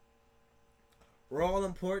 We're all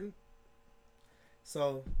important.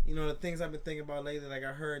 So, the things I've been thinking about lately, like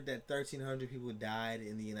I heard that 1,300 people died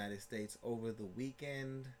in the United States over the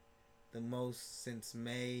weekend, the most since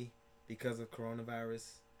May because of coronavirus.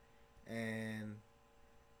 And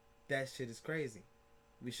that shit is crazy.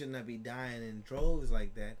 We should not be dying in droves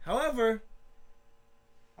like that. However,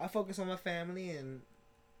 I focus on my family and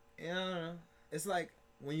I don't know. It's like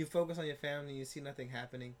when you focus on your family, you see nothing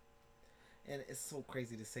happening. And it's so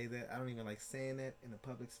crazy to say that. I don't even like saying that in a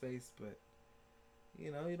public space, but you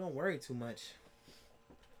don't worry too much.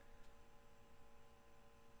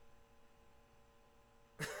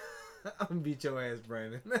 I'm gonna beat your ass,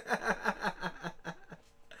 Brandon.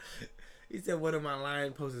 He said one of my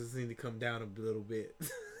line posters need to come down a little bit.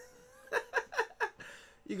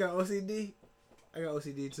 You got OCD? I got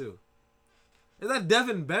OCD too. Is that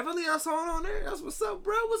Devin Beverly I saw on there? That's what's up,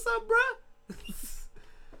 bro. What's up, bro?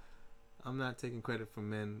 I'm not taking credit for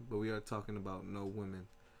men, but we are talking about no women.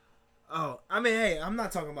 Oh, I mean, hey, I'm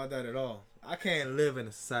not talking about that at all. I can't live in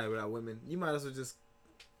a society without women. You might as well just,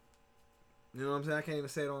 you know what I'm saying? I can't even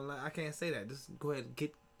say it online. I can't say that. Just go ahead and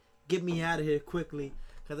get me out of here quickly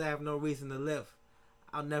because I have no reason to live.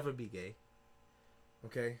 I'll never be gay.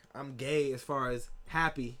 Okay? I'm gay as far as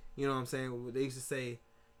happy. You know what I'm saying? They used to say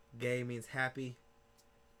gay means happy.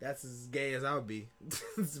 That's as gay as I'll be.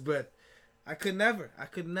 But I could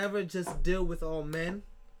never just deal with all men.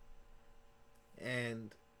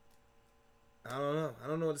 And I don't know. I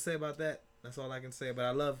don't know what to say about that. That's all I can say. But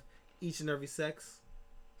I love each and every sex.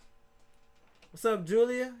 What's up,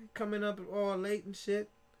 Julia? Coming up all late and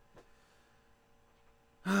shit.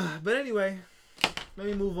 But anyway, let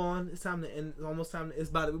me move on. It's time to end. It's almost time. We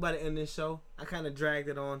about to end this show. I kind of dragged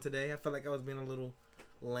it on today. I felt like I was being a little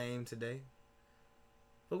lame today.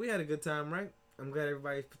 But we had a good time, right? I'm glad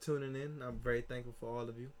everybody's for tuning in. I'm very thankful for all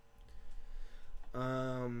of you.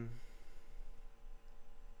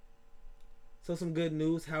 So some good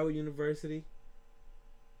news. Howard University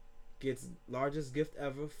gets largest gift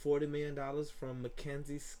ever, $40 million from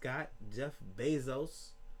Mackenzie Scott, Jeff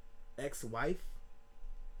Bezos' ex-wife,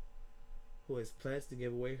 who has pledged to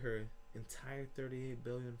give away her entire $38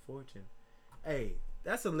 billion fortune. Hey,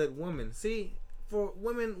 that's a lit woman. See, for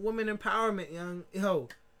women empowerment,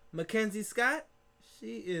 Mackenzie Scott,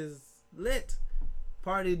 she is lit.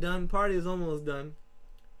 Party done. Party is almost done.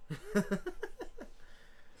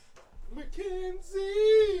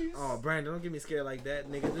 Mackenzie. Oh, Brandon, don't get me scared like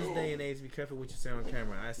that, nigga. This day and age, be careful what you say on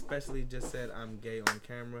camera. I especially just said I'm gay on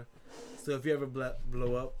camera. So if you ever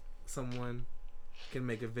blow up, someone can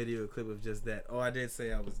make a video clip of just that. Oh, I did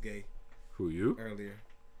say I was gay. Who, you? Earlier.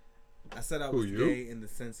 I said I was gay in the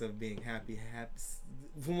sense of being happy.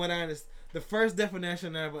 From what I understand, the first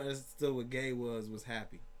definition I ever understood what gay was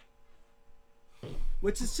happy.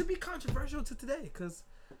 Which should be controversial to today, because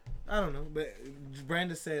I don't know, but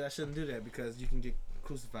Brandon said I shouldn't do that because you can get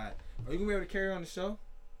crucified. Are you gonna be able to carry on the show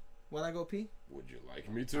while I go pee? Would you like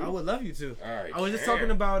me to? I would love you to. All right. I was just talking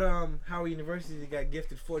about Howard University got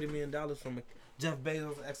gifted $40 million from Jeff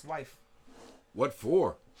Bezos' ex-wife. What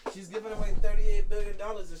for? She's giving away $38 billion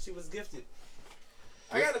that she was gifted.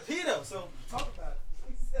 I gotta pee though, so talk about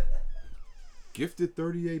it. Gifted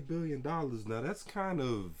 $38 billion. Now that's kind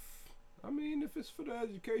of, I mean, if it's for the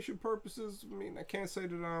education purposes, I mean, I can't say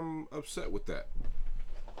that I'm upset with that.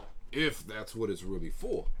 If that's what it's really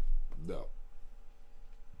for, though.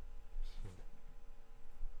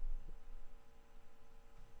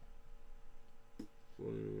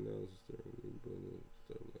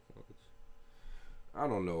 I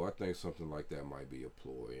don't know. I think something like that might be a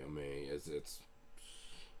ploy. I mean, it's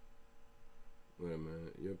wait a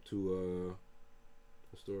minute. You up to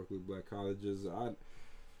historically black colleges? I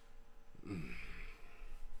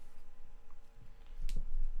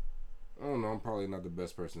don't know. I'm probably not the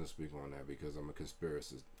best person to speak on that because I'm a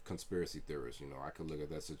conspiracy theorist. You know, I could look at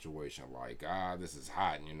that situation like, this is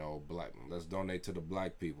hot. You know, black. Let's donate to the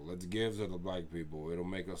black people. Let's give to the black people. It'll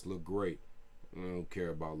make us look great. I don't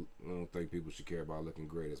think people should care about looking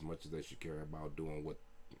great as much as they should care about doing what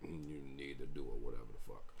you need to do or whatever the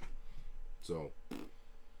fuck. So,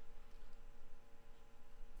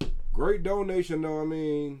 great donation though. I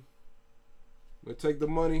mean, we'll take the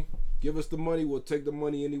money. Give us the money. We'll take the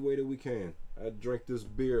money any way that we can. I'd drink this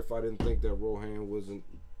beer if I didn't think that Rohan wasn't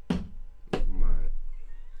mine.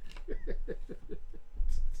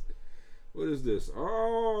 What is this?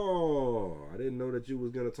 Oh, I didn't know that you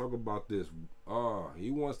was going to talk about this. Oh, he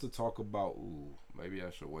wants to talk about, maybe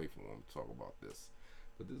I should wait for him to talk about this.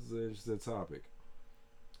 But this is an interesting topic.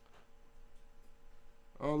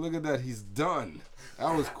 Oh, look at that. He's done.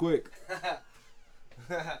 That was quick.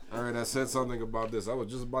 All right, I said something about this. I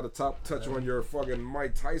was just about to touch on your fucking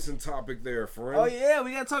Mike Tyson topic there, friend. Oh yeah,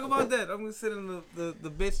 we gotta talk about that. I'm gonna sit in the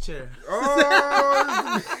bitch chair.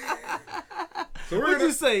 Oh. So what'd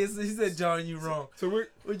you say? He said, "John, you wrong."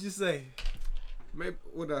 What'd you say? Maybe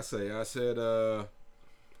what did I say? I said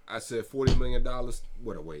 $40 million.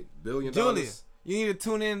 Wait, $1 billion. Julia, you need to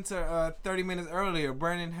tune in to 30 minutes earlier.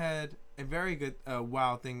 Brandon had a very good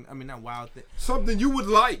wild thing. I mean, not wild thing. Something you would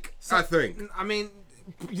like, I think. I mean,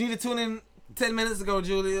 you need to tune in 10 minutes ago,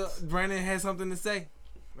 Julia. Brandon had something to say.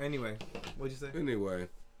 Anyway, what'd you say? Anyway.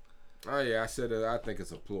 Oh yeah, I said I think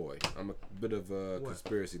it's a ploy. I'm a bit of a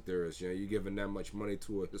conspiracy theorist. You know, you're giving that much money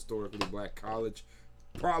to a historically black college,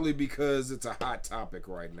 probably because it's a hot topic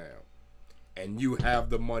right now, and you have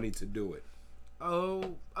the money to do it.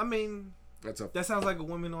 Oh, I mean, that sounds like a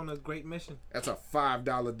woman on a great mission. That's a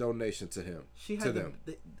 $5 donation to him. She had them.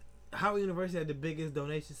 Howard University had the biggest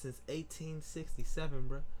donation since 1867,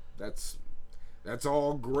 bro. That's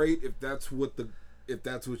all great if that's what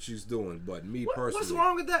she's doing, but me personally, what's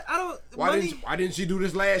wrong with that? Why didn't she do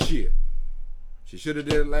this last year? She should have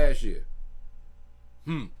did it last year.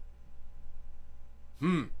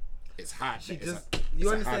 It's hot. You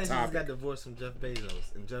understand? She just got divorced from Jeff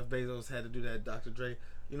Bezos, and Jeff Bezos had to do that. Dr. Dre.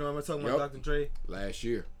 You know what I'm talking about? Dr. Dre. Last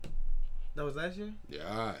year. That was last year.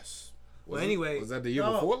 Yes. Anyway, was that the year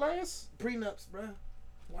before last? Prenups, bro.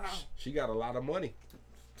 Wow. She got a lot of money.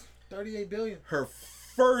 $38 billion. Her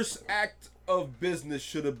first act of business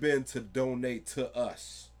should have been to donate to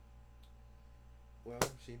us. Well,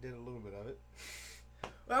 she did a little bit of it.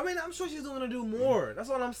 Well, I mean, I'm sure she's going to do more. That's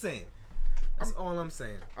all I'm saying.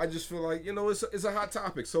 I just feel like, it's a hot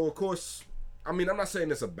topic. So, of course, I mean, I'm not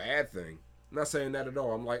saying it's a bad thing. I'm not saying that at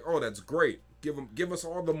all. I'm like, oh, that's great. Give us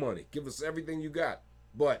all the money. Give us everything you got.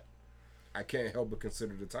 But I can't help but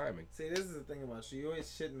consider the timing. See, this is the thing about you. You're always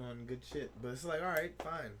shitting on good shit. But it's like, all right,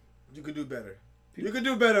 fine. You could do better. You could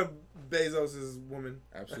do better, Bezos' woman.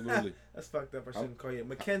 Absolutely. That's fucked up. I shouldn't call you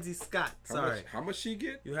Mackenzie Scott. Sorry. How much she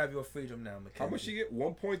get? You have your freedom now, Mackenzie. How much she get?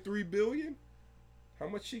 $1.3 billion? How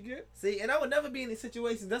much she get? See, and I would never be in these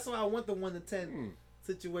situations. That's why I want the 1 to 10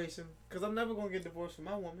 situation. Because I'm never going to get divorced from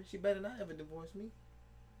my woman. She better not ever divorce me.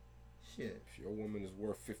 Shit. If your woman is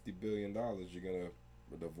worth $50 billion, you're going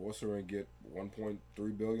to divorce her and get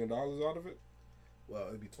 $1.3 billion out of it? Well,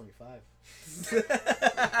 it'd be 25.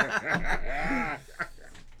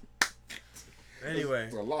 Anyway.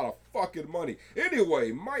 That's a lot of fucking money.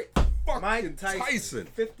 Anyway, Mike Tyson.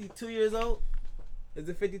 52 years old? Is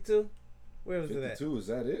it 52? Where was 52, it at? 52, is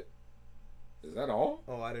that it? Is that all?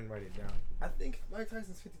 Oh, I didn't write it down. I think Mike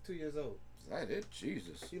Tyson's 52 years old. Is that it?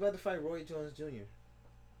 Jesus. He's about to fight Roy Jones Jr.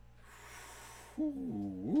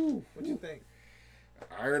 What you think?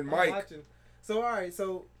 Iron Mike. So, all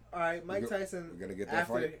right, Mike Tyson. We're gonna get that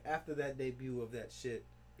fight after that debut of that shit.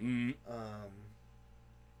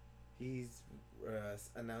 He's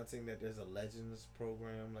announcing that there's a Legends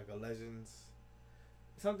program, like a Legends,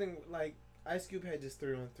 something like Ice Cube had just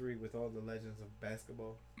 3-on-3 with all the legends of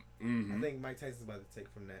basketball. I think Mike Tyson's about to take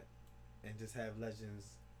from that and just have legends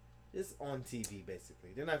just on TV.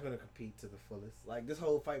 Basically, they're not going to compete to the fullest. Like this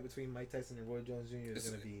whole fight between Mike Tyson and Roy Jones Jr. is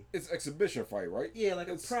going to be it's exhibition fight, right? Yeah, like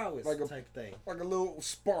it's a prowess type thing, like a little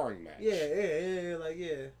sparring match. Yeah,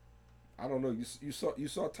 I don't know. You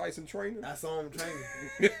saw Tyson training? I saw him training.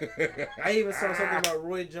 I even saw something about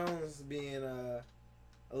Roy Jones being a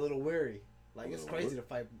little weary. Like it's crazy to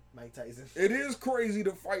fight Mike Tyson. It is crazy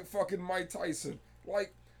to fight fucking Mike Tyson.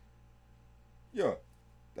 Like, yeah,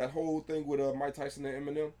 that whole thing with Mike Tyson and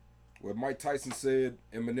Eminem, where Mike Tyson said,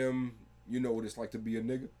 "Eminem, you know what it's like to be a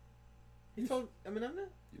nigga." He told Eminem that?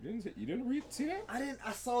 You didn't see that?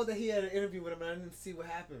 I saw that he had an interview with him, and I didn't see what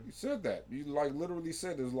happened. You said that. You like literally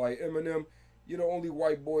said it's like Eminem, you're the only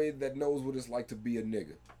white boy that knows what it's like to be a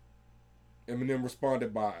nigga. Eminem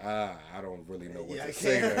responded by, I don't really know what to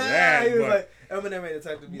say to that. He was like, Eminem ain't the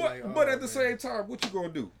type to be but at the same time, what you gonna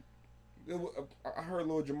do? I heard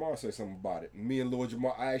Lil Jamar say something about it. And me and Lil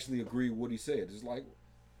Jamar, I actually agree with what he said. It's like,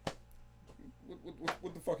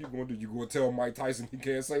 what the fuck you gonna do? You gonna tell Mike Tyson he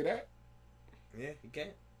can't say that? Yeah, he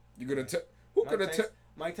can't. You gonna tell?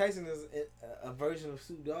 Mike Tyson is a version of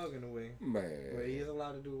Snoop Dogg in a way. Man. Where he is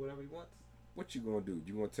allowed to do whatever he wants. What you gonna do?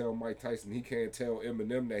 You gonna tell Mike Tyson he can't tell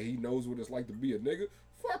Eminem that he knows what it's like to be a nigga?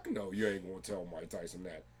 Fuck no, you ain't gonna tell Mike Tyson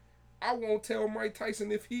that. I won't tell Mike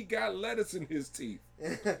Tyson if he got lettuce in his teeth.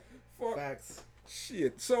 Fuck. Facts.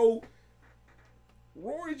 Shit. So,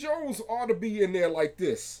 Roy Jones ought to be in there like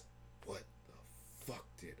this. What the fuck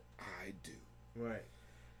did I do? Right.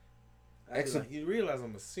 You realize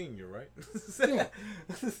I'm a senior, right? Yeah.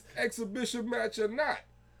 Exhibition match or not,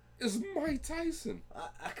 it's Mike Tyson.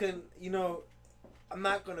 I couldn't, I'm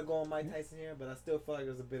not gonna go on Mike Tyson here, but I still feel like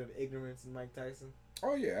there's a bit of ignorance in Mike Tyson.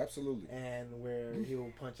 Oh yeah, absolutely. And where he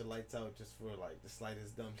will punch a lights out just for like the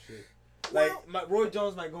slightest dumb shit. Like Roy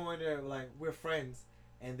Jones might go in there like we're friends,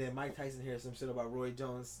 and then Mike Tyson hears some shit about Roy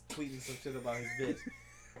Jones tweeting some shit about his bitch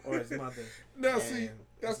or his mother. Now see,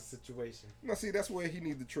 that's a situation. Now see, that's where he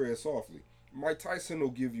needs to tread softly. Mike Tyson will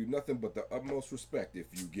give you nothing but the utmost respect if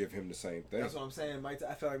you give him the same thing. That's what I'm saying.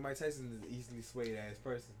 I feel like Mike Tyson is easily swayed as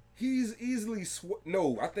person. He's easily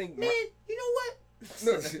no. I think man, you know what?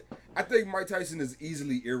 No, I think Mike Tyson is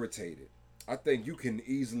easily irritated. I think you can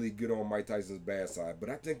easily get on Mike Tyson's bad side, but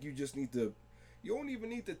I think you just need to. You don't even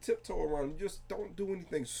need to tiptoe around. You just don't do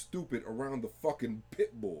anything stupid around the fucking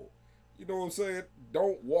pit bull. You know what I'm saying?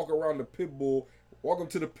 Don't walk around the pit bull. Walk up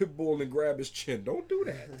to the pit bull and grab his chin. Don't do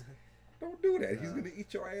that. Don't do that. He's gonna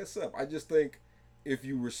eat your ass up. I just think if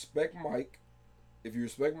you respect Mike, if you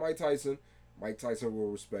respect Mike Tyson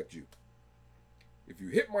will respect you. If you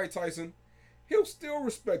hit Mike Tyson, he'll still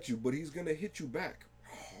respect you, but he's gonna hit you back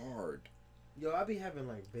hard. Yo, I be having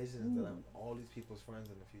like visions that I'm all these people's friends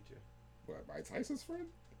in the future. What, Mike Tyson's friend?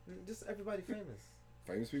 Just everybody famous.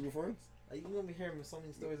 Famous people friends? Like, you're gonna be hearing so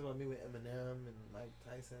many stories about me with Eminem and Mike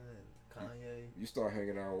Tyson and Kanye. You start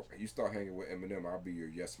hanging with Eminem, I'll be your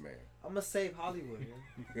yes man. I'm gonna save Hollywood,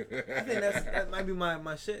 man. I think that might be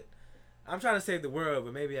my shit. I'm trying to save the world,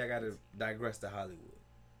 but maybe I gotta digress to Hollywood.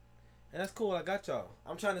 And that's cool, I got y'all.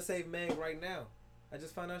 I'm trying to save Meg right now. I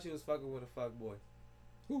just found out she was fucking with a fuck boy.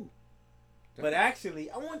 Who? But actually,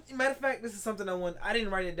 matter of fact, this is something I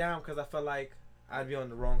didn't write it down because I felt like I'd be on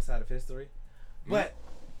the wrong side of history. But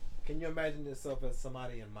can you imagine yourself as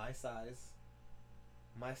somebody in my size,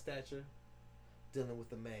 my stature, dealing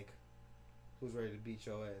with a Meg who's ready to beat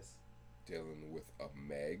your ass? Dealing with a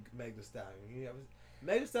Meg? Meg Thee Stallion.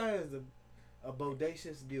 Meg Thee Stallion is a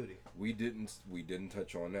bodacious beauty. We didn't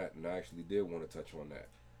touch on that, and I actually did want to touch on that.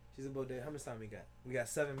 She's a bodacious. How much time we got? We got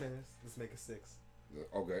 7 minutes. Let's make it 6.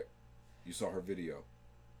 Okay. You saw her video.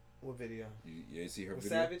 What video? You didn't see her with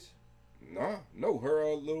video? Savage? Nah, no, her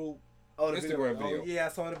little Instagram video. Oh, yeah, I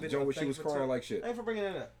saw the video. The joint where she was crying like shit. Thanks for bringing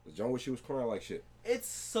that up. The joint where she was crying like shit. It's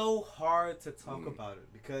so hard to talk about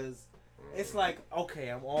it because it's like, okay,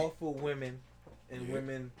 I'm all for women, and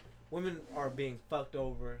women are being fucked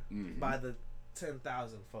over by the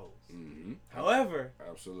 10,000 foes. However,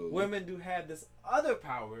 absolutely, women do have this other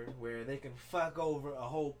power where they can fuck over a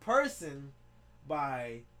whole person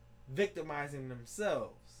by victimizing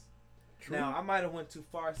themselves. True. Now, I might have went too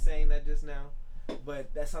far saying that just now,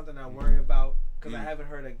 but that's something I worry about because I haven't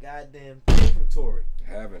heard a goddamn thing from Tory.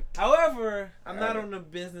 Haven't. However, I'm not on the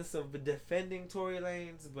business of defending Tory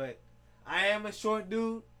Lanez, but I am a short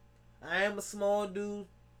dude. I am a small dude.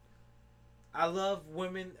 I love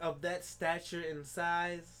women of that stature and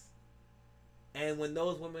size. And when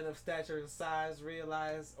those women of stature and size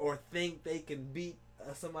realize or think they can beat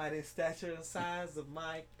somebody's stature and size of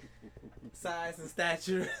my size and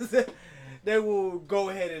stature, they will go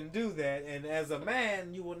ahead and do that. And as a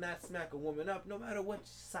man, you will not smack a woman up, no matter what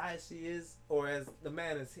size she is, or as the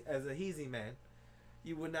man as a heezy man,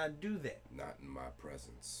 you would not do that. Not in my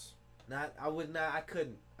presence. I would not. I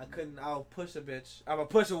couldn't. I'll push a bitch. I'm gonna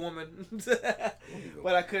push a woman,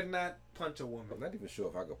 but I could not punch a woman. I'm not even sure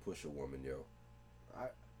if I could push a woman, yo.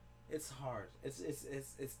 It's hard. It's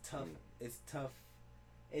tough. It's tough.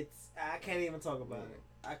 I can't even talk about it.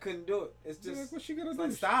 I couldn't do it. It's just. Yeah, what's she gonna do?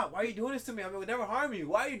 Like, stop! Why are you doing this to me? I mean, we never harm you.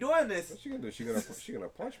 Why are you doing this? What's she gonna do? She gonna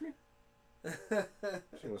punch me?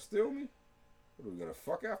 She gonna steal me? What, are we gonna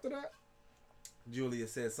fuck after that? Julia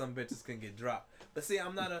said some bitches can get dropped, but see,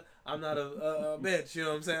 I'm not a bitch. You know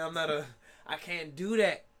what I'm saying? I can't do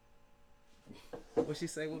that. What she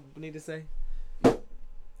say? What need to say?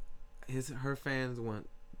 Her fans want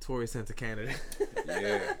Tory sent to Canada.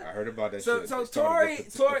 Yeah, I heard about that. So Tory.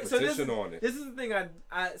 So this is the thing.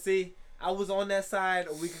 I see. I was on that side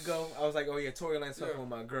a week ago. I was like, oh yeah, Tory Lanez fucking with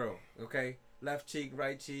my girl. Okay, left cheek,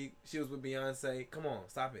 right cheek. She was with Beyonce. Come on,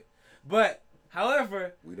 stop it. But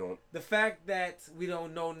however, the fact that we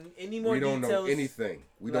don't know any more details. We don't know anything.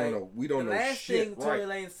 We don't know. We don't know shit. The last thing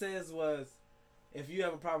Tory Lanez says was, if you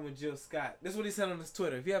have a problem with Jill Scott, this is what he said on his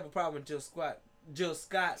Twitter. If you have a problem with Jill Scott,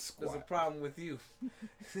 there's a problem with you.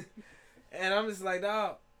 And I'm just like,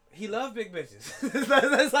 dog, he loved big bitches.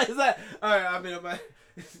 it's like, all right, I mean,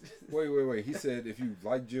 wait. He said if you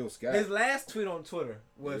like Jill Scott. His last tweet on Twitter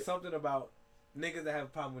was something about niggas that have a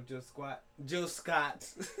problem with Jill Scott.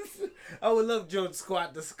 I would love Jill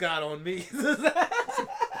Scott to Scott on me.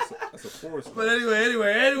 That's a porn star. But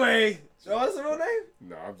anyway. So what's the real name?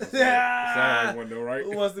 No, I'm just saying. Sound like one though, right?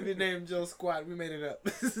 Who wants to be named Jill Squat? We made it up.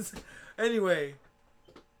 Anyway.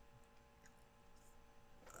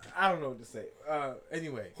 I don't know what to say.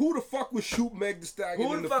 Anyway. Who the fuck would shoot Meg Thee Stallion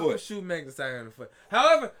Who in the the fuck foot? would shoot Meg Thee Stallion in the foot?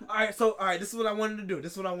 However, alright, this is what I wanted to do.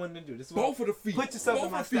 This is what Both of the feet. Put yourself Both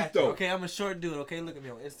in my of the feet, stature. though. Okay, I'm a short dude. Okay, look at me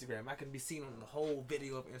on Instagram. I can be seen on the whole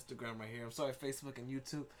video of Instagram right here. I'm sorry, Facebook and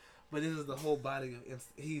YouTube, but this is the whole body of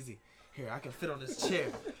Easy. Here, I can fit on this chair.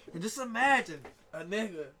 And just imagine a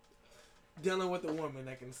nigga dealing with a woman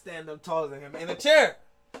that can stand up taller than him in a chair.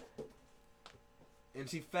 And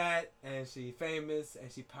she fat, and she famous, and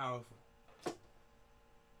she powerful.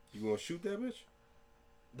 You gonna shoot that bitch?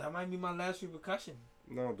 That might be my last repercussion.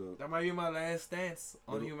 No, dude. That might be my last stance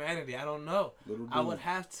on humanity. I don't know. Little dude. I would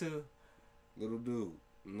have to. Little dude.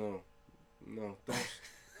 No.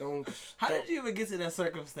 Don't. How did you even get to that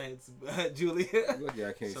circumstance, Julia? Look,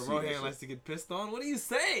 I can't So see Rohan that likes shit. to get pissed on. What are you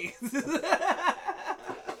saying?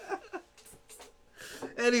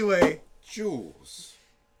 Anyway, Jules,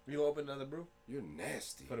 you open another brew you're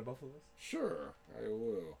nasty. for the both of us. Sure, I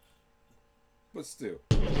will. But still,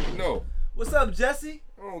 no. What's up, Jesse?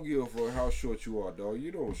 I don't give a fuck how short you are, dog.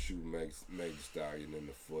 You don't shoot Meg Thee Stallion in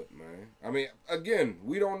the foot, man. I mean, again,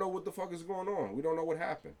 we don't know what the fuck is going on. We don't know what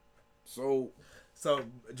happened. So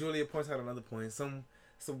Julia points out another point. Some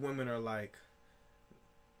women are like,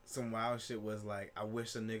 some wild shit was like, I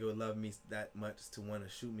wish a nigga would love me that much to want to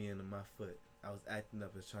shoot me into my foot. I was acting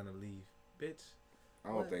up as trying to leave, bitch. I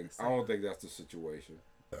don't think that's the situation.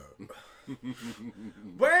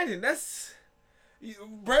 Brandon,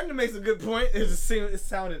 Brandon makes a good point. It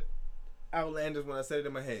sounded outlandish when I said it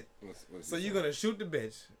in my head. What's So he you're saying? gonna shoot the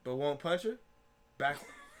bitch, but won't punch her?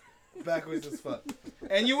 Backwards as fuck.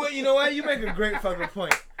 And you know what? You make a great fucking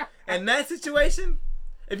point. In that situation,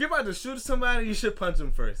 if you're about to shoot somebody, you should punch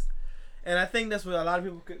them first. And I think that's what a lot of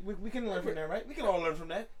people we can learn from that, right? We can all learn from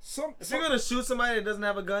that. If you're gonna shoot somebody that doesn't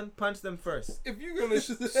have a gun, punch them first. If you're gonna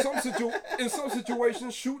in some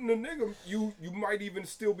situations shooting a nigga, you might even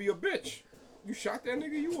still be a bitch. You shot that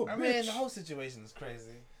nigga, you a bitch. I mean, the whole situation is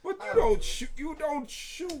crazy. But you don't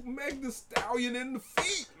shoot Meg Thee Stallion in the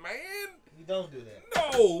feet, man. You don't do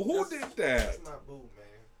that. No, who did that? That's my boo,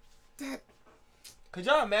 man. That Could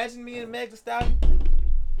y'all imagine me and Meg Thee Stallion?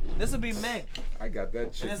 This would be Meg. I got that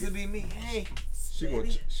And chick. this would be me. Hey.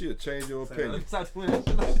 She'll change your opinion. Stop doing that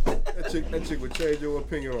shit. That chick would change your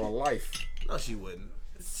opinion on life. No, she wouldn't.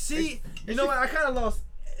 You know what? I kind of lost.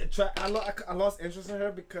 I lost interest in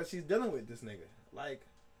her because she's dealing with this nigga. Like,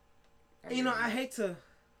 I hate to.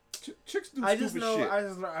 Chicks do I stupid just know. shit. I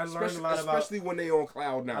learned a lot about. Especially when they on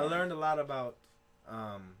cloud nine. I learned a lot about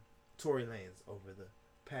Tory Lanez over the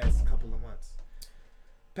past couple of months.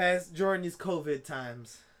 During these COVID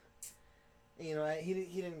times. He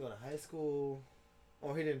didn't go to high school,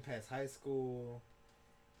 or he didn't pass high school.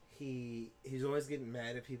 He's always getting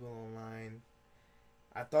mad at people online.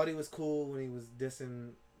 I thought he was cool when he was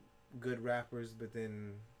dissing good rappers, but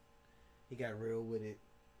then he got real with it.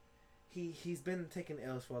 He's been taking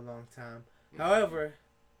L's for a long time. However,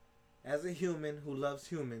 as a human who loves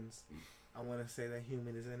humans, I want to say that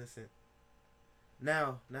human is innocent.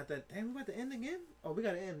 Now, not that. Damn, we about to end again? Oh, we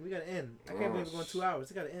gotta end. I can't believe we're going 2 hours.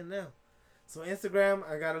 We gotta end now. So Instagram,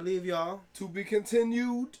 I gotta leave y'all To be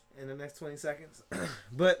continued. in the next 20 seconds.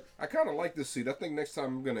 But I kind of like this seat. I think next time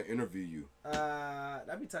I'm gonna interview you.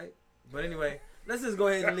 that'd be tight. But anyway, let's just go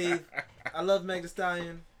ahead and leave. I love Meg Thee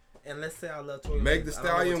Stallion, and let's say I love Tory Lanez. Meg Thee I don't know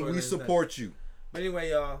what Stallion, Tory we Lanez support you. does. But anyway,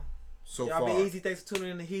 y'all So y'all far. be easy. Thanks for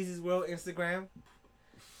tuning in to Heezy's World Instagram.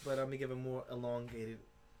 But I'm gonna give a more elongated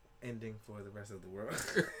ending for the rest of the world.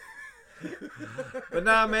 But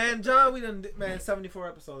nah, man, John, we done 74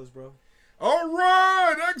 episodes, bro. All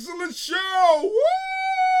right, excellent show. Woo!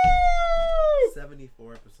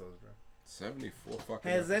 74 episodes, bro. 74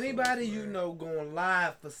 fucking. Has episodes, anybody man. you know going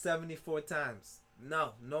live for 74 times?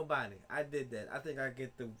 No, nobody. I did that. I think I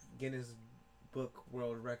get the Guinness Book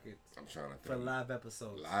World Records I'm trying to for think. live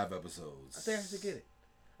episodes. Live episodes. I think I should get it.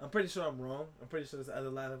 I'm pretty sure I'm wrong. I'm pretty sure there's other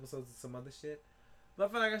live episodes and some other shit. But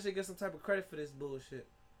I feel like I should get some type of credit for this bullshit.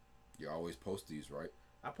 You always post these, right?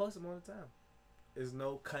 I post them all the time. There's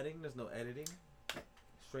no cutting. There's no editing.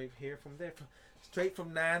 Straight here from there. Straight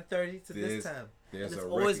from 9:30 to this time. There's And it's a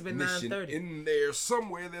always been recognition 9:30. in there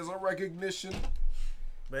somewhere. There's a recognition.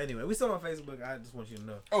 But anyway, we still on Facebook. I just want you to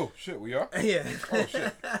know. Oh shit, we are. Yeah. Oh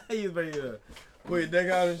shit. You was ready to pull your neck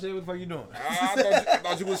out and shit. What the fuck you doing? I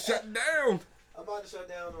thought you was shutting down. I'm about to shut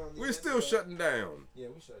down on We're still shutting down. Yeah,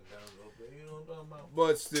 we shut down a little bit. You know what I'm talking about?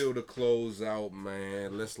 But still, to close out,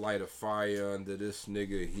 man, let's light a fire under this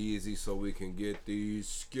nigga Heezy so we can get these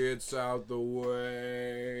skits out the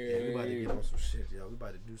way. Yeah, we about to get on some shit, y'all. We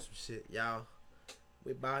about to do some shit, y'all.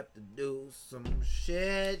 We about to do some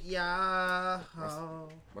shit, y'all.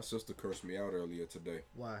 My sister cursed me out earlier today.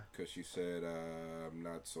 Why? Because she said I'm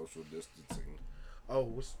not social distancing. Oh,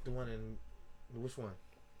 which one?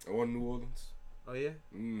 I want New Orleans. Oh yeah.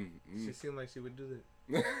 She seemed like she would do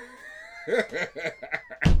that.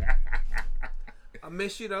 I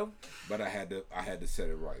miss you though. But I had to set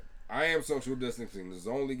it right. I am social distancing. This is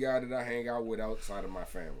the only guy that I hang out with outside of my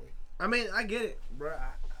family. I mean, I get it, bro.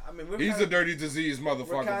 I mean, he's a dirty disease motherfucker.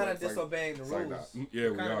 We're kind of disobeying the rules. Yeah,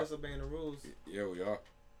 we kind are. of disobeying the rules. Yeah, we are.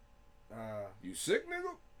 You sick,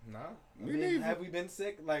 nigga? Nah. Me neither. Have we been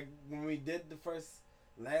sick? Like when we did before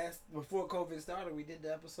COVID started, we did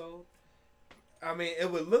the episode. I mean, it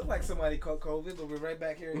would look like somebody caught COVID, but we're right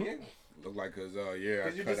back here again. Look like because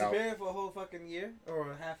you disappeared for a whole fucking year,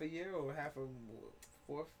 or half a year, or half a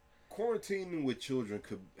fourth. Quarantining with children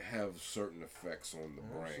could have certain effects on the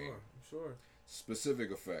brain. I'm sure.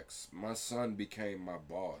 Specific effects. My son became my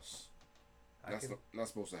boss. That's not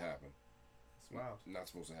supposed to happen. Wow. Not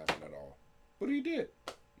supposed to happen at all. But he did.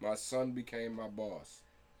 My son became my boss.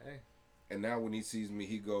 Hey. And now when he sees me,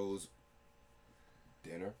 he goes,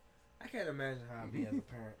 dinner? I can't imagine how I'd be as a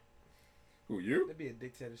parent. Who, you? It'd be a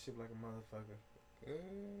dictatorship like a motherfucker.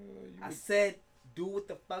 I said, do what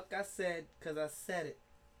the fuck I said, because I said it.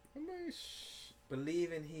 I mean,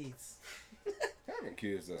 believe in heats. Having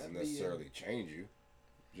kids doesn't necessarily change you.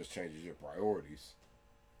 It just changes your priorities.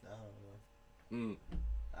 I don't know.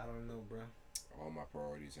 I don't know, bro. All my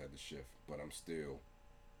priorities had to shift, but I'm still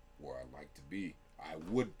where I like to be. I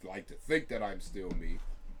would like to think that I'm still me,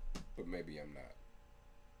 but maybe I'm not.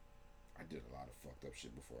 I did a lot of fucked up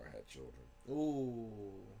shit before I had children. Ooh,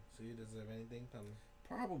 so you deserve anything coming?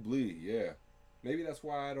 Probably, yeah. Maybe that's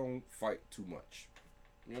why I don't fight too much.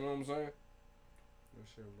 You know what I'm saying? Good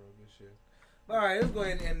shit, bro. Good shit. All right, let's go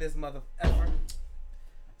ahead and end this mother effort.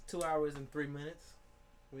 2 hours and 3 minutes.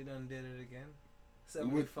 We done did it again.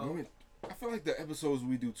 74. I feel like the episodes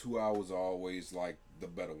we do 2 hours are always like the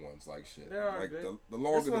better ones, like shit. They are like good. The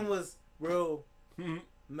longer. This one was real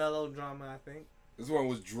melodrama, I think. This one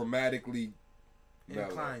was dramatically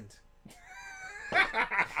inclined.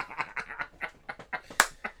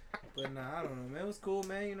 But nah, I don't know, man. It was cool,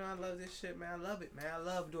 man. You know, I love this shit, man. I love it, man. I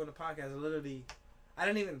love doing the podcast. I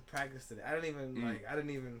didn't even practice today. I didn't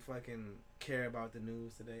even fucking care about the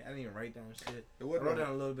news today. I didn't even write down shit. I wrote down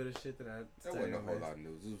a little bit of shit that I. That wasn't a whole lot of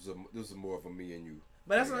news. This was more of a me and you.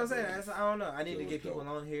 But that's what I'm saying. I don't know. I need to get people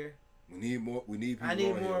on here. We need more. We need people. I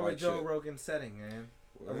need on more here of like a Joe shit. Rogan setting, man.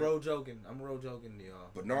 What? A road joking. I'm road joking to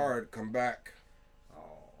y'all. Bernard, come back.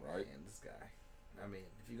 Oh, right. Man, this guy. I mean,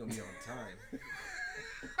 if you're gonna be on time.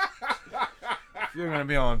 If you're gonna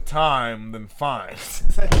be on time, then fine.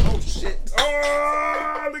 Oh shit!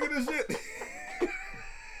 Oh, look at this shit!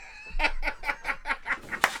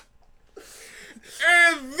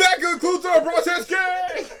 And that concludes our process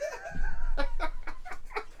game.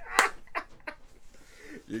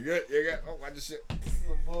 You good? You good? Oh, watch this shit. This is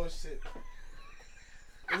some bullshit.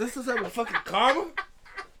 Is this some type of fucking karma?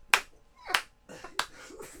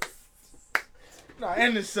 No,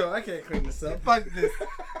 end the show. I can't clean this up. Fuck this.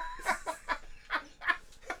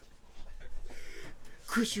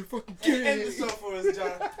 Chris, you're fucking gay. End the show for us,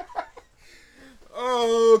 John.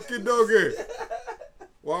 Okie dokie.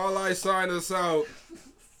 While I sign us out,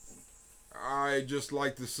 I just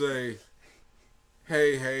like to say,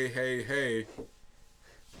 hey, hey, hey, hey,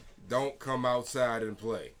 don't come outside and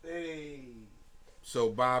play. Hey. So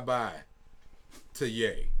bye-bye to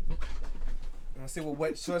Ye. You wanna see what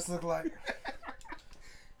wet shorts look like?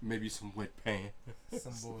 Maybe some wet pants.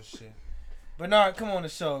 Some bullshit. Bernard, come on the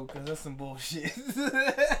show, because that's some bullshit.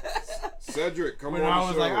 Cedric, come when on I the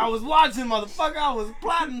was show. like, I was watching, motherfucker. I was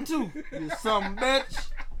plotting too. You some bitch.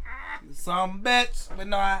 You some bitch. But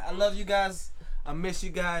no, I love you guys. I miss you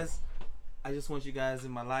guys. I just want you guys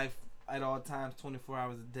in my life at all times, 24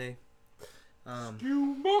 hours a day.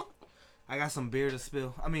 I got some beer to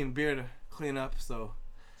beer to clean up, so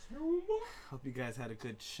hope you guys had a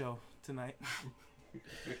good show tonight. I'm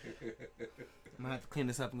gonna have to clean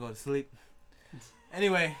this up and go to sleep.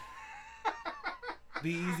 Anyway,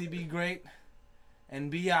 be easy, be great, and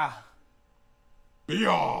be ya. Be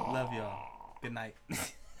ya. Love y'all. Good night.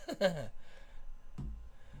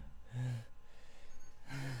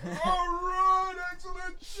 All right,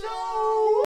 excellent show.